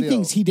so many video.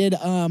 things. He did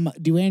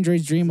Do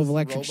Androids Dream of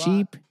Electric robot?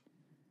 Sheep?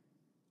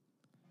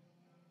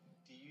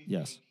 Do you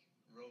Yes. think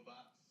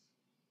robots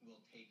will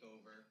take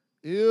over?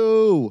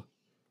 Ew.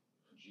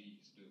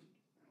 Geez, dude.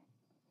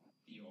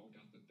 You all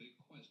got the big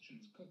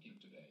questions cooking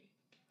today.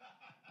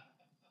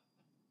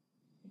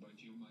 But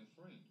you're my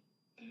friend,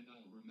 and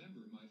I'll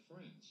remember my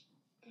friends,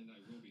 and I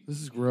will be.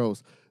 This is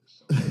gross.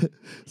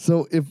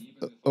 So if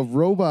a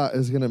robot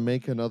is going to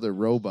make another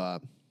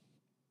robot,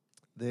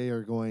 they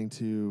are going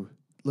to,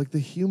 like, the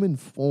human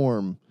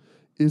form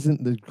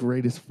isn't the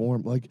greatest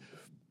form. Like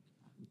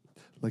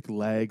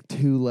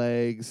two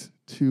legs,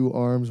 two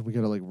arms. We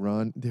got to like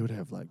run. They would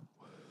have like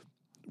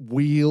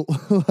wheel.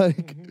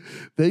 Like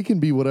they can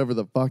be whatever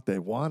the fuck they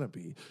want to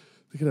be.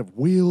 They could have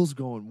wheels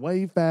going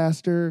way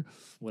faster,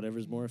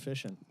 Whatever's more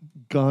efficient.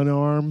 gun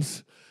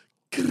arms.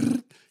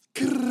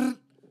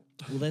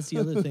 Well, that's the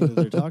other thing that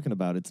they're talking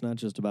about. It's not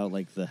just about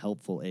like the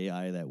helpful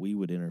AI that we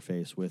would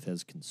interface with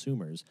as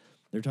consumers.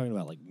 They're talking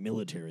about like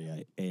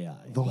military AI.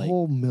 The like,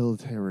 whole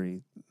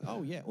military.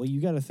 Oh yeah. Well, you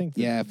got to think.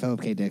 That Yeah,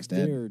 Philip K. Dick's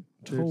dead. They're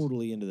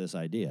totally into this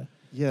idea.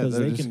 Yeah, Because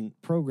they're they just- can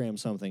program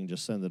something,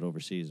 just send it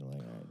overseas, and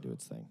like, all right, do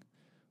its thing.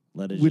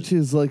 Let it Which just,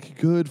 is like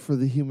good for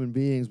the human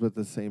beings, but at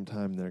the same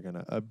time, they're going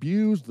to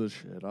abuse the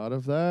shit out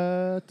of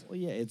that. well,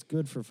 yeah, it's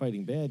good for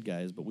fighting bad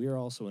guys, but we are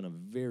also in a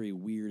very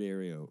weird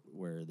area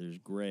where there's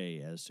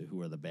gray as to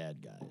who are the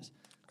bad guys.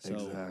 So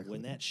Exactly.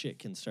 when that shit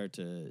can start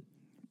to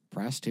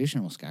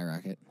Prostitution will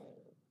skyrocket.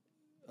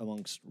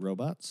 amongst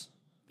robots,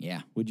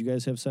 Yeah. would you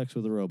guys have sex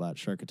with a robot?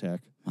 Shark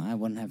Attack. I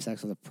wouldn't have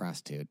sex with a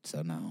prostitute,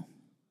 so no.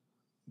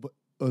 But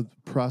a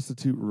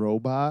prostitute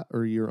robot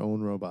or your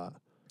own robot?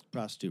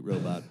 Prostitute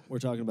robot. We're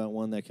talking about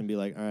one that can be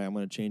like, all right, I'm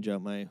going to change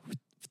out my,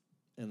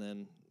 and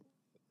then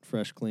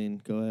fresh,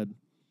 clean. Go ahead.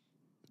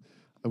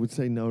 I would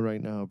say no right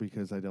now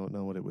because I don't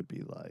know what it would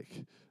be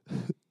like.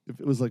 If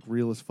it was like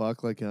real as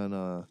fuck, like on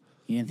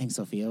You didn't think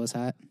Sophia was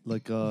hot?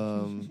 like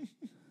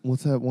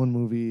what's that one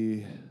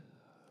movie?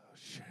 Oh,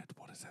 shit,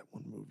 what is that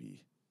one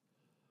movie?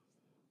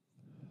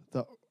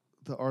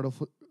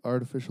 The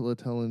artificial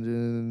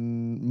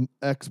intelligence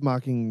Ex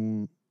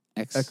Machina.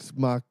 Ex Ex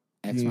Machina.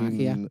 Ex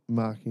Machina?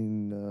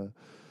 Machina.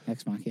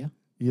 Ex Machina?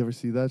 You ever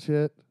see that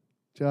shit,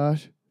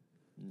 Josh?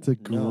 It's a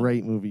No.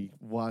 great movie.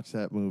 Watch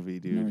that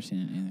movie, dude. Never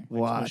seen it either.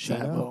 Watch that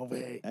Machina?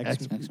 movie.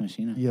 Ex- Ex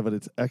Machina. Yeah, but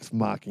it's Ex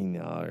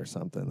Machina or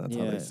something. That's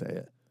how Yeah. they say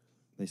it.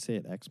 They say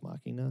it Ex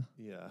Machina.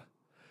 Yeah.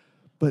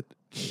 But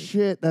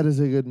shit, that is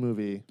a good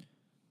movie.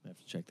 I have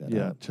to check that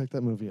Yeah, out. check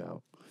that movie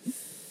out.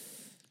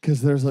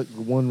 Because there's like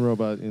one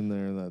robot in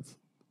there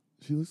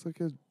she looks like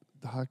a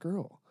hot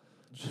girl.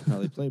 She's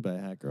probably played by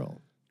a hot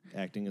girl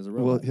acting as a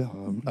Well, robot. yeah,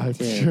 I'm Yeah.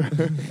 sure.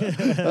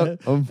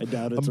 I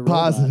doubt it's I'm a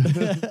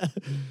positive.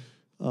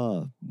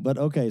 robot. But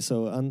okay,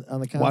 so on the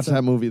concept, Watch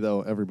that movie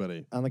though,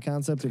 everybody. on the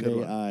concept of It's a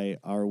good AI,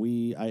 are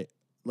we?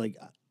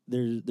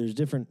 There's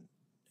different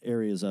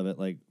areas of it,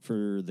 like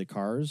for the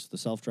cars, the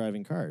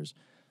self-driving cars,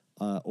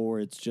 or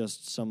it's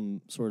just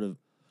some sort of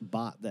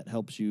bot that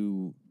helps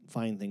you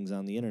find things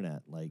on the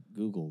internet, like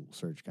Google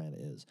search kind of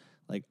is.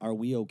 Like, are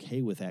we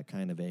okay with that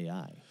kind of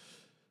AI?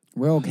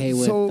 We're okay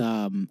with, So-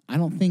 I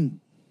don't think,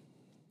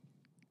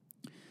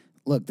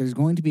 look, there's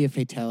going to be a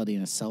fatality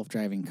in a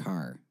self-driving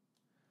car.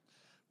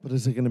 But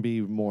is it going to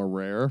be more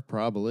rare?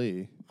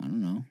 Probably. I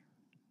don't know.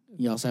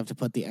 You also have to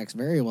put the X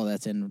variable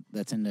that's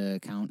into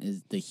account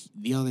is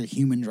the other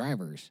human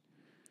drivers.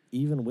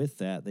 Even with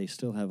that, they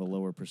still have a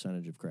lower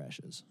percentage of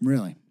crashes.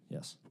 Really?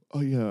 Yes.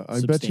 Oh yeah,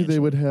 I bet you they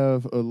would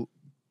have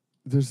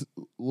there's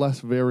less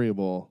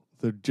variable.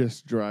 They're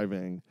just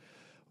driving,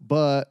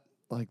 but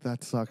like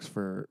that sucks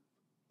for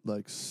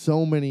like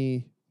so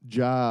many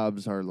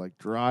jobs are like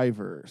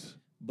drivers,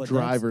 But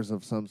drivers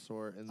of some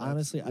sort. And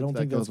honestly, I if don't that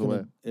think that's goes away.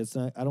 gonna. It's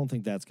not. I don't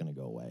think that's gonna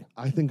go away.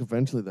 I think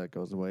eventually that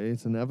goes away.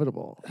 It's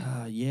inevitable.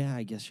 Yeah,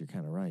 I guess you're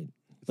kind of right.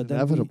 It's But then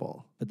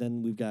inevitable. But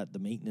then we've got the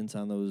maintenance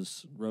on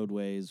those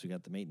roadways. We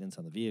got the maintenance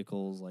on the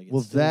vehicles. Like, it's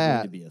Well, still going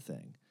that- to be a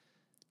thing.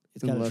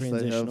 It's got to Unless they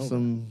transition have over.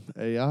 some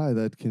AI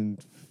that can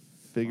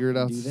figure it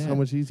out Do so that.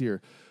 much easier.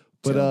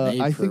 But Till they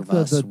I think prove that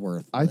us the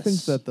worthless. I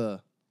think that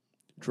the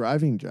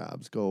driving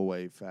jobs go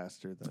away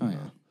faster than Oh,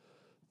 yeah.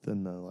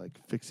 than the like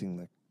fixing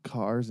the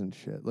cars and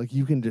shit. Like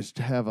you can just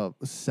have a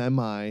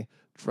semi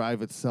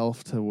drive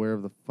itself to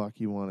wherever the fuck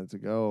you want it to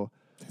go,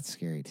 That's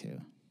scary too.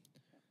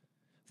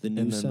 The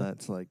new and then set.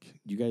 that's like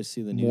You guys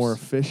see the new more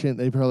efficient.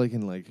 They probably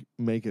can like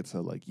make it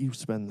so like you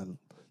spend the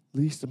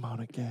least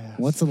amount of gas.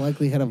 What's the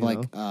likelihood of You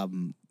like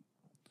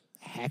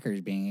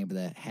hackers being able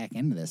to hack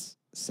into this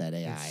said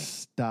And AI?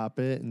 stop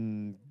it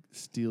and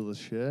steal the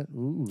shit?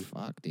 Ooh,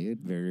 Fuck, dude.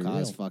 Very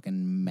Cause real.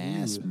 fucking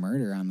mass Ooh.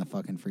 murder on the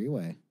fucking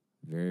freeway.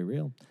 Very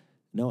real.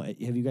 No, have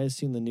you guys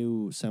seen the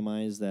new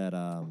semis that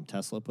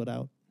Tesla put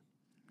out?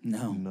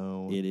 No.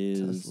 no, It is-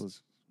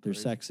 Tesla's They're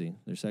crazy. sexy.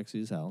 They're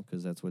sexy as hell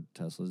because that's what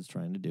Tesla is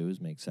trying to do is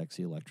make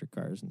sexy electric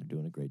cars, and they're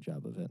doing a great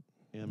job of it.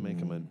 and make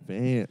them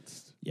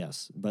advanced.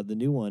 Yes, but the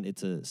new one,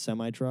 it's a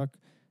semi truck,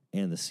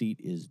 and the seat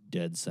is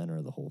dead center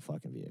of the whole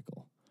fucking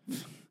vehicle,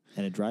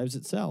 and it drives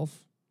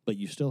itself, but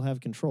you still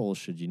have control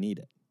should you need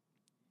it.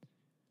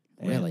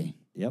 And- Really?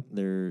 Yep.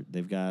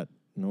 They've got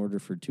an order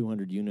for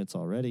 200 units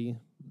already.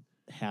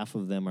 Half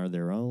of them are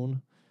their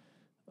own.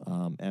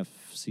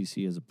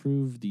 FCC has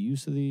approved the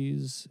use of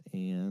these,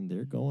 and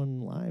they're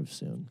going live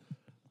soon.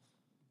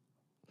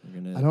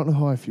 I don't know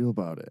how I feel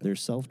about it. They're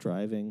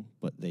self-driving,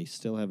 but they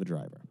still have a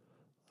driver.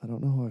 I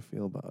don't know how I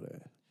feel about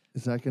it.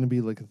 Is that going to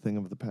be like a thing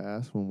of the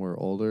past when we're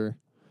older,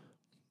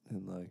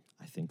 and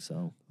I think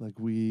so. like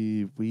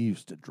we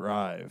used to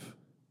drive?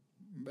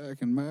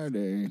 Back in my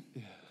day.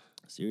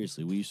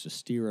 Seriously, we used to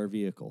steer our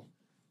vehicle.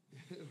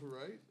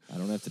 Right. I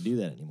don't have to do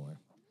that anymore.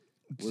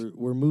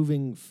 We're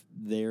moving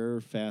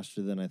there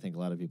faster than I think a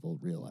lot of people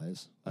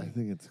realize. I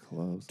think it's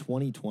close.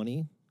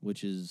 2020,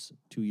 which is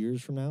 2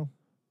 years from now,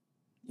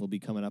 we'll be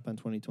coming up on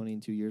 2020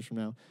 in 2 years from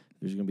now.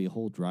 There's going to be a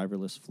whole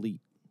driverless fleet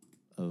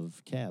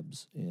of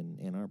cabs in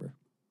Ann Arbor.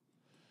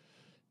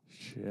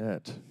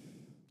 Shit.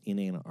 In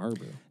Ann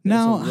Arbor.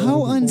 Now, That's a how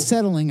road-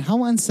 unsettling?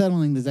 How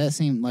unsettling does that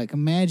seem? Like,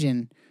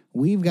 imagine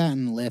we've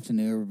gotten Lyft and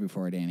Uber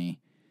before, Danny.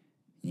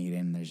 You get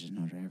in, there's just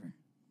no driver.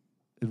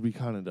 It'd be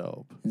kind of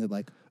dope. Is it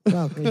like,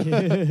 well, is it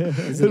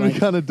It'd be like,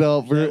 kind of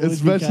dope, That would be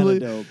especially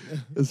kinda dope.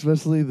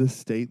 especially the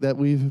state that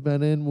we've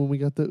been in when we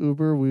got the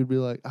Uber.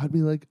 I'd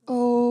be like,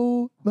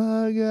 oh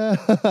my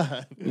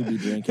god, We'd be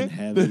drinking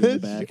heavy in the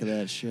back of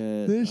that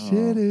shit. This Oh.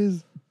 shit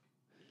is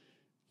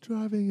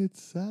driving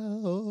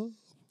itself.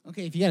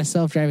 okay, if you got a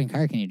self-driving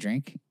car, can you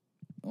drink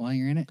while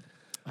you're in it?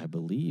 I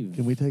believe.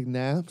 Can we take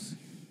naps?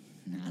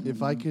 I don't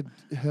If I know. could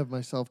have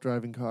my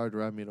self-driving car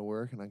drive me to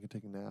work and I could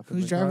take a nap. in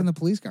Who's the driving car, the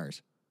police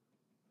cars?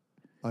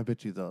 I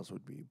bet you those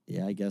would be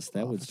Yeah, I guess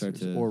that would start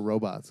officers to or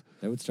robots.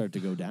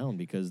 go down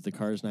because the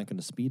car's not going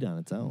to speed on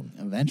its own.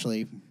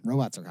 Eventually,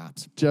 robots are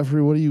cops.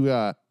 Jeffrey, what do you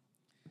got?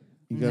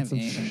 You I don't got have some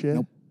anything. shit?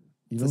 Nope.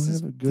 You This don't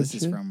is, have a good this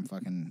shit? is from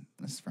fucking.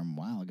 This is from a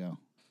while ago.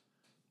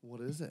 What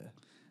is it?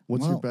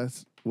 What's your Well-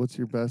 best? What's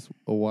your best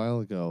a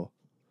while ago?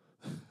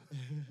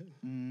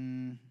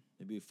 Mm,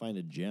 Maybe we find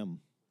a gem.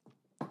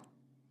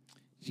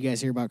 did you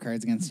guys hear about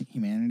Cards Against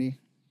Humanity?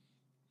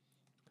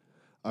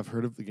 I've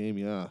heard of the game.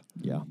 Yeah.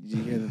 Yeah. Did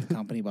you hear that the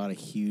company bought a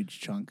huge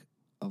chunk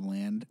of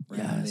land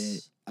around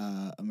Yes.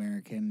 the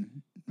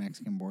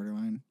American-Mexican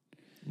borderline?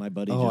 My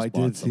buddy Oh, just I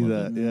bought did some see of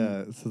that. it.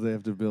 Yeah. So they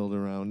have to build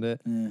around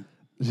it. Yeah.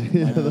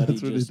 Yeah, My buddy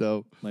that's really just-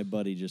 dope. My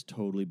buddy just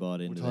totally bought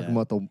We're into talking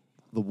that. about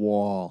the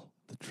wall,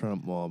 the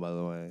Trump wall, by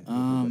the way.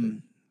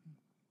 everybody.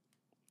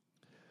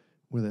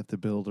 Where they have to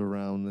build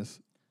around this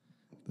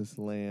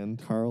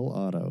land. Carl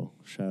Otto.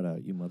 Shout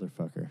out, you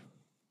motherfucker.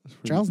 It's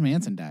pretty, Charles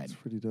Manson died It's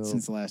pretty dope.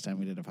 since the last time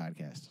we did a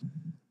podcast.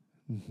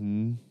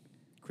 Mm-hmm.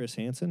 Chris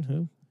Hansen,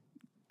 who?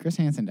 Chris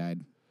Hansen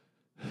died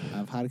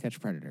of How to Catch a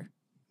Predator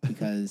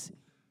because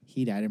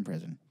he died in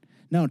prison.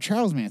 No,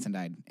 Charles Manson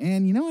died.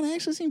 And you know what? I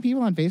actually seen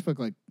people on Facebook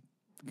like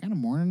kind of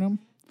mourning him.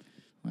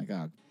 Like,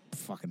 oh,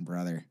 fucking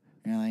brother.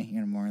 Really? You're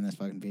gonna mourn this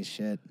fucking piece of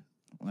shit?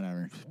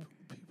 Whatever.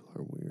 People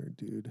are weird,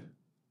 dude.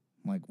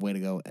 I'm like, way to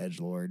go,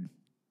 edgelord.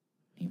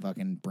 He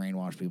fucking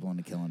brainwashed people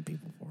into killing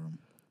people for him.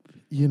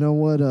 You know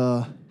what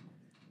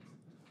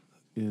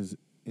is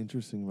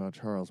interesting about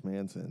Charles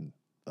Manson,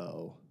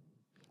 though,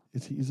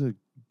 is he's a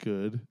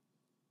good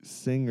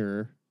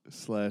singer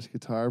 /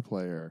 guitar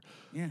player.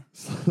 Yeah.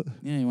 So,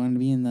 Yeah, he wanted to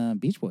be in the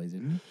Beach Boys,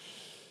 didn't he?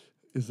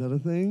 is that a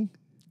thing?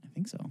 I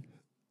think so.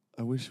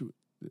 I wish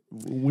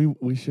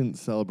we shouldn't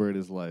celebrate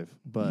his life,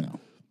 but No.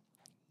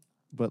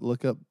 but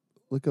look up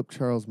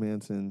Charles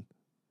Manson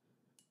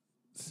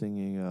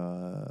singing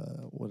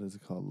what is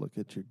it called? Look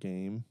at Your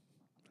Game.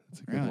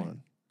 It's a good Really?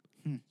 one.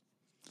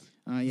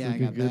 Yeah, it's like I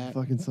got a good that.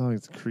 fucking song.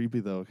 It's creepy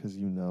though, because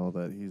you know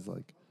that he's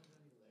like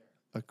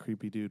a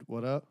creepy dude.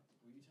 What up?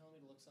 Were you telling me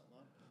to look something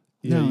up?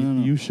 Yeah, No,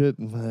 no. you should.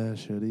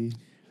 Should he?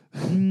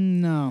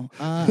 No.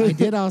 I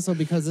did also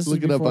because this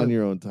Look was it up before, on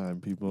your own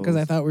time, people. because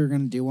I thought we were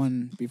going to do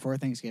one before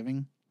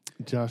Thanksgiving.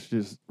 Josh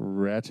just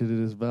ratcheted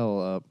his bell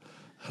up.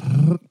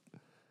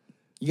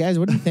 You guys,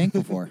 what are you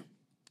thankful for?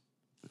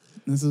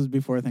 This was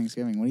before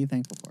Thanksgiving. What are you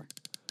thankful for?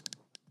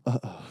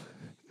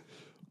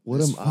 What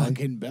This am I?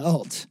 fucking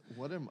belt.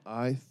 What am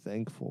I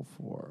thankful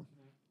for?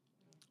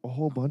 A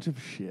whole bunch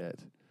of shit.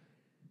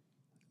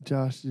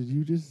 Josh, did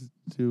you just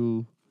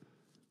do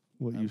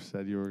what you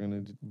said you were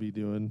going to be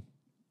doing?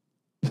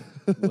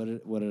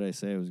 What did I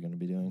say I was going to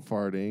be doing?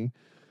 Farting.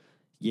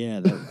 Yeah,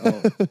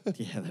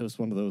 that was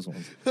one of those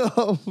ones.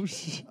 Oh,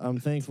 shit. I'm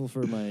thankful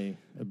for my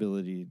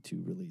ability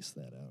to release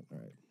that out. All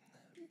right.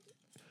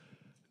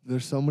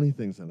 There's so many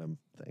things that I'm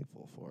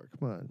thankful for.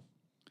 Come on.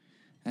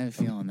 I have a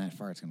feeling that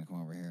fart's going to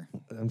come over here.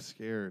 I'm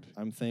scared.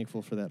 I'm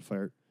thankful for that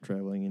fart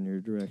traveling in your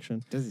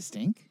direction. Does it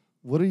stink?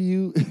 What are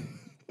you?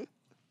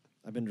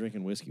 I've been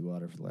drinking whiskey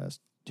water for the last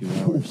 2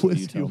 hours. So you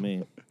Whiskey tell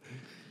me.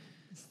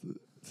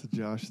 It's a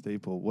Josh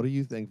staple. What are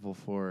you thankful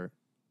for?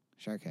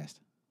 Sharkcast.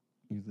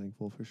 You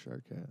thankful for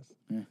Sharkcast?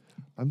 Yeah.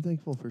 I'm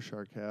thankful for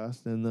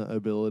Sharkcast and the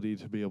ability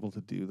to be able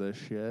to do this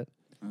shit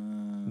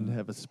and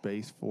have a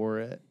space for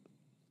it.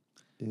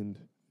 And,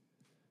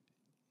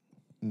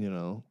 you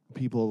know,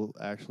 people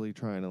actually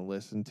trying to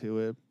listen to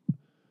it.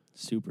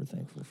 Super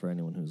thankful for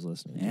anyone who's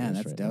listening. to Yeah, this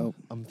that's right now. dope.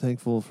 I'm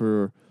thankful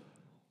for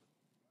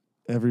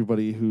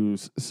everybody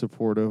who's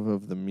supportive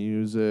of the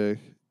music,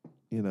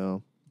 you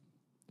know.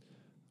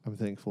 I'm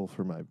thankful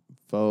for my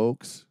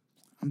folks.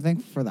 I'm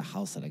thankful for the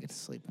house that I get to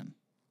sleep in.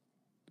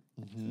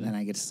 Mm-hmm. Then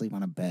I get to sleep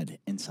on a bed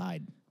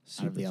inside.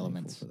 Super the thankful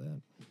elements. for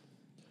that.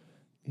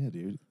 Yeah,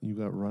 dude. You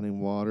got running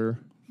water.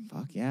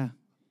 Fuck yeah.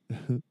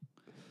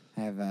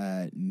 I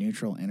have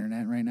neutral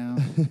internet right now.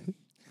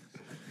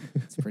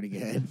 It's pretty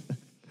good.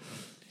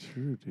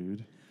 True,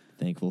 dude.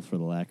 Thankful for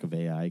the lack of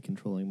AI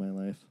controlling my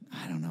life.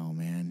 I don't know,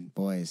 man.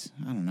 Boys,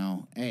 I don't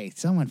know. Hey,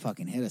 someone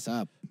fucking hit us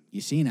up.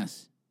 You seen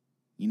us.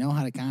 You know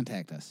how to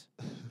contact us.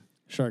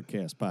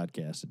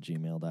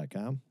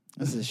 Sharkcastpodcast@gmail.com.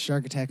 This is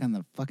Shark Attack on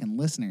the fucking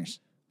listeners.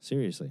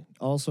 Seriously.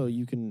 Also,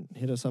 you can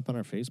hit us up on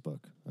our Facebook.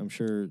 I'm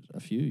sure a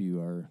few of you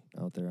are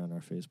out there on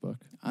our Facebook.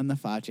 On the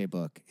Fache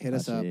book. Hit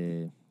us up.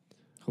 Gotcha.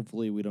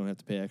 Hopefully, we don't have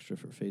to pay extra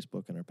for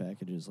Facebook in our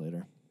packages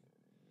later.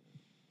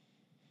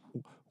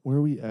 Where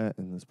are we at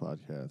in this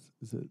podcast?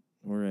 Is it?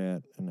 We're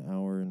at an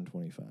hour and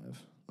 25.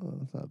 Oh,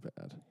 that's not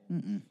bad.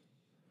 Mm-mm.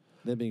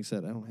 That being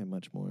said, I don't have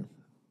much more.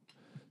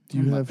 Do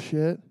you have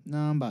shit? No,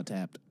 I'm about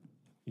tapped.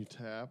 You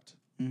tapped?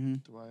 Mm-hmm.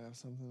 Do I have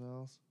something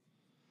else?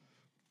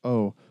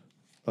 Oh,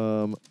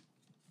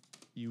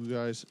 you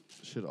guys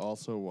should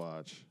also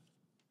watch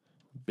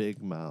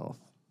Big Mouth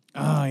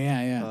Oh,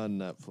 yeah. on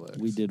Netflix.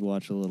 We did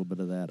watch a little bit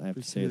of that. I have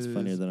to say it's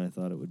funnier Because- than I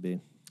thought it would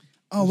be.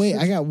 Oh, This wait, I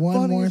shit's got one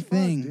funny more as fuck,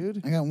 thing.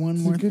 dude. I got one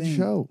It's more a good thing.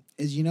 show.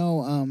 Is,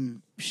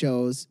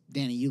 shows,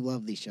 Danny, you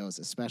love these shows,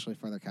 especially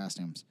for their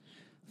costumes.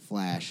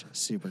 Flash,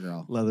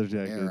 Supergirl, Leather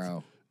jackets.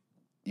 Arrow.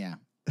 Yeah.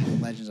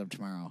 Legends of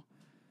Tomorrow.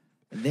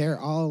 They're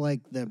all like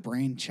the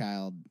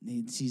brainchild.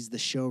 He's the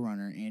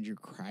showrunner, Andrew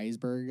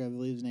Kreisberg, I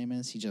believe his name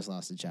is. He just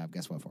lost his job.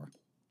 Guess what for?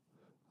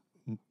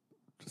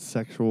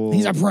 Sexual.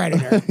 He's a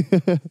predator.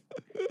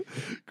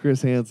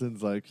 Chris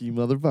Hansen's like, you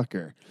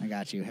motherfucker. I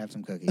got you. Have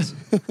some cookies.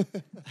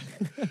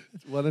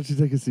 Why don't you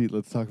take a seat?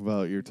 Let's talk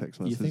about your text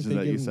You messages think they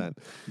that you give him- sent.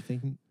 You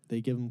think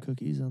they give him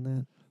cookies on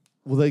that?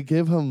 Well, they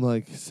give him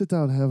like, sit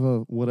down, have a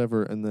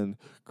whatever, and then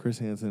Chris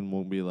Hansen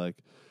won't be like,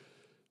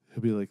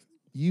 he'll be like,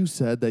 you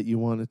said that you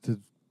wanted to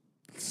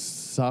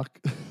suck,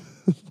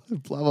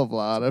 blah blah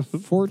blah, blah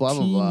blah blah.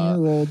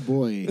 14-year-old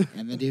boy.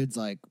 And the dude's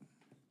like,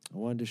 I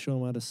wanted to show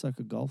him how to suck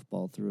a golf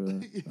ball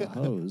through a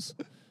hose.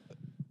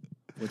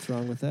 What's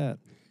wrong with that?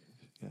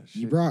 Yeah,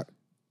 you shit. brought.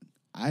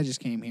 I just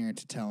came here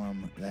to tell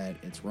him that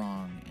it's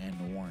wrong and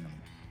to warn him.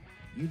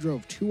 You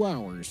drove 2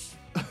 hours.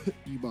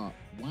 You bought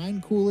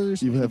wine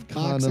coolers. You and have a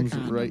box of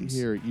condoms right condoms.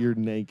 here. You're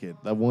naked.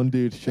 That one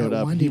dude showed That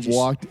up. one He dude just-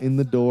 walked in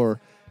the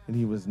door and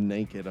he was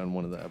naked on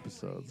one of the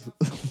episodes.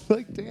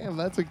 Like, damn,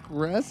 that's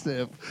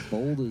aggressive.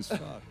 Bold as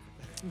fuck.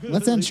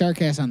 Let's end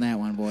Sharkcast on that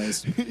one,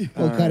 boys.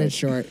 We'll cut right. it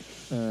short.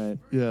 All right.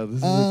 Yeah,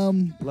 this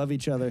is Love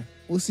each other.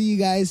 We'll see you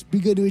guys. Be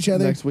good to each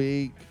other next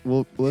week.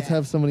 Let's Yeah.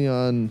 have somebody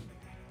on.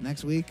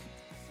 next week.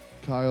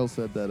 Kyle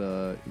said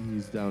that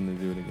he's down to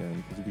do it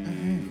again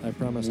because I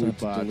promise we not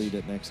to botched- delete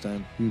it next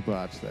time. We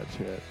botched that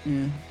shit.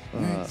 Yeah. All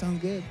Uh, right.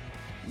 Sounds good.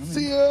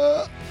 See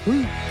ya.